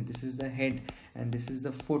present. This is the head and this is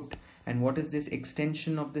the foot. And what is this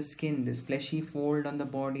extension of the skin, this fleshy fold on the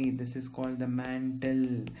body? This is called the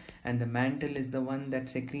mantle, and the mantle is the one that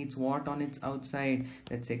secretes what on its outside?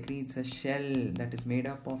 That secretes a shell that is made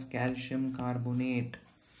up of calcium carbonate.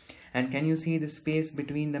 And can you see the space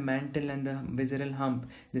between the mantle and the visceral hump?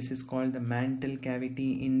 This is called the mantle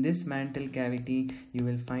cavity. In this mantle cavity, you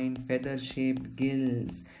will find feather-shaped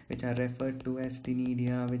gills, which are referred to as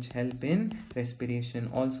ctenidia, which help in respiration.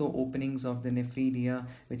 Also openings of the nephridia,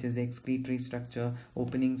 which is the excretory structure,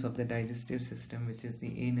 openings of the digestive system, which is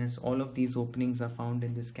the anus. All of these openings are found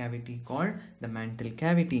in this cavity called the mantle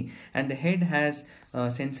cavity. And the head has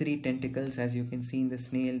sensory tentacles. As you can see in the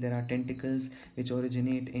snail, there are tentacles which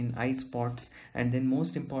originate in eye spots. And then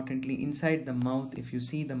most importantly, inside the mouth, if you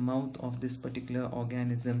see the mouth of this particular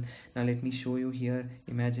organism, now let me show you here.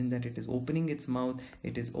 Imagine that it is opening its mouth,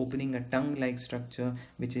 it is opening a tongue-like structure,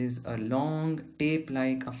 which is a long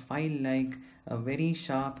tape-like, a file-like, a very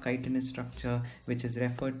sharp chitinous structure, which is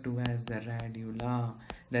referred to as the radula.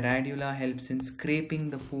 The radula helps in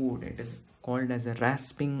scraping the food. It is called as a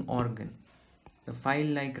rasping organ. The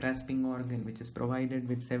file-like rasping organ, which is provided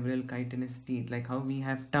with several chitinous teeth. Like how we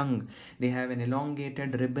have tongue, they have an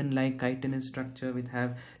elongated ribbon-like chitinous structure which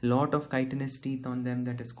have lot of chitinous teeth on them,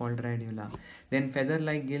 that is called radula. Then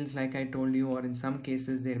feather-like gills, like I told you, or in some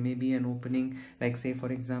cases there may be an opening, like say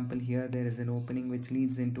for example here there is an opening which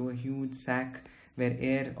leads into a huge sac where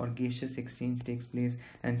air or gaseous exchange takes place,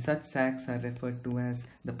 and such sacs are referred to as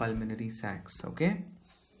the pulmonary sacs. Okay.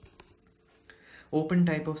 Open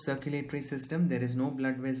type of circulatory system, there is no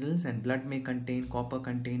blood vessels, and blood may contain copper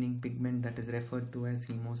containing pigment that is referred to as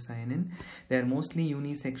hemocyanin. They are mostly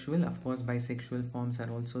unisexual. Of course bisexual forms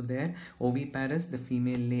are also there. Oviparous, the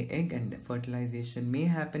female lay egg, and fertilization may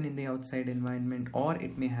happen in the outside environment or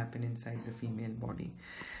it may happen inside the female body.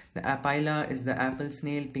 The apila is the apple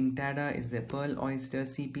snail, pinctada is the pearl oyster,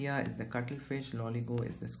 sepia is the cuttlefish, loligo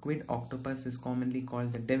is the squid, octopus is commonly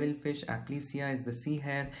called the devilfish, aplysia is the sea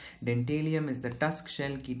hare, dentalium is the tusk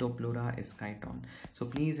shell, Chaetoplura is chiton. So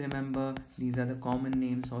please remember these are the common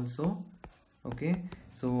names also. Okay,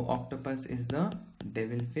 so octopus is the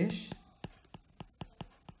devilfish,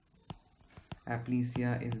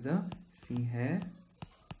 aplysia is the sea hare.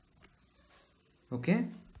 Okay.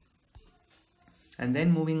 And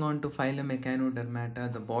then moving on to phylum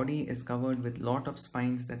Echinodermata, the body is covered with lot of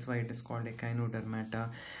spines, that's why it is called Echinodermata.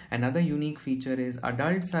 Another unique feature is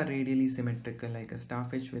adults are radially symmetrical, like a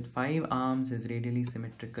starfish with 5 arms is radially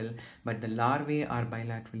symmetrical, but the larvae are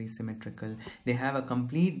bilaterally symmetrical. They have a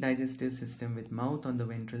complete digestive system with mouth on the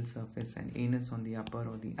ventral surface and anus on the upper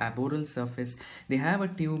or the aboral surface. They have a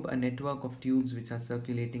tube, a network of tubes which are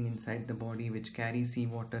circulating inside the body which carry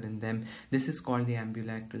seawater in them. This is called the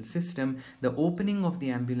ambulacral system. The opening of the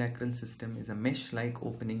ambulacral system is a mesh-like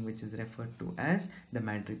opening which is referred to as the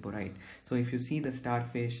madreporite. So if you see the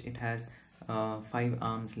starfish, it has 5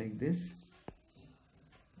 arms like this.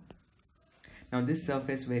 Now this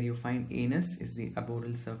surface where you find anus is the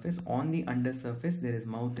aboral surface. On the undersurface there is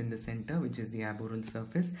mouth in the center, which is the aboral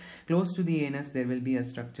surface. Close to the anus there will be a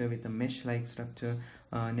structure with a mesh-like structure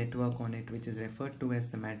network on it, which is referred to as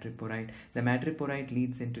the madreporite. The madreporite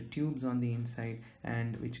leads into tubes on the inside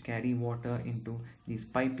and which carry water into these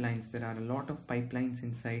pipelines. There are a lot of pipelines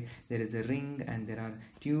inside. There is a ring and there are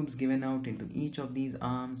tubes given out into each of these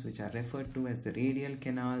arms which are referred to as the radial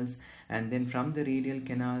canals, and then from the radial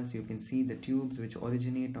canals you can see the tubes which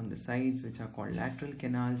originate on the sides which are called lateral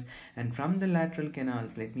canals, and from the lateral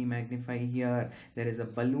canals, let me magnify here, there is a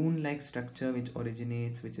balloon like structure which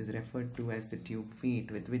originates, which is referred to as the tube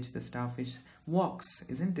feet, with which the starfish walks,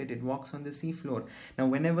 isn't it? It walks on the sea floor. Now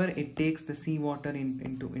whenever it takes the seawater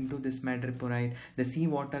into this madreporite, the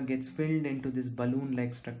seawater gets filled into this balloon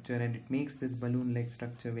like structure, and it makes this balloon like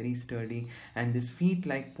structure very sturdy, and this feet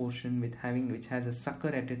like portion which has a sucker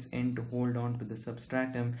at its end to hold on to the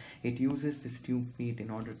substratum, it uses this tube feet in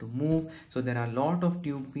order to move. So there are a lot of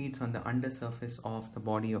tube feet on the undersurface of the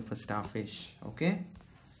body of a starfish. Okay.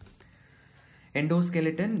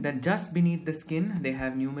 Endoskeleton, that just beneath the skin they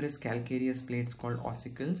have numerous calcareous plates called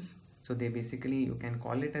ossicles. So they basically, you can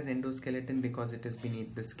call it as endoskeleton because it is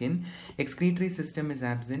beneath the skin. Excretory system is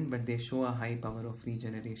absent, but they show a high power of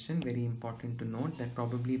regeneration. Very important to note that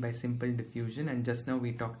probably by simple diffusion, and just now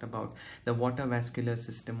we talked about the water vascular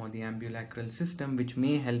system or the ambulacral system, which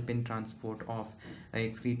may help in transport of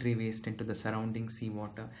excretory waste into the surrounding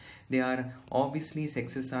seawater. They are obviously,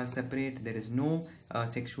 sexes are separate, there is no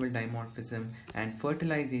sexual dimorphism, and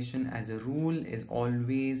fertilization as a rule is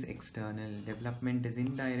always external. Development is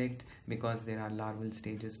indirect because there are larval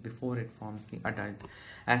stages before it forms the adult.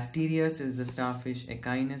 Asterius is the starfish,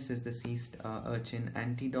 Echinus is the sea urchin,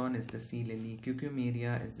 Antedon is the sea lily,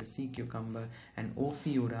 Cucumeria is the sea cucumber, and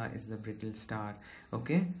Ophiura is the brittle star.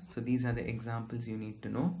 Okay, so these are the examples you need to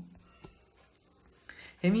know.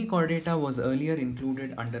 Hemichordata was earlier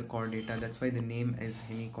included under chordata, that's why the name is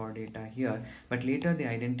Hemichordata here, but later they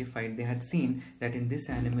had seen that in this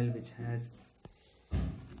animal which has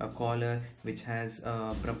a collar, which has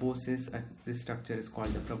a proboscis, this structure is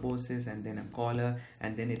called the proboscis, and then a collar,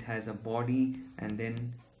 and then it has a body, and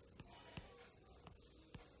then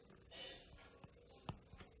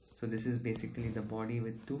so this is basically the body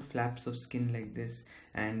with two flaps of skin like this,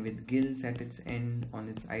 and with gills at its end on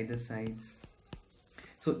its either sides.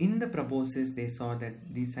 So in the proboscis, they saw that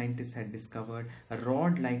these scientists had discovered a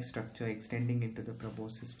rod-like structure extending into the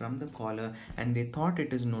proboscis from the collar, and they thought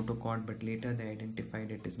it is notochord, but later they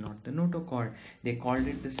identified it is not the notochord. They called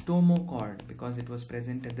it the stomochord because it was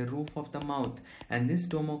present at the roof of the mouth, and this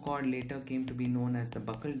stomochord later came to be known as the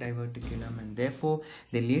buccal diverticulum, and therefore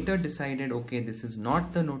they later decided, okay, this is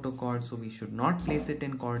not the notochord, so we should not place it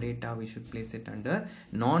in chordata, we should place it under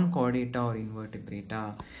non-chordata or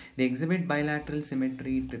invertebrata. They exhibit bilateral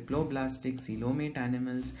symmetry, triploblastic, coelomate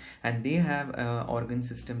animals, and they have organ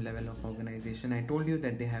system level of organization. I told you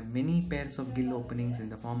that they have many pairs of gill openings in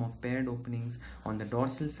the form of paired openings on the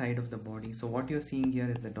dorsal side of the body. So what you're seeing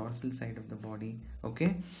here is the dorsal side of the body.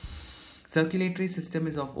 Okay. Circulatory system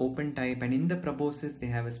is of open type, and in the proboscis they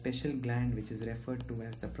have a special gland which is referred to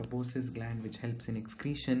as the proboscis gland, which helps in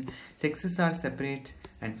excretion. Sexes are separate,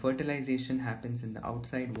 and fertilization happens in the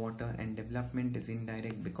outside water, and development is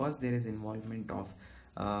indirect because there is involvement of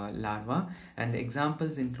larva, and the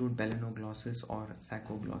examples include belanoglossus or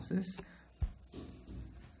saccoglossus.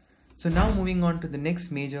 So now moving on to the next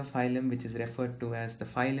major phylum, which is referred to as the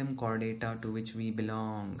phylum chordata, to which we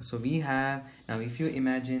belong. So we have, now if you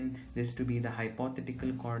imagine this to be the hypothetical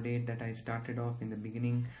chordate that I started off in the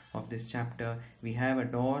beginning of this chapter, we have a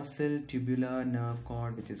dorsal tubular nerve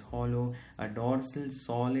cord which is hollow, a dorsal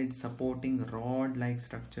solid supporting rod-like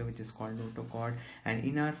structure which is called notochord, and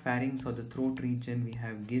in our pharynx or the throat region we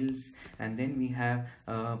have gills, and then we have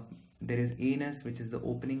there is anus, which is the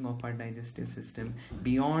opening of our digestive system.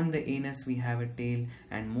 Beyond the anus we have a tail,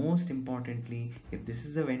 and most importantly, if this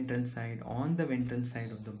is the ventral side, on the ventral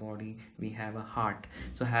side of the body we have a heart.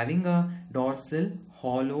 So having a dorsal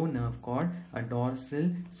hollow nerve cord, a dorsal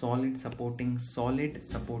solid supporting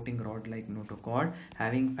rod like notochord,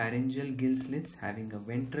 having pharyngeal gill slits, having a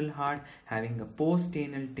ventral heart, having a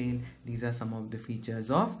post-anal tail, these are some of the features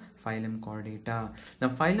of phylum chordata. Now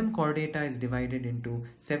phylum chordata is divided into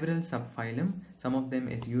several subphylum. Some of them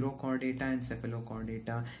is Urochordata and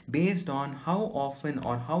Cephalochordata, based on how often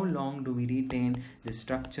or how long do we retain the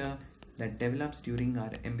structure that develops during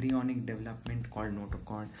our embryonic development called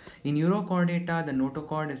notochord. In Urochordata, the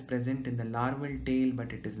notochord is present in the larval tail,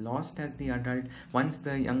 but it is lost as the adult. Once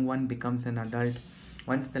the young one becomes an adult,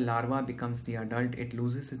 once the larva becomes the adult, it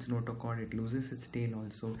loses its notochord, it loses its tail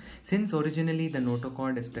also. Since originally the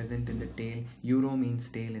notochord is present in the tail, Uro means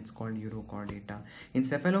tail, it's called Urochordata. In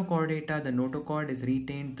Cephalochordata, the notochord is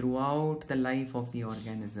retained throughout the life of the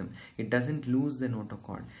organism. It doesn't lose the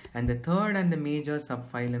notochord. And the third and the major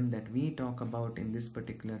subphylum that we talk about in this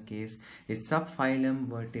particular case is subphylum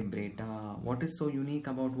Vertebrata. What is so unique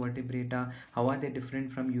about Vertebrata? How are they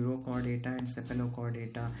different from Urochordata and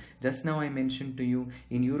Cephalochordata? Just now I mentioned to you,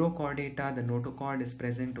 In Urochordata, the notochord is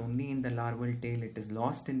present only in the larval tail. It is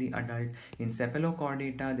lost in the adult. In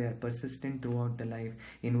Cephalochordata, they are persistent throughout the life.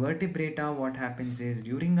 In Vertebrata, what happens is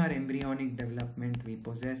during our embryonic development, we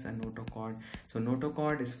possess a notochord. So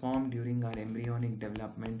notochord is formed during our embryonic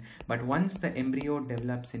development. But once the embryo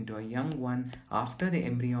develops into a young one, after the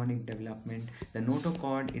embryonic development, the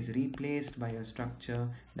notochord is replaced by a structure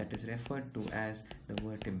that is referred to as the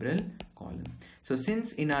vertebral column. So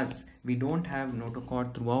since in us we don't have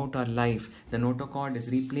notochord throughout our life, the notochord is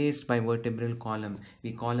replaced by vertebral column.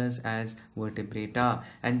 We call us as vertebrata,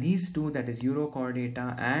 and these two, that is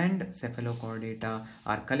Urochordata and Cephalochordata,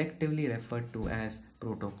 are collectively referred to as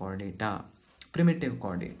protochordata, primitive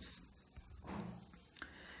chordates.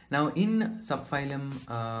 Now in subphylum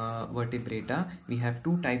Vertebrata, we have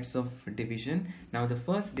two types of division. Now the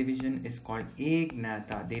first division is called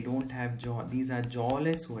agnatha. They don't have jaw. These are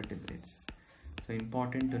jawless vertebrates. So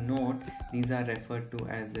important to note, these are referred to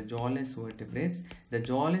as the jawless vertebrates. The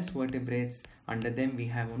jawless vertebrates, under them we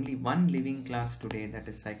have only one living class today, that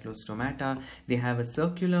is Cyclostomata. They have a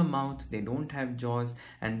circular mouth, they don't have jaws,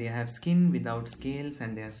 and they have skin without scales,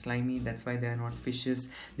 and they are slimy. That's why they are not fishes.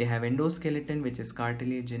 They have endoskeleton, which is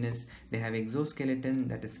cartilaginous. They have exoskeleton,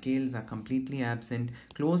 that is scales are completely absent.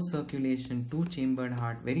 Closed circulation, two-chambered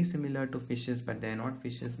heart, very similar to fishes, but they are not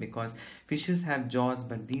fishes because fishes have jaws,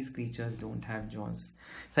 but these creatures don't have jaws.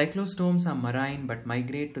 Cyclostomes are marine but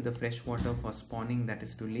migrate to the freshwater for spawning, that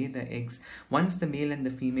is to lay the eggs. Once the male and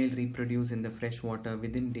the female reproduce in the freshwater,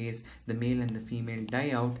 within days the male and the female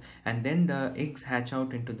die out, and then the eggs hatch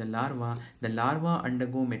out into the larva. The larva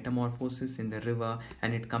undergo metamorphosis in the river,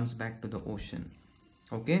 and it comes back to the ocean.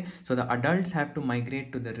 Okay, so the adults have to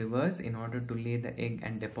migrate to the rivers in order to lay the egg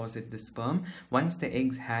and deposit the sperm. Once the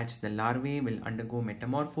eggs hatch, the larvae will undergo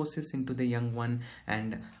metamorphosis into the young one,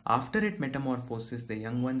 and after it metamorphoses, the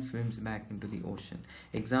young one swims back into the ocean.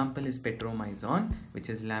 Example is Petromyzon, which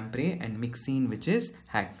is lamprey, and Myxine, which is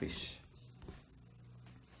hagfish.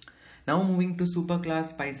 Now moving to superclass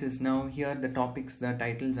spices. Now here the topics, the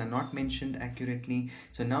titles are not mentioned accurately.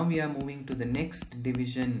 So now we are moving to the next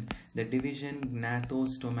division, the division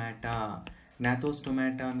Gnathostomata.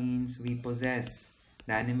 Gnathostomata means we possess,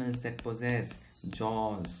 the animals that possess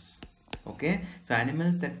jaws. Okay, so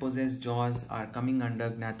animals that possess jaws are coming under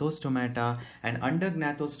Gnathostomata, and under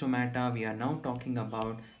Gnathostomata we are now talking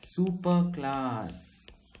about superclass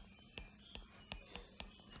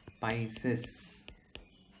spices.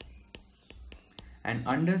 And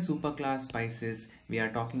under superclass spices, we are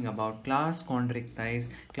talking about class chondrichthyes.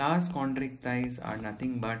 Class chondrichthyes are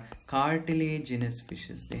nothing but cartilaginous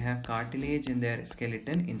fishes. They have cartilage in their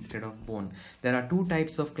skeleton instead of bone. There are two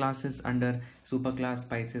types of classes under superclass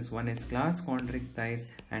spices. One is class chondrichthyes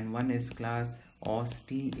and one is class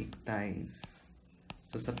osteichthyes.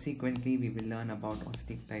 So subsequently we will learn about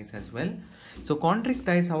osteichthyes as well. So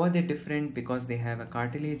chondrichthyes, how are they different? Because they have a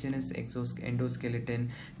cartilaginous endoskeleton.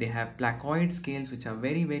 They have placoid scales, which are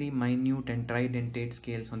very minute, and tridentate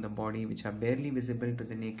scales on the body, which are barely visible to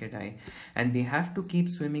the naked eye. And they have to keep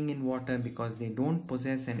swimming in water because they don't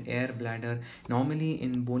possess an air bladder. Normally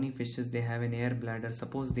in bony fishes they have an air bladder.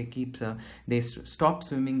 Suppose they stop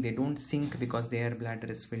swimming, they don't sink because the air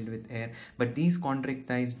bladder is filled with air. But these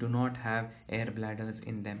chondrichthyes do not have air bladders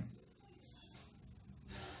in them.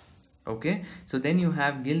 Okay, so then you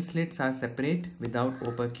have gill slits are separate without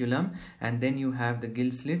operculum, and then you have the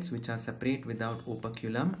gill slits which are separate without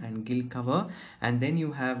operculum and gill cover, and then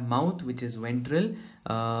you have mouth which is ventral,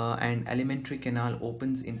 and alimentary canal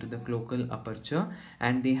opens into the cloacal aperture,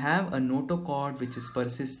 and they have a notochord which is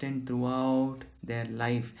persistent throughout their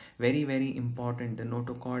life. Very important, the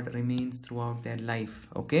notochord remains throughout their life.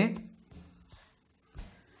 Okay,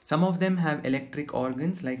 some of them have electric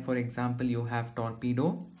organs, like for example you have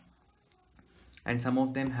torpedo, and some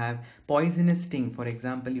of them have poisonous sting. For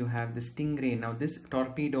example, you have the stingray. Now this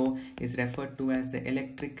torpedo is referred to as the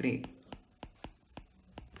electric ray,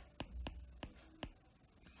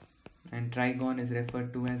 and trigon is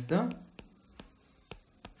referred to as the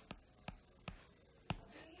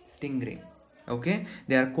stingray. Okay,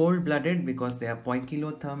 they are cold-blooded because they are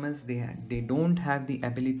poikilothermous. They don't have the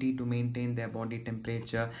ability to maintain their body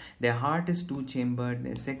temperature. Their heart is two-chambered.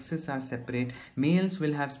 Their sexes are separate. Males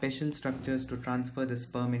will have special structures to transfer the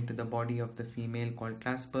sperm into the body of the female, called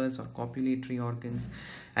claspers or copulatory organs.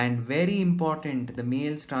 And very important, the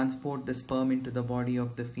males transport the sperm into the body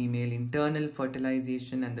of the female, internal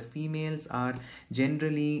fertilization, and the females are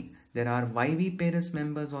generally, there are viviparous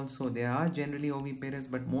members also. They are generally oviparous,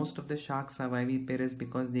 but most of the sharks are viviparous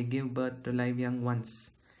because they give birth to live young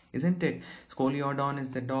ones, isn't it? Scoliodon is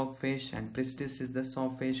the dogfish, and Pristis is the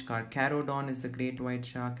sawfish, Carcharodon is the great white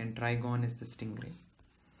shark, and Trigon is the stingray.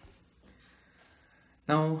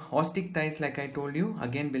 Now, osteichthyes, like I told you,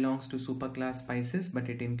 again belongs to superclass spices, but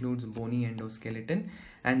it includes bony endoskeleton,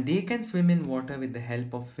 and they can swim in water with the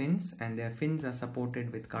help of fins, and their fins are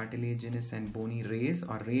supported with cartilaginous and bony rays,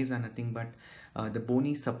 or rays are nothing but the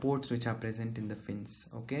bony supports which are present in the fins.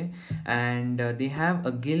 Okay, and they have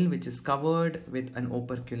a gill which is covered with an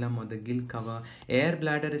operculum, or the gill cover. Air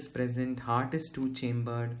bladder is present. Heart is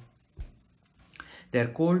two-chambered. They are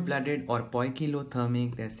cold-blooded or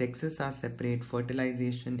poikilothermic. Their sexes are separate.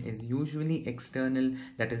 Fertilization is usually external,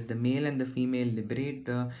 that is, the male and the female liberate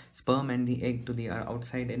the sperm and the egg to the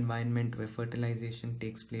outside environment where fertilization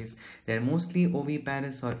takes place. They are mostly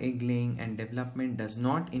oviparous or egg-laying, and development does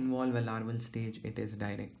not involve a larval stage, it is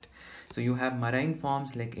direct. So you have marine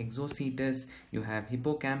forms like Exocetus, you have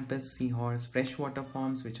hippocampus, seahorse, freshwater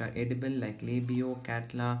forms which are edible like labio,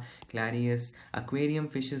 catla, clarius, aquarium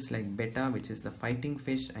fishes like betta, which is the fighting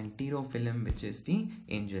fish, and pterophyllum, which is the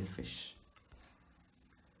angelfish.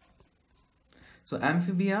 So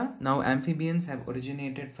amphibia, now amphibians have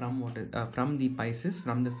originated from from the pisces,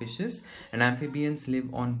 from the fishes, and amphibians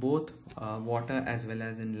live on both water as well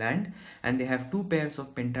as in land, and they have two pairs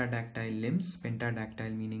of pentadactyl limbs.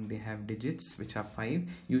 Pentadactyl meaning they have digits which are 5.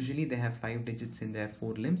 Usually they have 5 digits in their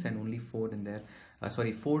forelimbs and only 4 in their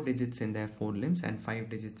 4 digits in their forelimbs and 5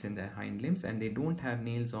 digits in their hind limbs, and they don't have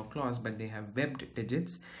nails or claws, but they have webbed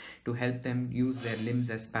digits to help them use their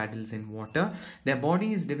limbs as paddles in water. Their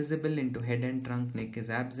body is divisible into head and trunk. Neck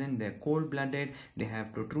is absent. They're cold-blooded. They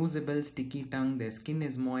have protrusible, sticky tongue. Their skin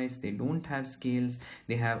is moist. They don't have scales.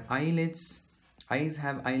 They have eyelids. Eyes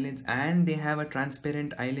have eyelids, and they have a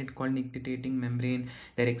transparent eyelid called nictitating membrane.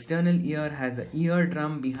 Their external ear has an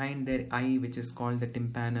eardrum behind their eye, which is called the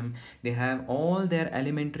tympanum. They have all their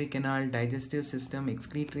alimentary canal, digestive system,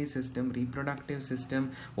 excretory system, reproductive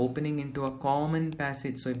system opening into a common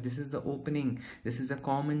passage. So if this is the opening, this is a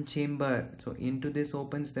common chamber. So into this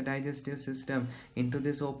opens the digestive system, into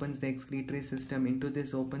this opens the excretory system, into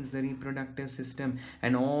this opens the reproductive system,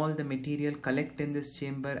 and all the material collect in this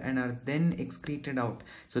chamber and are then excreted out.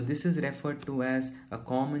 So this is referred to as a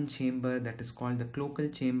common chamber, that is called the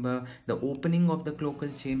cloacal chamber. The opening of the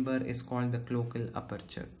cloacal chamber is called the cloacal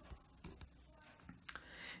aperture.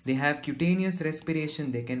 They have cutaneous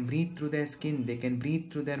respiration. They can breathe through their skin. They can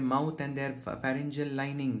breathe through their mouth and their pharyngeal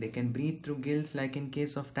lining. They can breathe through gills like in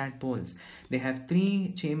case of tadpoles. They have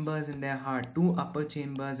 3 chambers in their heart, 2 upper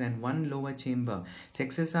chambers and 1 lower chamber.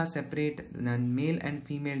 Sexes are separate. Male and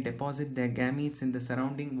female deposit their gametes in the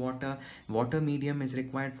surrounding water. Water medium is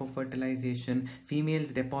required for fertilization. Females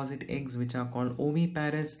deposit eggs which are called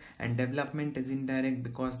oviparous, and development is indirect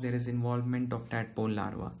because there is involvement of tadpole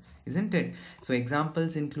larva. Isn't it? So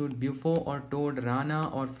examples include bufo or toad,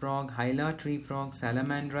 rana or frog, hyla tree frog,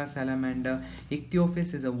 salamandra salamander.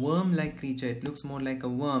 Ichthyophis is a worm-like creature. It looks more like a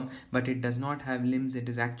worm, but it does not have limbs. It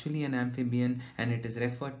is actually an amphibian, and it is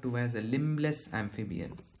referred to as a limbless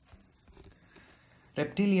amphibian.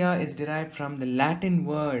 Reptilia is derived from the Latin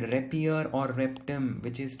word repier or reptum,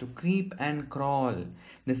 which is to creep and crawl.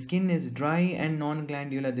 The skin is dry and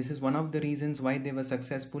non-glandular. This is one of the reasons why they were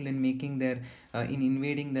successful in making their in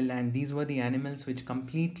invading the land. These were the animals which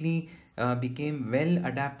completely became well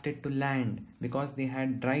adapted to land because they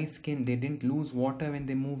had dry skin. They didn't lose water when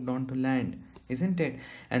they moved on to land, isn't it?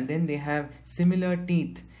 And then they have similar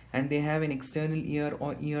teeth, and they have an external ear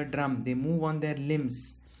or eardrum. They move on their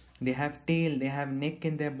limbs. They have tail, they have neck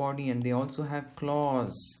in their body, and they also have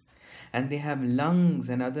claws. And they have lungs,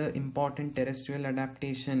 and other important terrestrial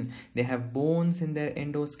adaptation. They have bones in their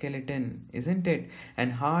endoskeleton, isn't it?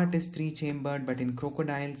 And heart is 3-chambered, but in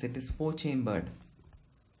crocodiles it is 4-chambered.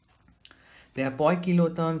 They are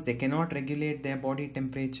poikilotherms. They cannot regulate their body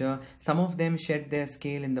temperature. Some of them shed their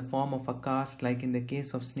scale in the form of a cast, like in the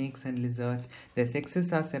case of snakes and lizards. Their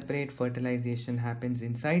sexes are separate. Fertilization happens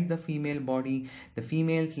inside the female body. The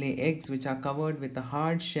females lay eggs which are covered with a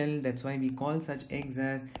hard shell. That's why we call such eggs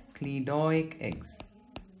as cleidoic eggs.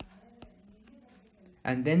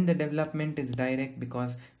 And then the development is direct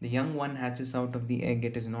because the young one hatches out of the egg.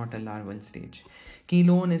 It is not a larval stage.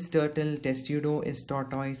 Chelone is turtle, testudo is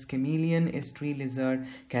tortoise, chameleon is tree lizard,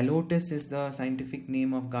 calotus is the scientific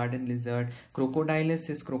name of garden lizard, crocodilus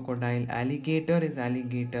is crocodile, alligator is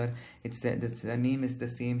alligator, the name is the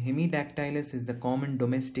same, hemidactylus is the common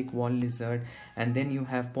domestic wall lizard, and then you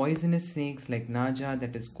have poisonous snakes like naja,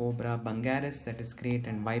 that is cobra, bungarus, that is crate,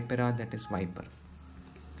 and vipera, that is viper.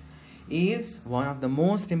 Aves, one of the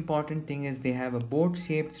most important thing is they have a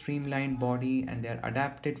boat-shaped streamlined body, and they are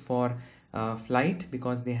adapted for flight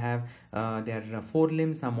because they have their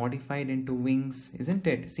forelimbs are modified into wings, isn't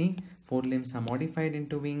it? See, forelimbs are modified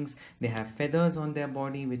into wings. They have feathers on their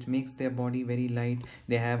body, which makes their body very light.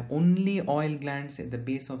 They have only oil glands at the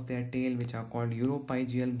base of their tail, which are called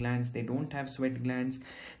uropygial glands. They don't have sweat glands.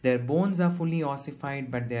 Their bones are fully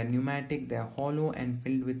ossified, but they are pneumatic. They are hollow and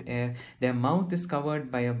filled with air. Their mouth is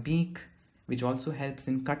covered by a beak, which also helps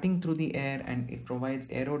in cutting through the air, and it provides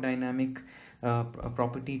aerodynamic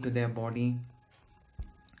property to their body.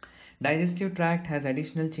 Digestive tract has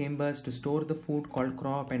additional chambers to store the food called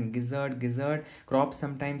crop and gizzard. Crop,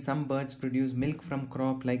 sometimes some birds produce milk from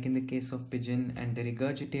crop, like in the case of pigeon, and they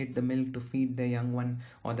regurgitate the milk to feed their young one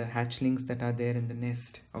or the hatchlings that are there in the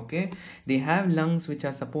nest. Okay, they have lungs which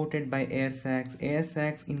are supported by air sacs. Air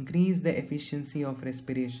sacs increase the efficiency of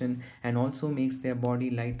respiration and also makes their body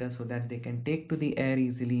lighter so that they can take to the air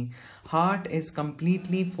easily. Heart is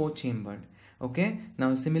completely four-chambered. Okay,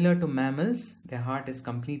 now similar to mammals, their heart is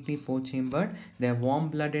completely four-chambered. They're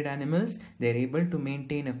warm-blooded animals. They're able to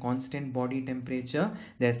maintain a constant body temperature.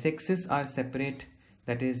 Their sexes are separate.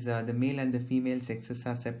 That is, the male and the female sexes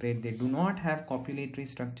are separate. They do not have copulatory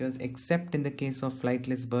structures except in the case of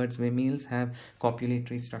flightless birds, where males have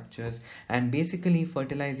copulatory structures. And basically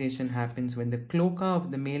fertilization happens when the cloaca of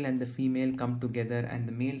the male and the female come together and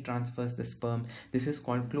the male transfers the sperm. This is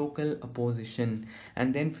called cloacal apposition.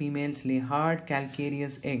 And then females lay hard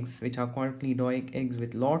calcareous eggs, which are called cleidoic eggs,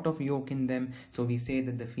 with lot of yolk in them. So we say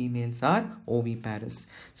that the females are oviparous.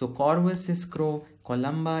 So corvus is crow,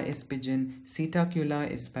 columba is pigeon, Cetacula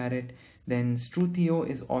is parrot, then Struthio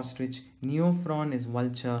is ostrich, Neophron is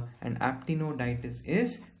vulture, and Aptenodytis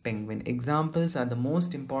is penguin. Examples are the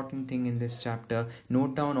most important thing in this chapter.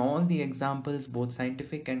 Note down all the examples, both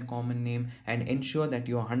scientific and common name, and ensure that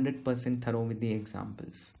you are 100% thorough with the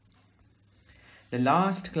examples. The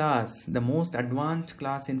last class, the most advanced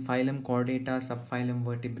class in phylum Chordata, subphylum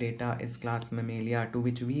Vertebrata, is class Mammalia, to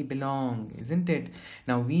which we belong, isn't it?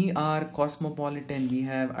 Now we are cosmopolitan. We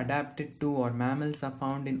have adapted to, or mammals are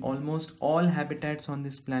found in almost all habitats on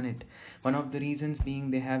this planet. One of the reasons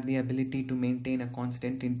being they have the ability to maintain a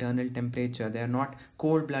constant internal temperature. They are not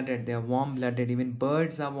cold-blooded, they are warm-blooded. Even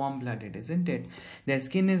birds are warm-blooded, isn't it? Their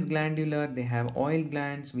skin is glandular. They have oil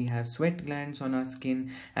glands. We have sweat glands on our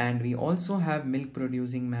skin, and we also have milk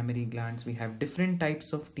producing mammary glands. We have different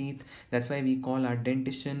types of teeth. That's why we call our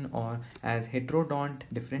dentition, or as heterodont,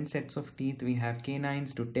 different sets of teeth. We have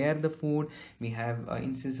canines to tear the food. We have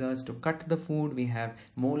incisors to cut the food. We have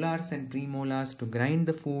molars and premolars to grind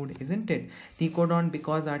the food, isn't it? Thecodont,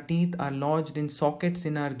 because our teeth are lodged in sockets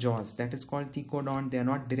in our jaws. That is called thecodont. They are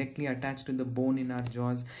not directly attached to the bone in our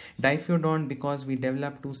jaws. Diphyodont, because we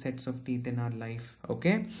develop two sets of teeth in our life.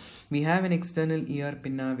 Okay, we have an external ear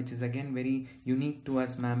pinna, which is again very unique to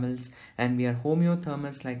us mammals, and we are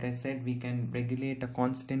homeothermous. Like I said, we can regulate a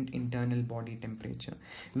constant internal body temperature.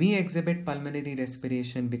 We exhibit pulmonary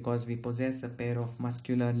respiration because we possess a pair of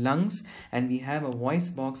muscular lungs, and we have a voice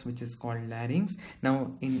box which is called larynx.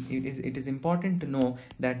 Now it is important to know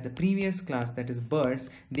that the previous class, that is birds,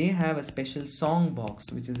 they have a special song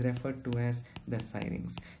box which is referred to as the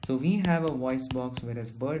syrinx. So we have a voice box,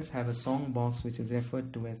 whereas birds have a song box which is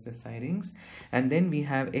referred to as the syrinx. And then we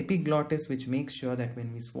have epiglottis, which makes sure that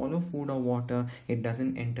when we swallow food or water, it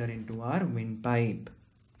doesn't enter into our windpipe.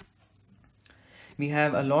 We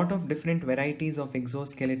have a lot of different varieties of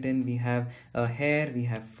exoskeleton. We have hair, we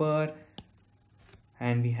have fur,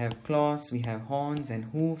 and we have claws, we have horns and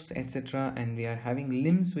hoofs, etc. And we are having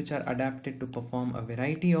limbs which are adapted to perform a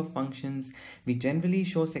variety of functions. We generally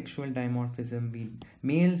show sexual dimorphism.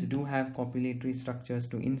 Males do have copulatory structures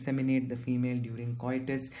to inseminate the female during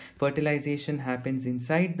coitus. Fertilization happens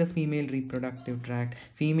inside the female reproductive tract.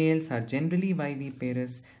 Females are generally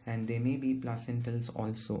viviparous, and they may be placentals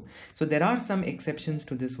also. So there are some exceptions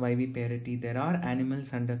to this viviparity. There are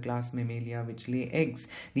animals under class Mammalia which lay eggs.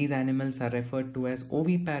 These animals are referred to as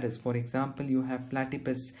oviparous. For example, you have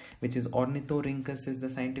platypus, which is Ornithorhynchus is the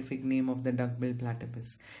scientific name of the duckbill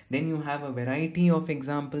platypus. Then you have a variety of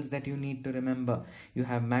examples that you need to remember. You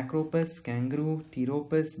have Macropus, kangaroo,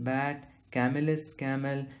 Pteropus, bat, Camelus,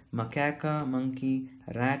 camel, Macaca, monkey,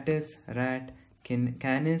 Rattus, rat,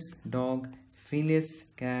 Canis, dog, Felis,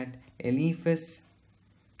 cat, Elephas,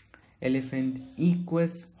 elephant,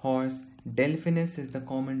 Equus, horse, Delphinus is the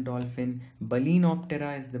common dolphin,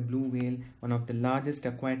 Balenoptera is the blue whale, one of the largest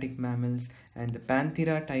aquatic mammals, and the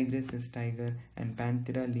Panthera tigris is tiger, and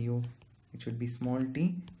Panthera leo, it should be small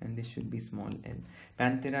t and this should be small l.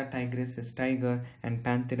 Panthera tigris is tiger, and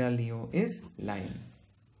Panthera leo is lion.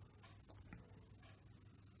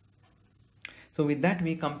 So So with that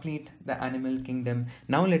we complete the animal kingdom.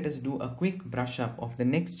 Now let us do a quick brush up of the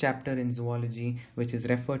next chapter in zoology, which is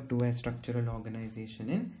referred to as structural organization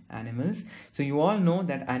in animals. So you all know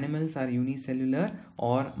that animals are unicellular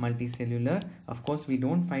or multicellular. Of course we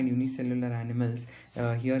don't find unicellular animals.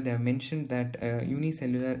 Here they have mentioned that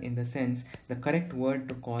unicellular, in the sense the correct word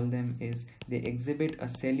to call them is they exhibit a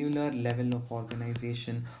cellular level of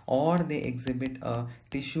organization, or they exhibit a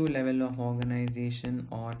tissue level of organization,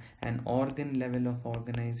 or an organ level of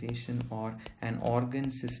organization, or an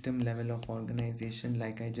organ system level of organization,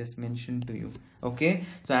 like I just mentioned to you. Okay,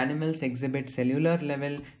 so animals exhibit cellular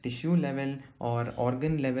level, tissue level, or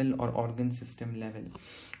organ level, or organ system level.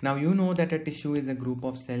 Now you know that a tissue is a group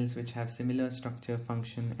of cells which have similar structure,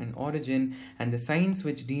 function and origin, and the science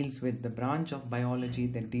which deals with the branch of biology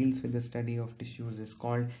that deals with the study of tissues is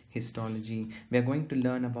called histology. We are going to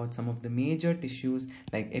learn about some of the major tissues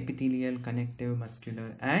like epithelial, connective,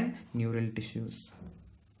 muscular and neural tissues.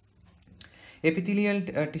 Epithelial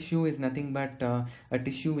tissue is nothing but a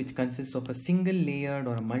tissue which consists of a single layered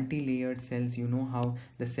or a multi-layered cells. You know how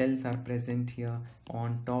the cells are present here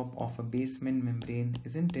on top of a basement membrane,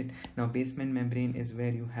 isn't it? Now basement membrane is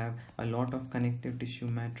where you have a lot of connective tissue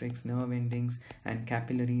matrix, nerve endings and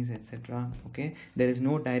capillaries, etc. Okay, there is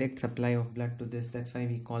no direct supply of blood to this. That's why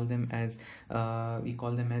we call them as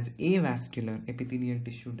avascular. Epithelial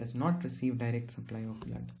tissue does not receive direct supply of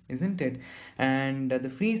blood, isn't it? And the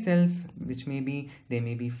free cells, which they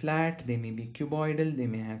may be flat, they may be cuboidal, they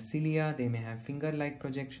may have cilia, they may have finger-like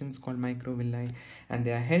projections called microvilli, and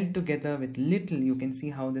they are held together with little. You can see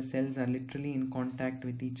how the cells are literally in contact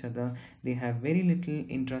with each other. They have very little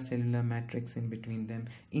intracellular matrix in between them,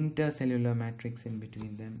 intercellular matrix in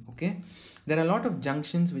between them. Okay, there are a lot of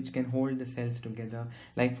junctions which can hold the cells together.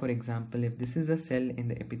 Like for example, if this is a cell in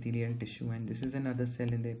the epithelial tissue and this is another cell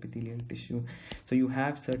in the epithelial tissue, so you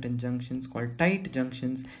have certain junctions called tight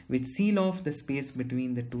junctions which seal off the space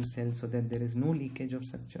between the two cells so that there is no leakage of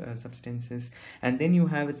such substances. And then you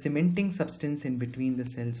have a cementing substance in between the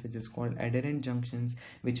cells which is called adherent junctions,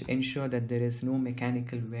 which ensure that there is no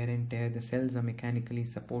mechanical wear and tear. The cells are mechanically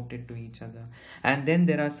supported to each other. And then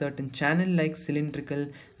there are certain channel-like cylindrical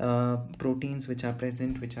proteins which are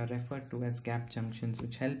present, which are referred to as gap junctions,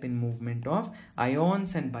 which help in movement of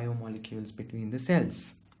ions and biomolecules between the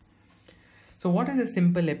cells. So what is a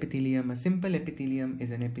simple epithelium? A simple epithelium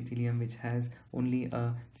is an epithelium which has only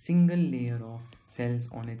a single layer of cells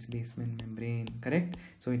on its basement membrane, correct?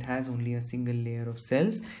 So it has only a single layer of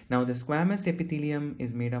cells. Now the squamous epithelium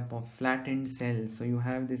is made up of flattened cells. So you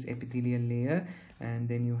have this epithelial layer and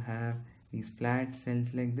then you have these flat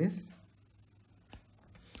cells like this.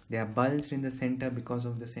 They are bulged in the center because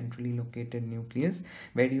of the centrally located nucleus.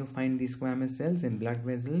 Where do you find these squamous cells? In blood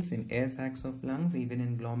vessels, in air sacs of lungs, even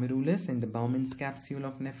in glomerulus, in the Bowman's capsule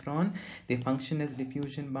of nephron. They function as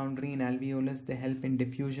diffusion boundary. In alveolus, they help in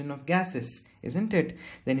diffusion of gases, isn't it?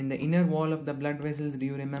 Then in the inner wall of the blood vessels, do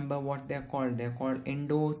you remember what they are called? They are called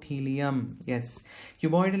endothelium. Yes.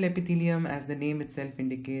 Cuboidal epithelium, as the name itself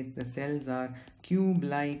indicates, the cells are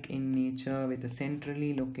cube-like in nature with a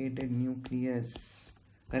centrally located nucleus.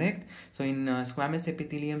 Correct? So in squamous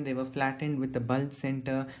epithelium, they were flattened with the bulge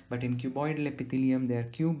center, but in cuboidal epithelium, they are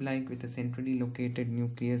cube-like with a centrally located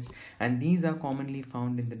nucleus, and these are commonly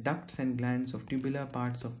found in the ducts and glands of tubular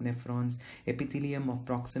parts of nephrons, epithelium of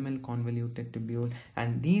proximal convoluted tubule,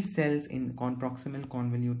 and these cells in proximal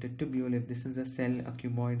convoluted tubule, if this is a cell, a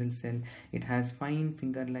cuboidal cell, it has fine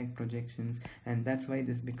finger-like projections, and that's why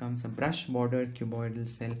this becomes a brush-bordered cuboidal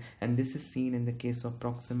cell, and this is seen in the case of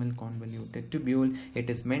proximal convoluted tubule. It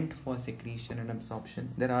is meant for secretion and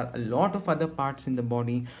absorption. There are a lot of other parts in the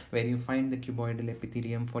body where you find the cuboidal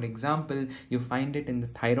epithelium. For example, you find it in the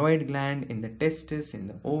thyroid gland, in the testis, in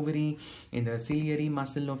the ovary, in the ciliary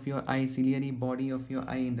muscle of your eye, ciliary body of your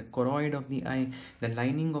eye, in the choroid of the eye, the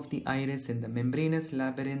lining of the iris, in the membranous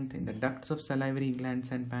labyrinth, in the ducts of salivary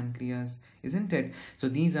glands and pancreas, isn't it? So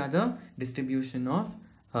these are the distribution of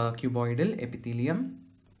cuboidal epithelium.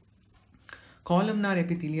 Columnar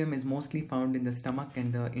epithelium is mostly found in the stomach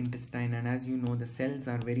and the intestine, and as you know, the cells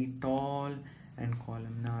are very tall and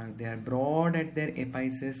columnar. They are broad at their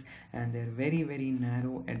apices and they are very, very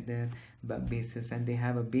narrow at their bases, and they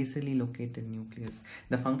have a basally located nucleus.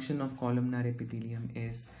 The function of columnar epithelium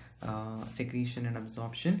is secretion and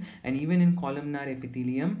absorption, and even in columnar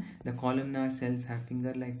epithelium, the columnar cells have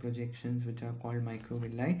finger-like projections which are called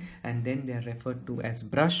microvilli, and then they are referred to as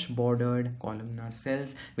brush-bordered columnar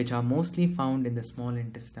cells, which are mostly found in the small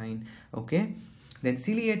intestine. Okay. Then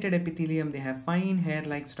ciliated epithelium, they have fine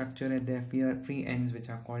hair-like structure at their free ends, which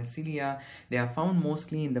are called cilia. They are found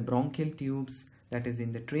mostly in the bronchial tubes, that is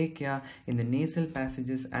in the trachea, in the nasal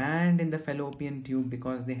passages, and in the fallopian tube,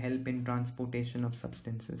 because they help in transportation of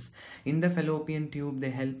substances. In the fallopian tube,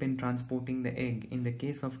 they help in transporting the egg. In the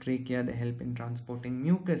case of trachea, they help in transporting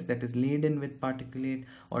mucus that is laden with particulate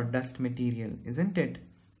or dust material, isn't it?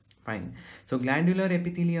 Fine. So glandular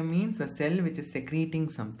epithelium means a cell which is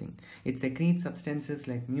secreting something. It secretes substances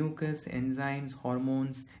like mucus, enzymes,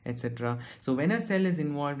 hormones, etc. So when a cell is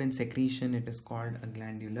involved in secretion, it is called a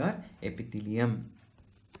glandular epithelium.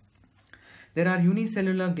 There are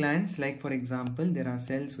unicellular glands, like for example, there are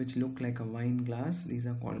cells which look like a wine glass. These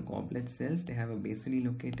are called goblet cells. They have a basally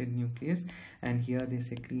located nucleus, and here they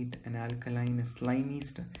secrete an alkaline, a slimy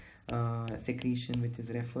secretion which is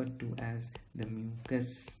referred to as the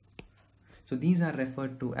mucus. So these are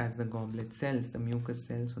referred to as the goblet cells, the mucus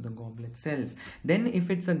cells or the goblet cells. Then if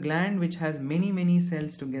it's a gland which has many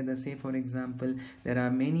cells together, say for example, there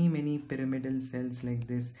are many pyramidal cells like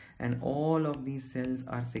this, and all of these cells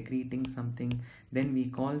are secreting something, then we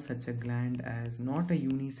call such a gland as not a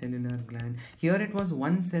unicellular gland. Here it was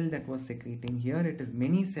one cell that was secreting, here it is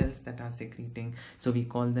many cells that are secreting. So we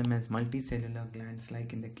call them as multicellular glands,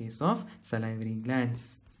 like in the case of salivary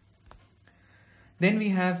glands. Then we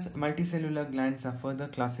have multicellular glands are further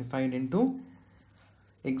classified into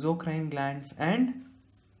exocrine glands and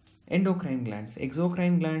endocrine glands.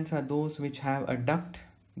 Exocrine glands are those which have a duct.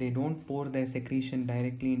 They don't pour their secretion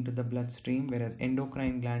directly into the bloodstream, whereas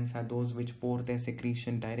endocrine glands are those which pour their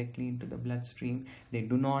secretion directly into the bloodstream. They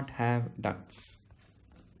do not have ducts.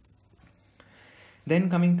 Then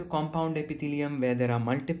coming to compound epithelium, where there are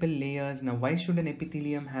multiple layers. Now why should an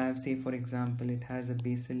epithelium have, say for example, it has a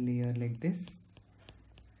basal layer like this?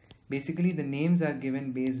 Basically, the names are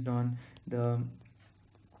given based on the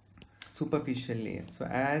superficial layer. So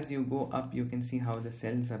as you go up, you can see how the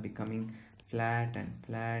cells are becoming flat and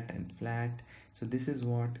flat and flat. So this is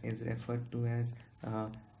what is referred to as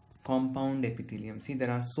compound epithelium. See, there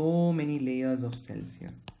are so many layers of cells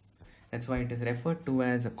here. That's why it is referred to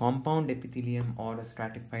as a compound epithelium or a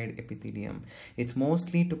stratified epithelium. It's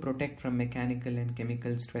mostly to protect from mechanical and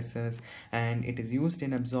chemical stressors, and it is used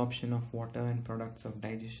in absorption of water and products of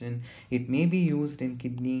digestion. It may be used in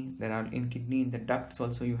kidney. There are in kidney, in the ducts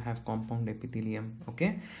also you have compound epithelium.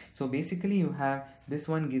 Okay, so basically you have, this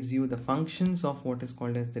one gives you the functions of what is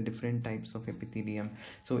called as the different types of epithelium.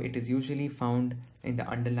 So it is usually found in the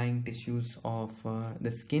underlying tissues of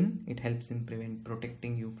the skin. It helps in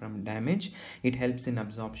protecting you from damage. It helps in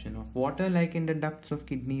absorption of water, like in the ducts of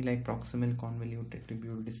kidney, like proximal convoluted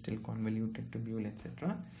tubule, distal convoluted tubule,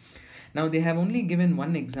 etc. Now they have only given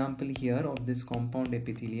one example here of this compound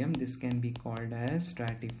epithelium. This can be called as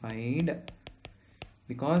stratified,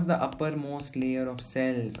 because the uppermost layer of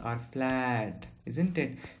cells are flat, isn't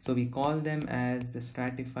it? So we call them as the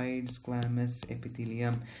stratified squamous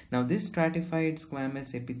epithelium. Now this stratified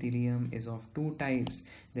squamous epithelium is of two types.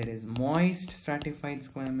 There is moist stratified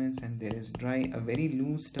squamous and there is dry, a very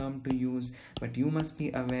loose term to use, but you must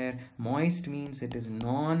be aware, moist means it is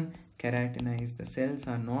non-keratinized. The cells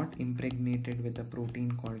are not impregnated with a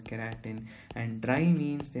protein called keratin, and dry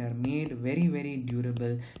means they are made very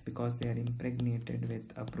durable because they are impregnated with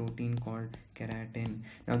a protein called keratin.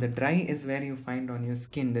 Now the dry is where you find on your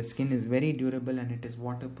skin. The skin is very durable and it is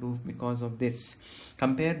waterproof because of this.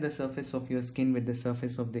 Compare the surface of your skin with the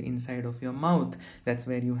surface of the inside of your mouth. That's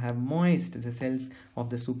where you have moist. The cells of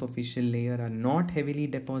the superficial layer are not heavily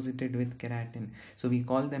deposited with keratin. So we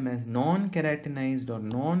call them as non-keratinized or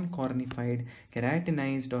non-cornified.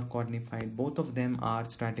 Keratinized or cornified, both of them are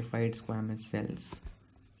stratified squamous cells.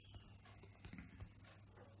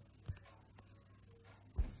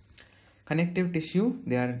 Connective tissue,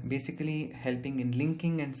 they are basically helping in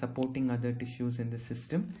linking and supporting other tissues in the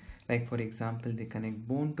system. Like for example, they connect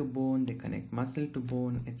bone to bone, they connect muscle to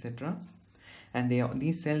bone, etc. And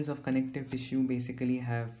these cells of connective tissue basically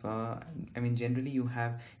have, generally you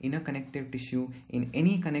have in a connective tissue, in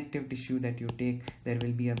any connective tissue that you take, there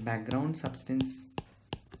will be a background substance.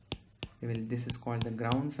 This is called the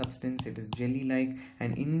ground substance. It is jelly-like,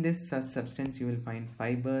 and in this substance you will find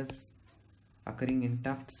fibers occurring in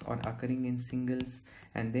tufts or occurring in singles,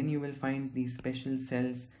 and then you will find these special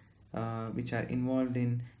cells which are involved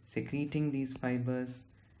in secreting these fibers.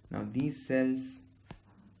 Now these cells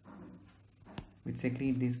which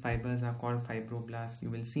secrete these fibers are called fibroblasts.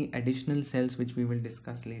 You will see additional cells which we will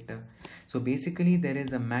discuss later. So basically there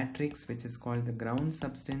is a matrix which is called the ground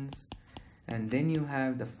substance, and then you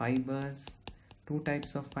have the fibers, two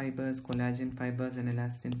types of fibers, collagen fibers and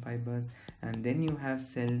elastin fibers, and then you have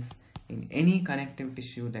cells in any connective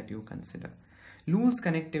tissue that you consider. Loose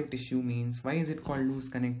connective tissue means, why is it called loose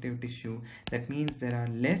connective tissue? That means there are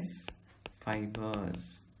less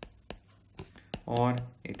fibers. or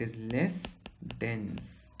it is less dense.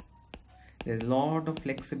 There's a lot of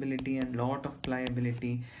flexibility and lot of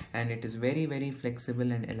pliability, and it is very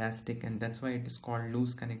flexible and elastic, and that's why it is called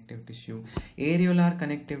loose connective tissue. Areolar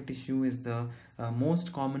connective tissue is the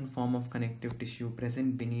most common form of connective tissue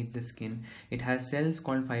present beneath the skin. It has cells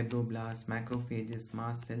called fibroblasts, macrophages,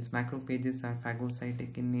 mast cells. Macrophages are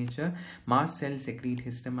phagocytic in nature. Mast cells secrete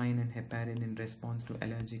histamine and heparin in response to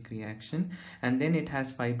allergic reaction, and then it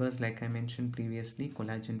has fibers like I mentioned previously,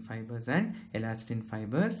 collagen fibers and elastin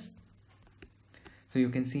fibers. So you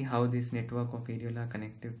can see how this network of areolar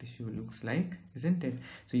connective tissue looks like, isn't it?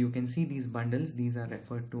 So you can see these bundles, these are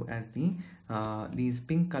referred to as these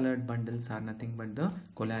pink colored bundles are nothing but the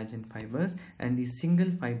collagen fibers, and these single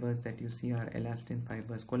fibers that you see are elastin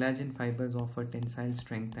fibers. Collagen fibers offer tensile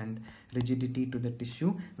strength and rigidity to the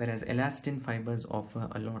tissue, whereas elastin fibers offer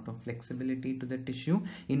a lot of flexibility to the tissue.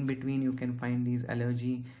 In between you can find these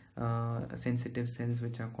allergy sensitive cells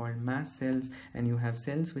which are called mast cells, and you have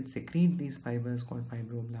cells which secrete these fibers called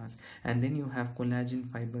fibroblasts, and then you have collagen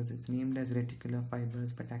fibers. It's named as reticular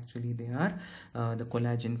fibers, but actually they are the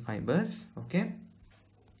collagen fibers. Okay.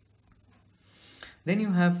 Then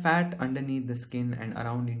you have fat underneath the skin and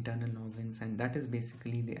around internal organs, and that is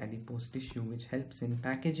basically the adipose tissue, which helps in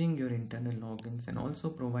packaging your internal organs and also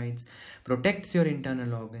protects your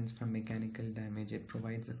internal organs from mechanical damage. It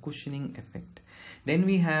provides a cushioning effect. Then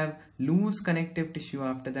we have loose connective tissue.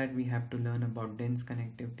 After that we have to learn about dense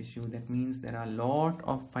connective tissue. That means there are a lot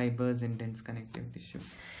of fibers in dense connective tissue.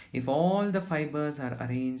 If all the fibers are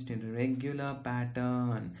arranged in a regular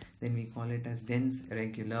pattern, then we call it as dense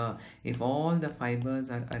irregular. If all the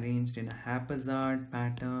fibers are arranged in a haphazard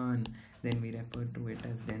pattern, then we refer to it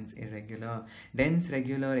as dense irregular. Dense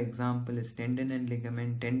regular example is tendon and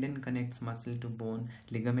ligament. Tendon connects muscle to bone,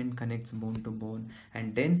 ligament connects bone to bone.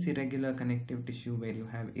 And dense irregular connective tissue, where you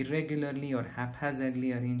have irregularly or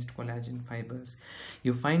haphazardly arranged collagen fibers.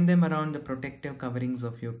 You find them around the protective coverings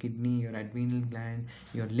of your kidney, your adrenal gland,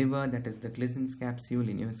 your liver, that is the Glissen's capsule,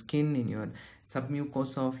 in your skin, in your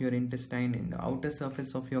submucosa of your intestine, in the outer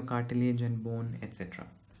surface of your cartilage and bone, etc.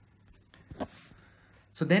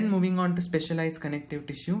 So then moving on to specialized connective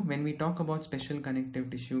tissue. When we talk about special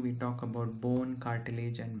connective tissue, we talk about bone,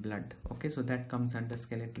 cartilage and blood. Okay, so that comes under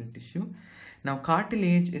skeletal tissue. Now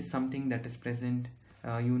cartilage is something that is present.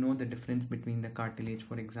 You know the difference between the cartilage,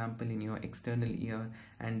 for example, in your external ear,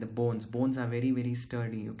 and the bones. Bones are very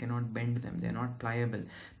sturdy. You cannot bend them. They are not pliable.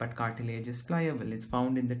 But cartilage is pliable. It's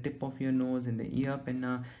found in the tip of your nose, in the ear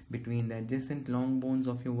pinna, between the adjacent long bones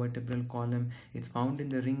of your vertebral column. It's found in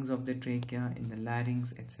the rings of the trachea, in the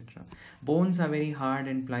larynx, etc. Bones are very hard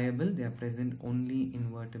and pliable. They are present only in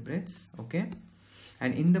vertebrates. Okay.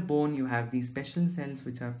 And in the bone you have these special cells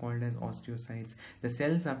which are called as osteocytes. The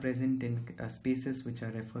cells are present in spaces which are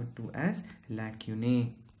referred to as lacunae.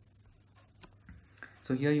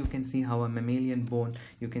 So here you can see how a mammalian bone,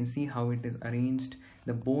 you can see how it is arranged.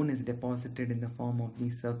 The bone is deposited in the form of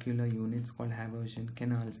these circular units called Haversian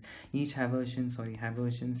canals. Each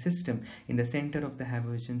Haversian system. In the center of the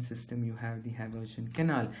Haversian system you have the Haversian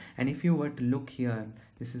canal. And if you were to look here,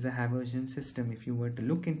 this is a Haversian system. If you were to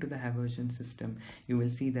look into the Haversian system, you will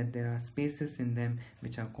see that there are spaces in them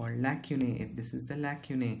which are called lacunae. If this is the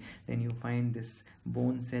lacunae, then you find this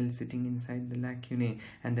bone cell sitting inside the lacunae,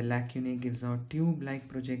 and the lacunae gives out tube-like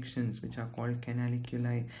projections which are called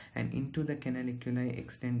canaliculi, and into the canaliculi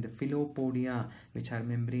extend the philopodia, which are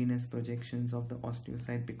membranous projections of the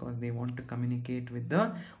osteocyte, because they want to communicate with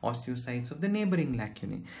the osteocytes of the neighboring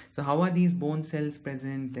lacunae. So how are these bone cells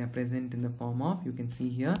present? They are present in the form of, you can see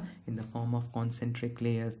here, in the form of concentric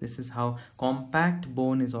layers. This is how compact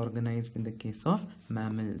bone is organized in the case of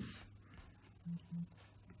mammals.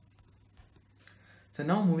 So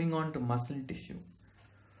now moving on to muscle tissue.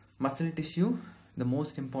 Muscle tissue, the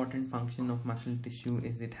most important function of muscle tissue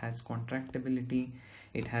is it has contractibility,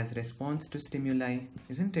 it has response to stimuli,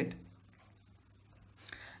 isn't it?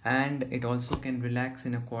 And it also can relax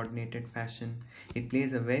in a coordinated fashion. It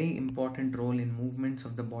plays a very important role in movements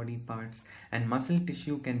of the body parts, and muscle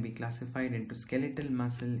tissue can be classified into skeletal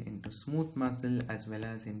muscle, into smooth muscle, as well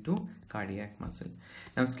as into cardiac muscle.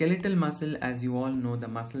 Now skeletal muscle, as you all know, the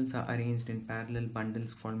muscles are arranged in parallel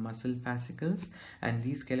bundles called muscle fascicles, and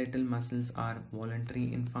these skeletal muscles are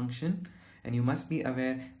voluntary in function. And you must be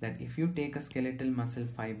aware that if you take a skeletal muscle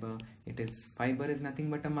fiber, fiber is nothing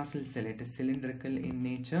but a muscle cell. It is cylindrical in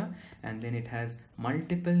nature, and then it has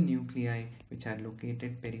multiple nuclei which are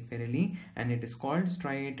located peripherally, and it is called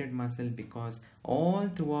striated muscle because all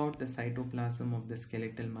throughout the cytoplasm of the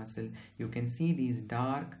skeletal muscle you can see these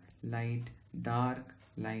dark light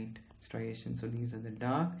striations. So these are the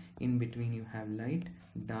dark, in between you have light,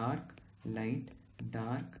 dark, light,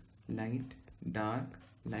 dark, light, dark,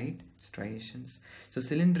 light striations. So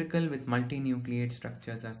cylindrical with multinucleate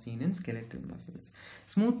structures are seen in skeletal muscles.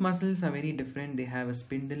 Smooth muscles are very different. They have a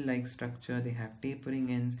spindle-like structure, they have tapering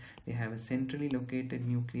ends, they have a centrally located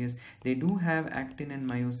nucleus. They do have actin and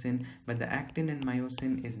myosin, but the actin and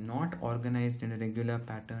myosin is not organized in a regular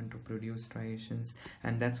pattern to produce striations,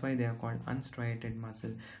 and that's why they are called unstriated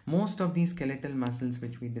muscle. Most of these skeletal muscles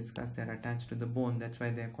which we discussed are attached to the bone, that's why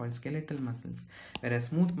they are called skeletal muscles, whereas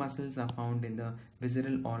smooth muscles are found in the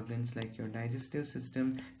visceral organs like your digestive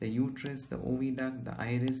system, the uterus, the oviduct, the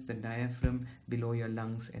iris, the diaphragm, below your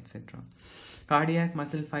lungs, etc. Cardiac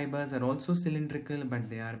muscle fibers are also cylindrical, but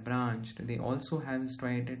they are branched. They also have a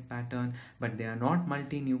striated pattern, but they are not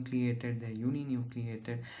multinucleated, they are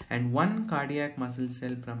uninucleated. And one cardiac muscle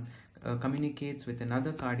cell communicates with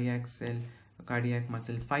another cardiac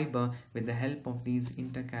muscle fiber with the help of these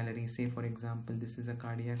intercalary. Say for example, this is a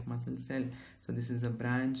cardiac muscle cell, so this is a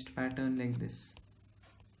branched pattern like this.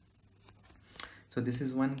 So this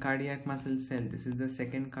is one cardiac muscle cell, this is the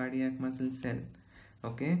second cardiac muscle cell.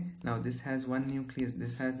 Okay, now this has one nucleus,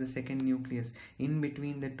 this has the second nucleus. In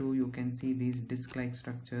between the two you can see these disc-like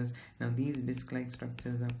structures. Now these disc-like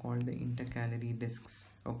structures are called the intercalary discs.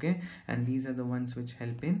 Okay, and these are the ones which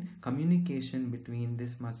help in communication between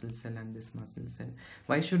this muscle cell and this muscle cell.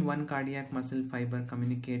 Why should one cardiac muscle fiber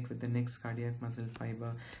communicate with the next cardiac muscle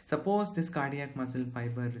fiber? Suppose this cardiac muscle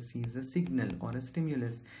fiber receives a signal or a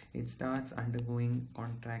stimulus. It starts undergoing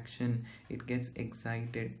contraction, it gets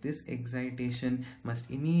excited. This excitation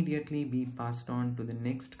must immediately be passed on to the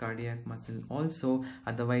next cardiac muscle also,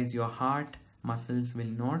 otherwise your heart muscles will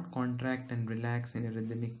not contract and relax in a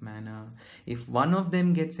rhythmic manner. If one of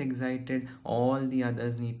them gets excited, all the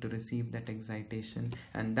others need to receive that excitation,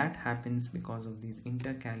 and that happens because of these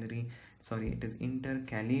intercalated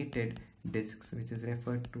discs, which is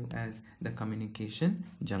referred to as the communication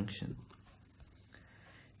junction.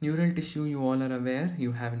 Neural tissue, you all are aware,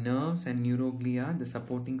 you have nerves and neuroglia. The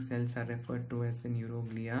supporting cells are referred to as the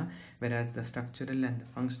neuroglia, whereas the structural and the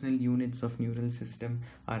functional units of neural system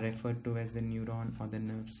are referred to as the neuron or the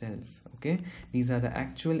nerve cells. Okay, these are the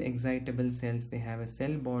actual excitable cells. They have a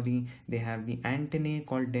cell body, they have the antennae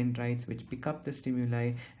called dendrites which pick up the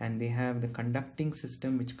stimuli, and they have the conducting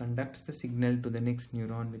system which conducts the signal to the next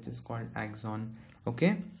neuron, which is called axon.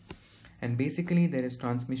 Okay, and basically there is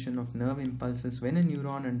transmission of nerve impulses. When a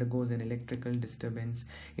neuron undergoes an electrical disturbance,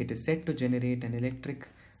 it is said to generate an electric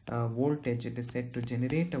voltage. It is said to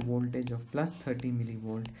generate a voltage of plus 30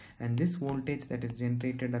 millivolt, and this voltage that is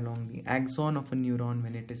generated along the axon of a neuron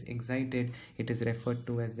when it is excited, it is referred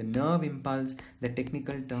to as the nerve impulse. The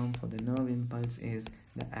technical term for the nerve impulse is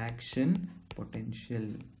the action potential.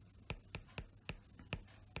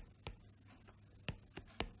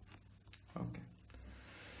 Okay,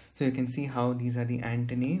 so you can see how these are the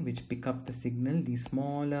antennae which pick up the signal. These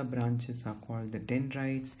smaller branches are called the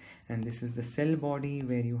dendrites, and this is the cell body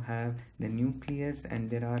where you have the nucleus, and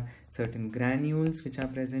there are certain granules which are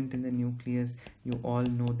present in the nucleus. You all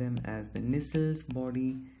know them as the Nissel's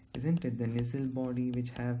body, isn't it? The Nissel body,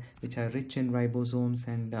 which are rich in ribosomes,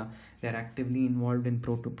 and they're actively involved in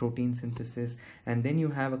protein synthesis. And then you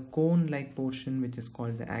have a cone-like portion which is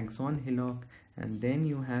called the axon hillock, and then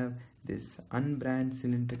you have this unbranched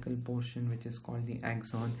cylindrical portion which is called the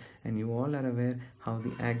axon. And you all are aware how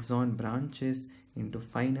the axon branches into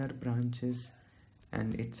finer branches,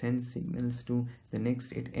 and it sends signals to the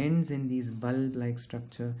next. It ends in these bulb-like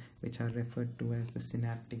structure which are referred to as the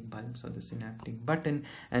synaptic bulbs or the synaptic button.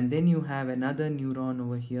 And then you have another neuron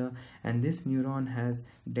over here, and this neuron has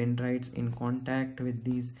dendrites in contact with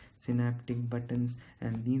these synaptic buttons,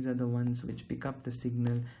 and these are the ones which pick up the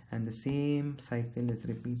signal, and the same cycle is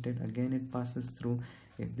repeated. Again it passes through.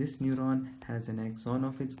 If this neuron has an axon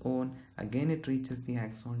of its own, again it reaches the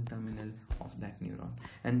axon terminal of that neuron.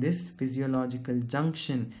 And this physiological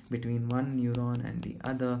junction between one neuron and the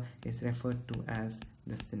other is referred to as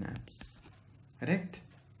the synapse. Correct?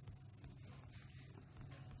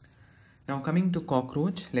 Now coming to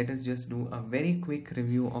cockroach, let us just do a very quick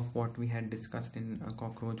review of what we had discussed in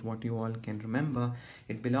cockroach, what you all can remember.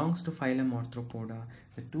 It belongs to phylum Arthropoda.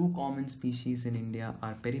 The two common species in India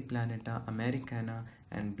are Periplaneta americana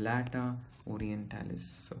and Blatta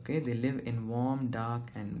orientalis. Okay, they live in warm, dark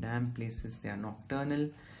and damp places. They are nocturnal.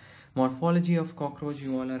 Morphology of cockroach,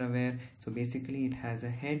 you all are aware. So basically it has a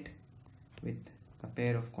head with a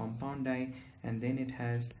pair of compound eye, and then it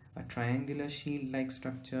has a triangular shield-like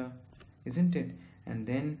structure, isn't it? And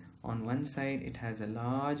then on one side it has a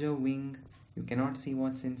larger wing. You cannot see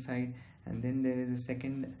what's inside. And then there is a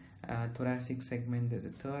second thoracic segment, there's a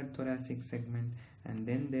third thoracic segment, and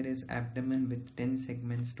then there is abdomen with 10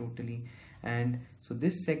 segments totally. And so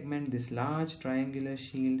this segment, this large triangular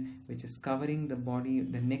shield which is covering the body,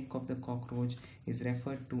 the neck of the cockroach, is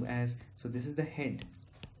referred to as, so this is the head,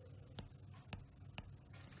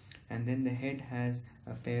 and then the head has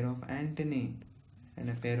a pair of antennae and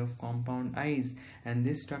a pair of compound eyes, and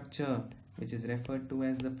this structure which is referred to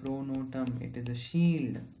as the pronotum, it is a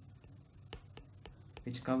shield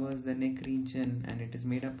which covers the neck region, and it is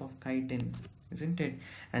made up of chitin, isn't it?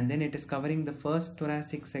 And then it is covering the first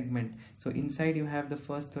thoracic segment. So inside you have the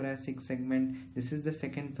first thoracic segment, this is the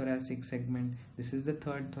second thoracic segment, this is the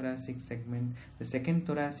third thoracic segment. The second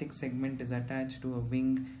thoracic segment is attached to a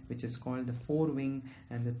wing which is called the forewing,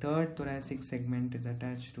 and the third thoracic segment is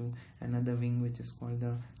attached to another wing which is called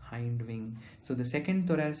the hind wing. So the second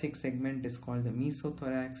thoracic segment is called the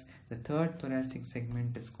mesothorax, the third thoracic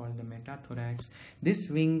segment is called the metathorax. This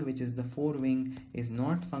wing, which is the forewing, is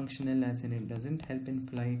not functional, as in it doesn't help in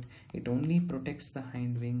flight, it only protects the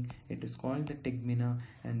hind wing. It is called the tegmina,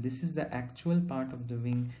 and this is the actual part of the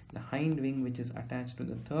wing, the hind wing, which is attached to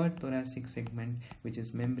the third thoracic segment, which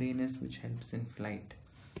is membranous, which helps in flight.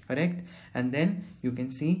 Correct? And then you can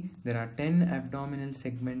see there are 10 abdominal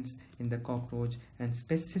segments in the cockroach, and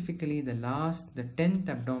specifically the 10th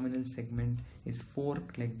abdominal segment is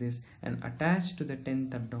forked like this, and attached to the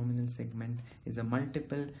 10th abdominal segment is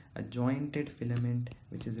a jointed filament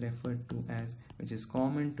which is referred to as, which is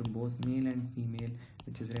common to both male and female,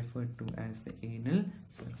 which is referred to as the anal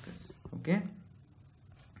circus. Okay?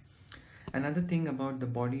 Another thing about the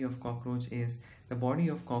body of cockroach is, the body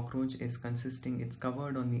of cockroach is it's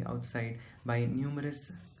covered on the outside by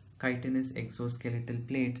numerous chitinous exoskeletal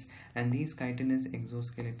plates, and these chitinous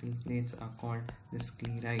exoskeletal plates are called the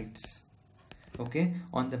sclerites. Okay,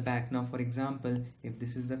 on the back. Now for example, if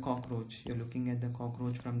this is the cockroach, you're looking at the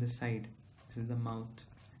cockroach from the side, this is the mouth,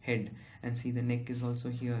 head, and see the neck is also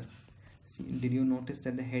here. See, did you notice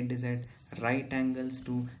that the head is at right angles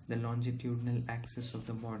to the longitudinal axis of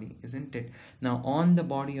the body, isn't it? Now on the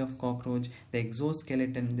body of cockroach, the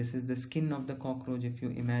exoskeleton, this is the skin of the cockroach. If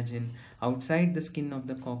you imagine, outside the skin of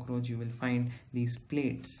the cockroach you will find these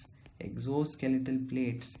plates, exoskeletal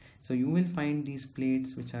plates. So you will find these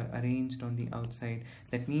plates which are arranged on the outside.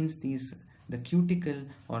 That means the cuticle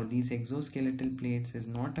or these exoskeletal plates is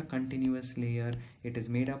not a continuous layer. It is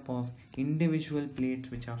made up of individual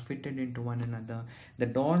plates which are fitted into one another. The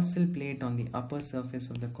dorsal plate on the upper surface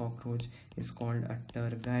of the cockroach is called a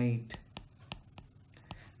tergite.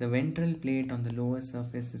 The ventral plate on the lower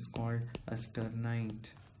surface is called a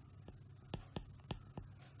sternite.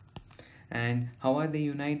 And how are they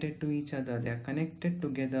united to each other? They are connected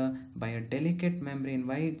together by a delicate membrane.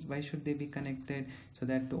 Why should they be connected? So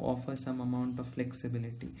that to offer some amount of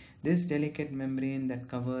flexibility. This delicate membrane that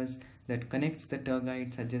connects the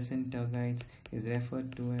tergites, adjacent tergites, is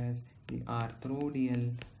referred to as the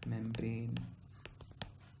arthrodial membrane.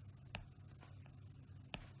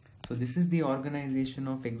 So this is the organization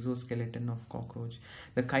of exoskeleton of cockroach.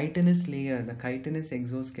 The chitinous layer, the chitinous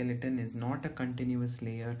exoskeleton, is not a continuous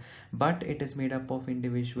layer, but it is made up of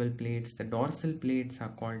individual plates. The dorsal plates are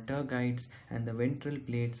called tergites, and the ventral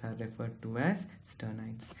plates are referred to as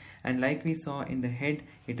sternites. And like we saw in the head,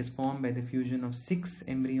 it is formed by the fusion of 6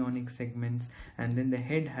 embryonic segments, and then the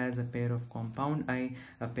head has a pair of compound eye,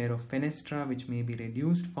 a pair of fenestra which may be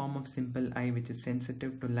reduced form of simple eye which is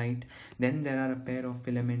sensitive to light. Then there are a pair of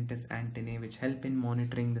filamentous antennae which help in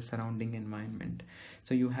monitoring the surrounding environment.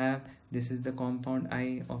 So you have, this is the compound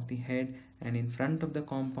eye of the head, and in front of the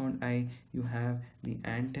compound eye you have the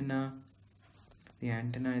antenna. The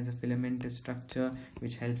antenna is a filamentous structure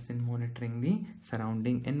which helps in monitoring the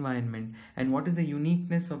surrounding environment. And what is the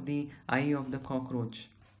uniqueness of the eye of the cockroach?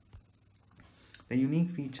 The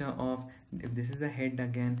unique feature of, if this is the head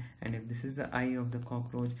again, and if this is the eye of the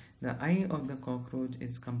cockroach, the eye of the cockroach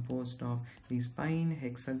is composed of these fine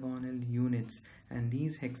hexagonal units, and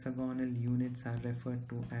these hexagonal units are referred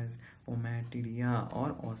to as ommatidia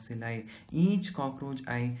or ocelli. Each cockroach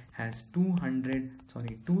eye has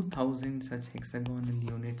 2000 such hexagonal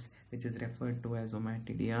units, which is referred to as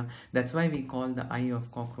ommatidia. That's why we call the eye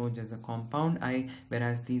of cockroach as a compound eye,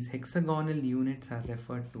 whereas these hexagonal units are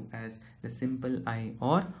referred to as the simple eye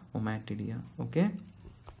or ommatidia. Okay.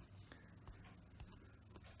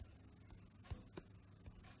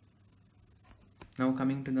 Now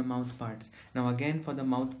coming to the mouth parts. Now again, for the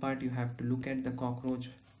mouth part, you have to look at the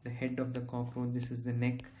cockroach, the head of the cockroach. This is the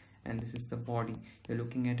neck and this is the body. You're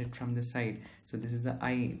looking at it from the side. So this is the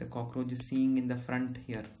eye. The cockroach is seeing in the front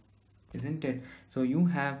here, isn't it? So you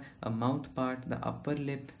have a mouth part, the upper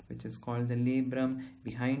lip, which is called the labrum.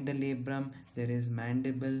 Behind the labrum there is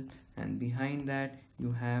mandible, and behind that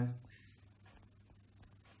you have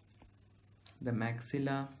the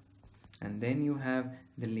maxilla, and then you have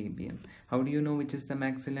the labium. How do you know which is the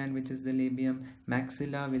maxilla and which is the labium?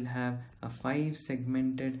 Maxilla will have a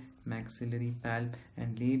 5-segmented maxillary palp,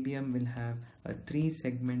 and labium will have a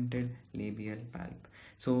 3-segmented labial palp.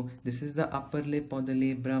 So this is the upper lip or the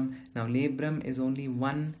labrum. Now labrum is only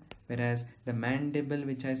 1, whereas the mandible,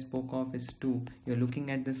 which I spoke of, is 2. You're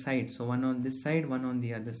looking at the side, so 1 on this side, 1 on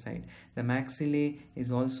the other side. The maxillae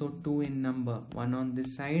is also 2 in number, 1 on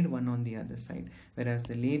this side, 1 on the other side, whereas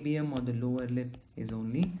the labium or the lower lip is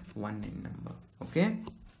only 1 in number. Okay.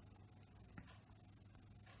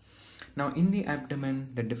 Now in the abdomen,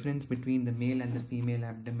 the difference between the male and the female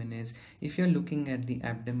abdomen is, if you're looking at the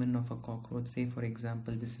abdomen of a cockroach, say for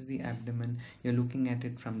example this is the abdomen, you're looking at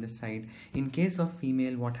it from the side. In case of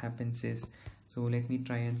female, what happens is, so let me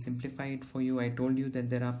try and simplify it for you. I told you that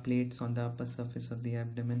there are plates on the upper surface of the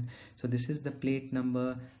abdomen. So this is the plate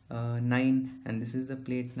number 9 and this is the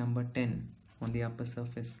plate number 10 on the upper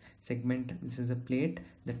surface segment. This is a plate,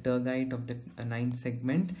 the tergite of the 9th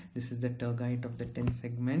segment. This is the tergite of the 10th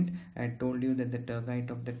segment. I told you that the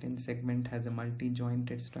tergite of the 10th segment has a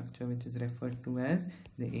multi-jointed structure which is referred to as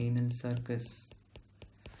the anal circus.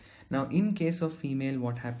 Now in case of female,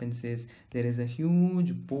 what happens is, there is a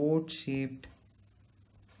huge boat-shaped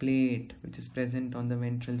plate which is present on the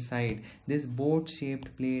ventral side. This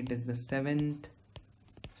boat-shaped plate is the 7th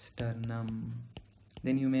sternum.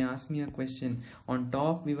 Then you may ask me a question. On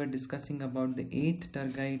top we were discussing about the 8th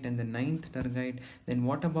tergite and the 9th tergite. Then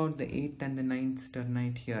what about the 8th and the 9th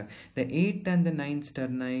sternite here? The 8th and the 9th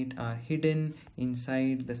sternite are hidden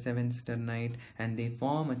inside the 7th sternite and they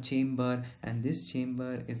form a chamber, and this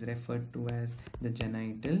chamber is referred to as the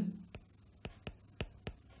genital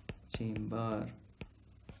chamber,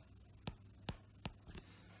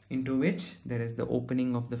 into which there is the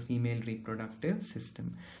opening of the female reproductive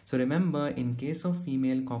system. So remember, in case of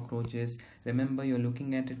female cockroaches, remember you're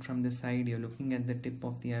looking at it from the side, you're looking at the tip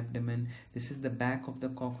of the abdomen. This is the back of the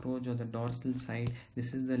cockroach or the dorsal side.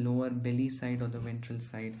 This is the lower belly side or the ventral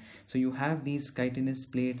side. So you have these chitinous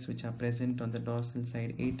plates which are present on the dorsal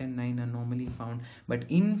side. 8 and 9 are normally found, but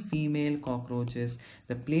in female cockroaches,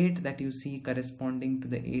 the plate that you see corresponding to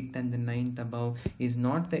the 8th and the 9th above is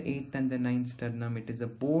not the 8th and the 9th sternum. It is a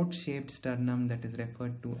boat-shaped sternum that is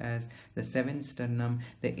referred to as the 7th sternum.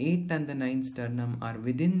 The 8th and the 9th sternum are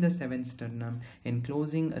within the 7th sternum,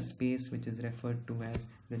 enclosing a space which is referred to as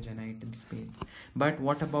the genital space. But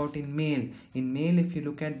what about in male? In male, if you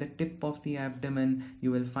look at the tip of the abdomen,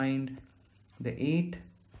 you will find the 8th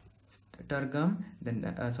tergum, the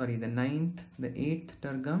 9th, the 8th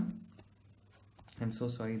tergum. I'm so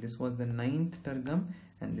sorry, this was the 9th tergum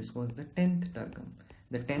and this was the 10th tergum.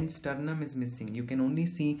 The 10th sternum is missing. You can only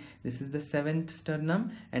see this is the 7th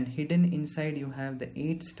sternum, and hidden inside you have the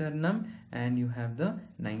 8th sternum and you have the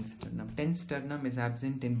 9th sternum. 10th sternum is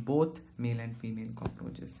absent in both male and female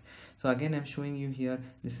cockroaches. So again I'm showing you here,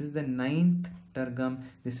 this is the 9th tergum,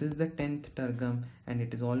 this is the 10th tergum, and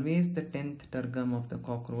it is always the 10th tergum of the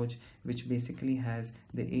cockroach which basically has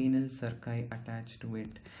the anal cerci attached to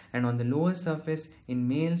it. And on the lower surface, in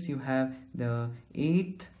males you have the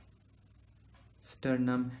 8th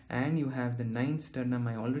sternum and you have the 9th sternum.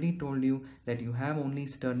 I already told you that you have only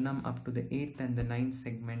sternum up to the 8th and the 9th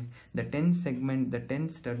segment. The 10th segment, the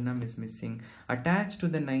 10th sternum is missing. Attached to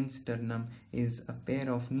the 9th sternum is a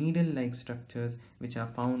pair of needle-like structures which are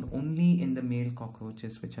found only in the male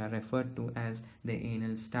cockroaches, which are referred to as the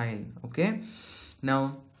anal style. Okay,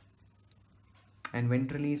 now and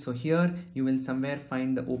ventrally, so here you will somewhere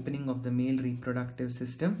find the opening of the male reproductive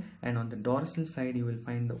system, and on the dorsal side you will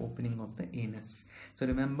find the opening of the anus. So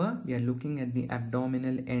remember, we are looking at the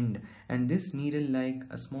abdominal end, and this needle like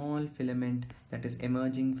a small filament that is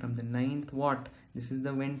emerging from the 9th what? This is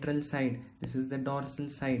the ventral side, this is the dorsal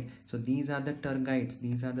side. So these are the tergites,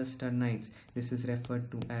 these are the sternites. This is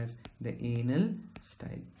referred to as the anal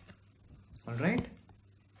style. Alright.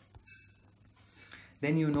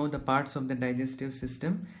 Then you know the parts of the digestive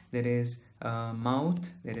system. There is mouth,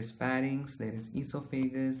 there is pharynx, there is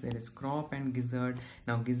esophagus, there is crop and gizzard.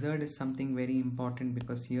 Now gizzard is something very important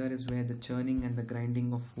because here is where the churning and the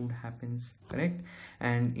grinding of food happens, correct?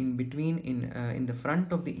 And in between, in the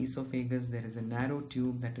front of the esophagus, there is a narrow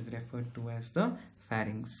tube that is referred to as the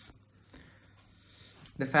pharynx.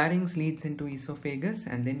 The pharynx leads into esophagus,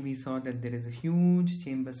 and then we saw that there is a huge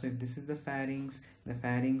chamber. So if this is the pharynx,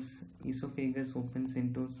 esophagus opens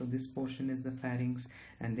into, so this portion is the pharynx,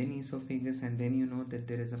 and then esophagus, and then you know that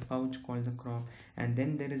there is a pouch called the crop, and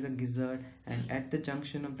then there is a gizzard, and at the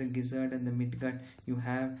junction of the gizzard and the midgut you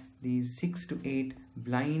have these 6 to 8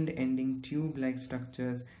 blind ending tube like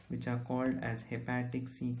structures which are called as hepatic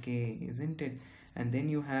caecae, isn't it? and then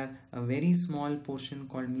you have a very small portion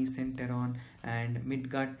called mesenteron and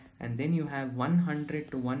midgut, and then you have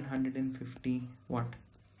 100 to 150 what?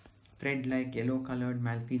 Thread like yellow colored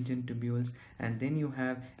Malpighian tubules, and then you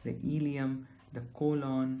have the ileum, the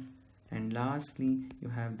colon, and lastly you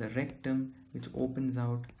have the rectum, which opens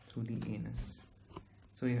out through the anus.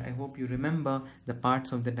 So I hope you remember the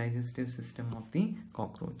parts of the digestive system of the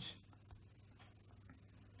cockroach.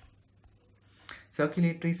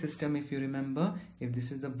 Circulatory system, if you remember, if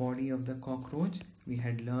this is the body of the cockroach, we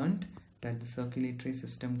had learned that the circulatory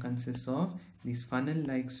system consists of these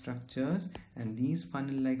funnel-like structures, and these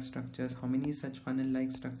funnel-like structures, how many such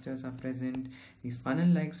funnel-like structures are present? These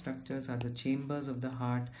funnel-like structures are the chambers of the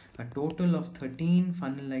heart. A total of 13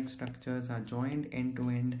 funnel-like structures are joined end to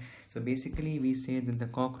end. So basically we say that the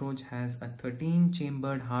cockroach has a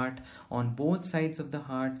 13-chambered heart. On both sides of the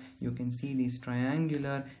heart you can see these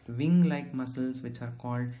triangular wing-like muscles which are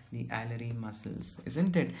called the alary muscles,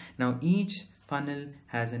 isn't it? Now each funnel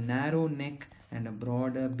has a narrow neck and a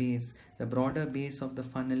broader base. The broader base of the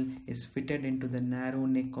funnel is fitted into the narrow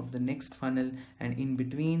neck of the next funnel, and in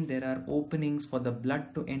between there are openings for the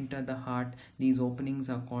blood to enter the heart. These openings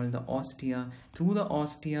are called the ostia. Through the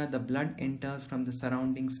ostia the blood enters from the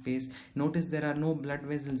surrounding space. Notice there are no blood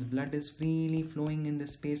vessels. Blood is freely flowing in the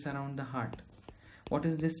space around the heart. What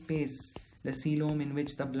is this space? The coelom in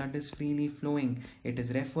which the blood is freely flowing. It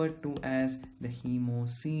is referred to as the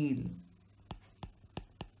hemocoel.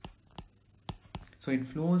 So it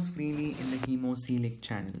flows freely in the hemocoelic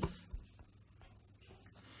channels.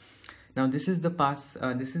 Now this is the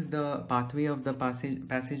pathway of the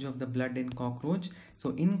passage of the blood in cockroach.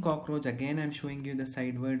 So in cockroach, again I'm showing you the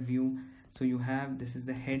sideward view. So you have, this is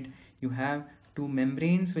the head, you have two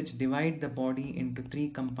membranes which divide the body into three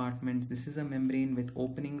compartments. This is a membrane with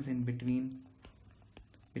openings in between,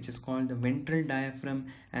 which is called the ventral diaphragm,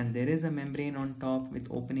 and there is a membrane on top with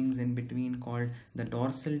openings in between called the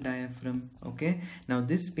dorsal diaphragm. Okay, now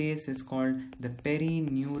this space is called the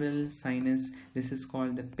perineural sinus, this is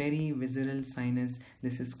called the perivisceral sinus,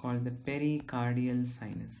 this is called the pericardial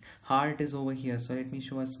sinus. Heart is over here, so let me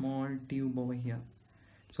show a small tube over here.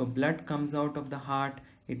 So blood comes out of the heart,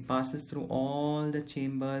 it passes through all the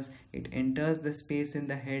chambers, it enters the space in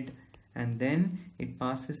the head, and then it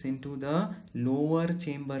passes into the lower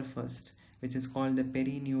chamber first, which is called the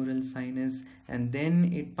perineural sinus, and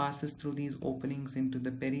then it passes through these openings into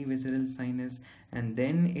the perivisceral sinus, and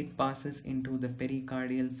then it passes into the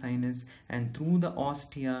pericardial sinus, and through the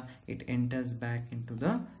ostia it enters back into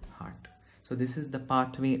the heart. So this is the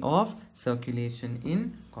pathway of circulation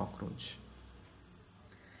in cockroach.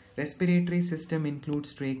 Respiratory system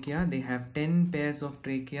includes trachea. They have 10 pairs of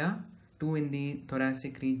trachea, 2 in the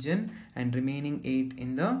thoracic region and remaining 8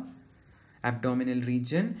 in the abdominal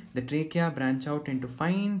region. The trachea branch out into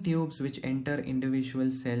fine tubes which enter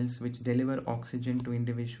individual cells, which deliver oxygen to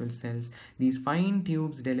individual cells. These fine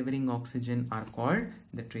tubes delivering oxygen are called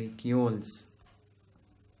the tracheoles.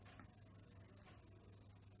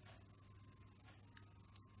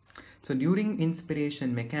 So during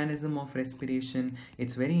inspiration, mechanism of respiration,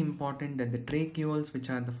 it's very important that the tracheoles, which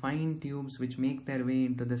are the fine tubes which make their way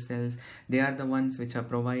into the cells, they are the ones which are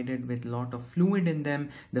provided with lot of fluid in them.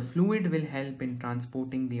 The fluid will help in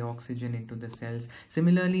transporting the oxygen into the cells.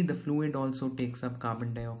 Similarly, the fluid also takes up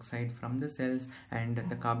carbon dioxide from the cells, and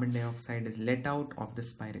the carbon dioxide is let out of the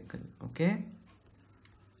spiracle. Okay.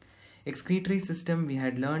 Excretory system, we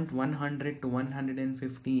had learnt 100 to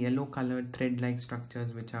 150 yellow colored thread like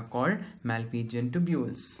structures which are called Malpighian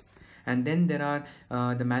tubules. And then there are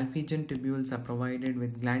the Malpighian tubules are provided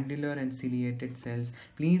with glandular and ciliated cells.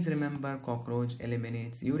 Please remember, cockroach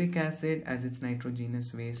eliminates uric acid as its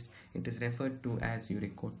nitrogenous waste. It is referred to as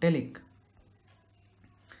uricotelic.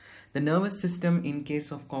 The nervous system in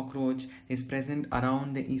case of cockroach is present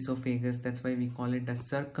around the esophagus. That's why we call it a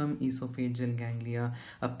circumesophageal ganglia.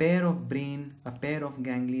 A pair of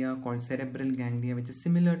ganglia called cerebral ganglia, which is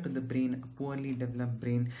similar to the brain, a poorly developed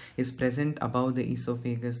brain, is present above the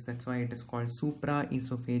esophagus. That's why it is called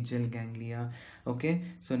supraesophageal ganglia. Okay,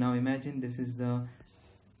 so now imagine this is the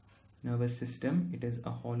nervous system. It is a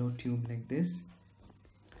hollow tube like this.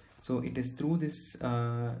 So it is through this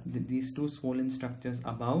these two swollen structures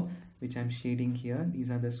above, which I'm shading here.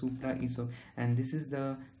 These are the and this is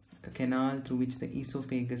the canal through which the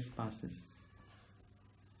esophagus passes.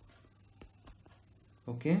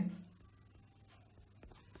 Okay.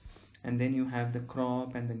 and then you have the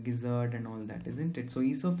crop and the gizzard and all that, isn't it? So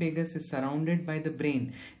esophagus is surrounded by the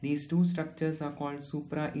brain. These two structures are called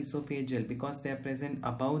supraesophageal because they are present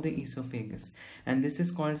above the esophagus, and this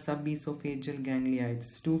is called subesophageal ganglia.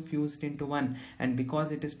 It's two fused into one, and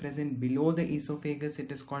because it is present below the esophagus,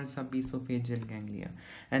 it is called subesophageal ganglia.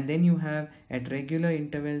 And then you have, at regular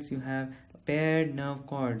intervals, you have paired nerve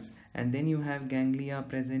cords, and then you have ganglia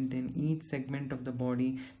present in each segment of the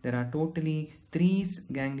body. There are totally 3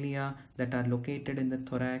 ganglia that are located in the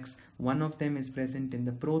thorax. One of them is present in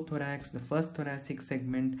the prothorax, the first thoracic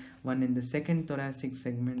segment, one in the second thoracic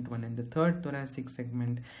segment, one in the third thoracic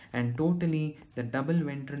segment, and totally the double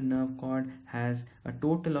ventral nerve cord has a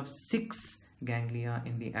total of 6 ganglia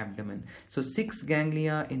in the abdomen. So 6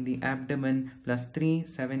 ganglia in the abdomen plus 3,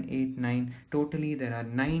 7, 8, 9. Totally there are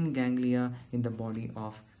 9 ganglia in the body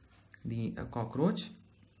of the cockroach.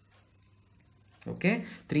 Okay,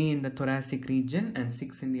 3 in the thoracic region and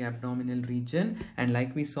 6 in the abdominal region. And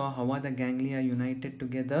like we saw, how are the ganglia united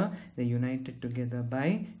together? They united together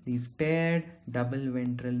by these paired double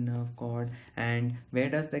ventral nerve cord. And where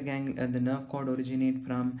does the nerve cord originate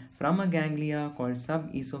from? From a ganglia called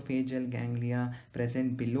subesophageal ganglia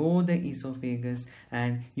present below the esophagus.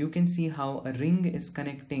 And you can see how a ring is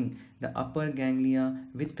connecting the upper ganglia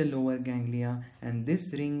with the lower ganglia, and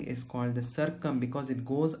this ring is called the circum because it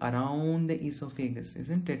goes around the esophagus,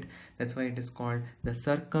 isn't it? That's why it is called the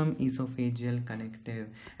circumesophageal connective.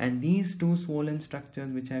 And these two swollen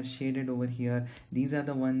structures which I have shaded over here, these are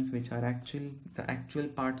the ones which are the actual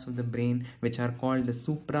parts of the brain, which are called the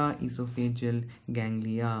supraesophageal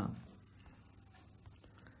ganglia.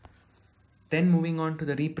 Then moving on to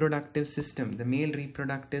the reproductive system, the male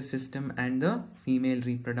reproductive system and the female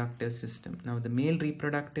reproductive system. Now the male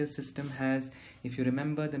reproductive system has, if you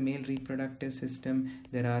remember the male reproductive system,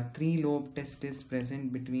 there are 3 lobe testes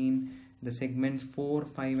present between the segments 4,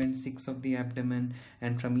 5 and 6 of the abdomen,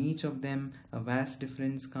 and from each of them a vas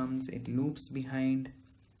deferens comes, it loops behind,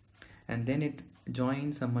 and then it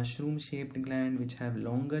joins a mushroom shaped gland which have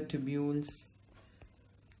longer tubules.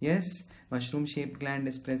 Yes, mushroom shaped gland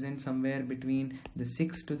is present somewhere between the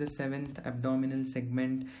 6th to the 7th abdominal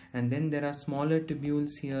segment, and then there are smaller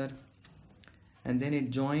tubules here, and then it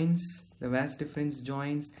joins, the vas deferens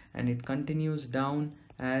joins, and it continues down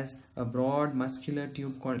as a broad muscular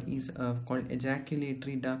tube called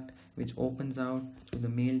ejaculatory duct, which opens out through the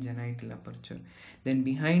male genital aperture. Then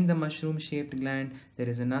behind the mushroom shaped gland there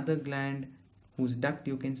is another gland whose duct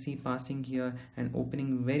you can see passing here and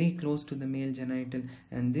opening very close to the male genital,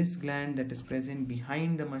 and this gland that is present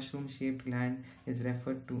behind the mushroom shaped gland is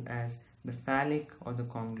referred to as the phallic or the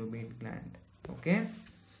conglobate gland. Okay,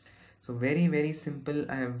 so very simple.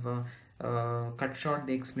 I have cut short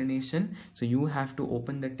the explanation, so you have to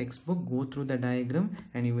open the textbook, go through the diagram,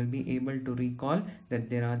 and you will be able to recall that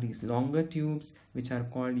there are these longer tubes which are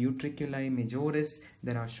called utriculi majoris,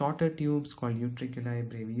 there are shorter tubes called utriculi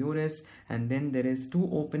brevioris, and then there is 2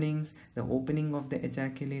 openings, the opening of the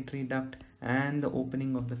ejaculatory duct and the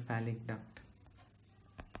opening of the phallic duct.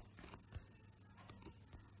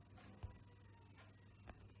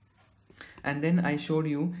 And then I showed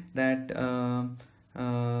you that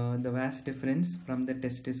the vas deferens from the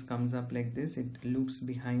testis comes up like this, it loops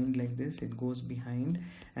behind like this, it goes behind,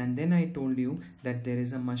 and then I told you that there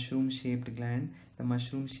is a mushroom shaped gland. The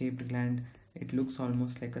mushroom shaped gland, it looks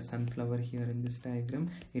almost like a sunflower here in this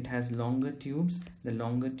diagram. It has longer tubes, the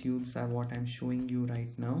longer tubes are what I'm showing you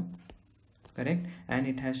right now, correct, and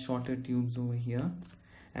it has shorter tubes over here,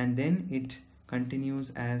 and then it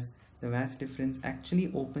continues as the vas deferens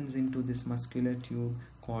actually opens into this muscular tube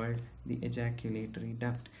called the ejaculatory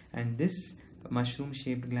duct, and this mushroom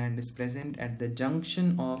shaped gland is present at the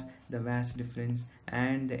junction of the vas deferens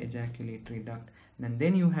and the ejaculatory duct. And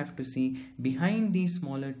then you have to see behind these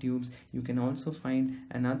smaller tubes you can also find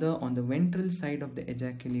another, on the ventral side of the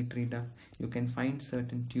ejaculatory duct you can find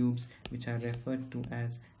certain tubes which are referred to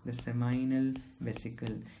as the seminal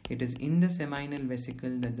vesicle. It is in the seminal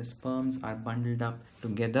vesicle that the sperms are bundled up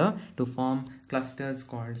together to form clusters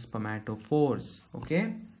called spermatophores.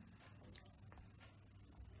 Okay.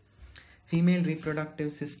 Female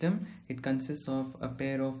reproductive system, it consists of a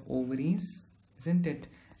pair of ovaries, isn't it,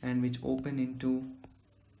 and which open into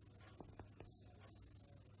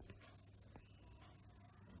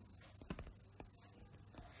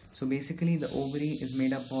so basically the ovary is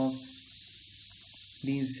made up of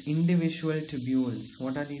these individual tubules.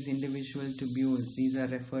 What are these individual tubules? These are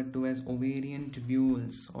referred to as ovarian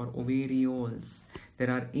tubules or ovarioles. There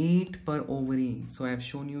are 8 per ovary. So I have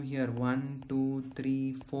shown you here 1, 2,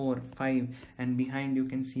 3, 4, 5, and behind you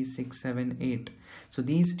can see 6, 7, 8. So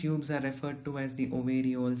these tubes are referred to as the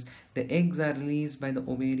ovarioles. The eggs are released by the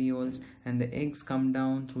ovarioles and the eggs come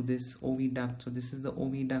down through this oviduct. So this is the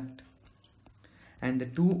oviduct. And the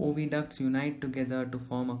two oviducts unite together to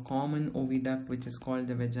form a common oviduct, which is called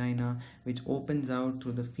the vagina, which opens out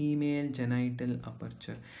through the female genital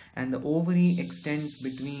aperture. And the ovary extends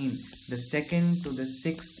between the 2nd to the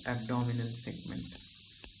 6th abdominal segment.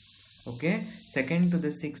 Okay, 2nd to the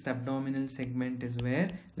 6th abdominal segment is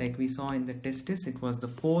where, like we saw in the testis, it was the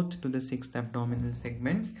 4th to the 6th abdominal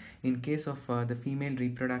segments. In case of the female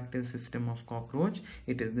reproductive system of cockroach,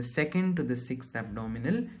 it is the 2nd to the 6th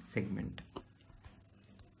abdominal segment.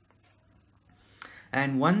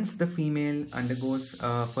 And once the female undergoes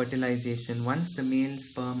fertilization, once the male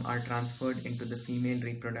sperm are transferred into the female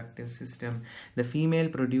reproductive system, the female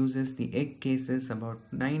produces the egg cases, about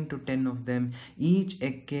 9 to 10 of them. Each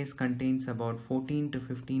egg case contains about 14 to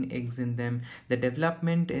 15 eggs in them. The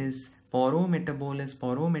development is porometabolous.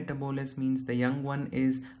 Porometabolous means the young one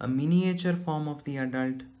is a miniature form of the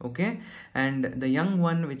adult, okay, and the young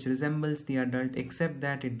one which resembles the adult except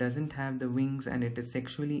that it doesn't have the wings and it is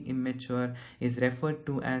sexually immature is referred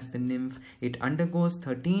to as the nymph. It undergoes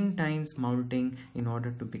 13 times molting in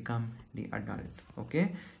order to become the adult.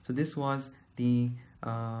 Okay, so this was the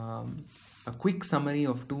a quick summary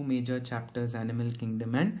of 2 major chapters, Animal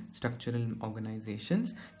Kingdom and Structural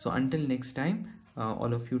Organizations. So until next time,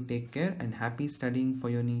 all of you take care and happy studying for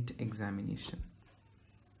your NEET examination.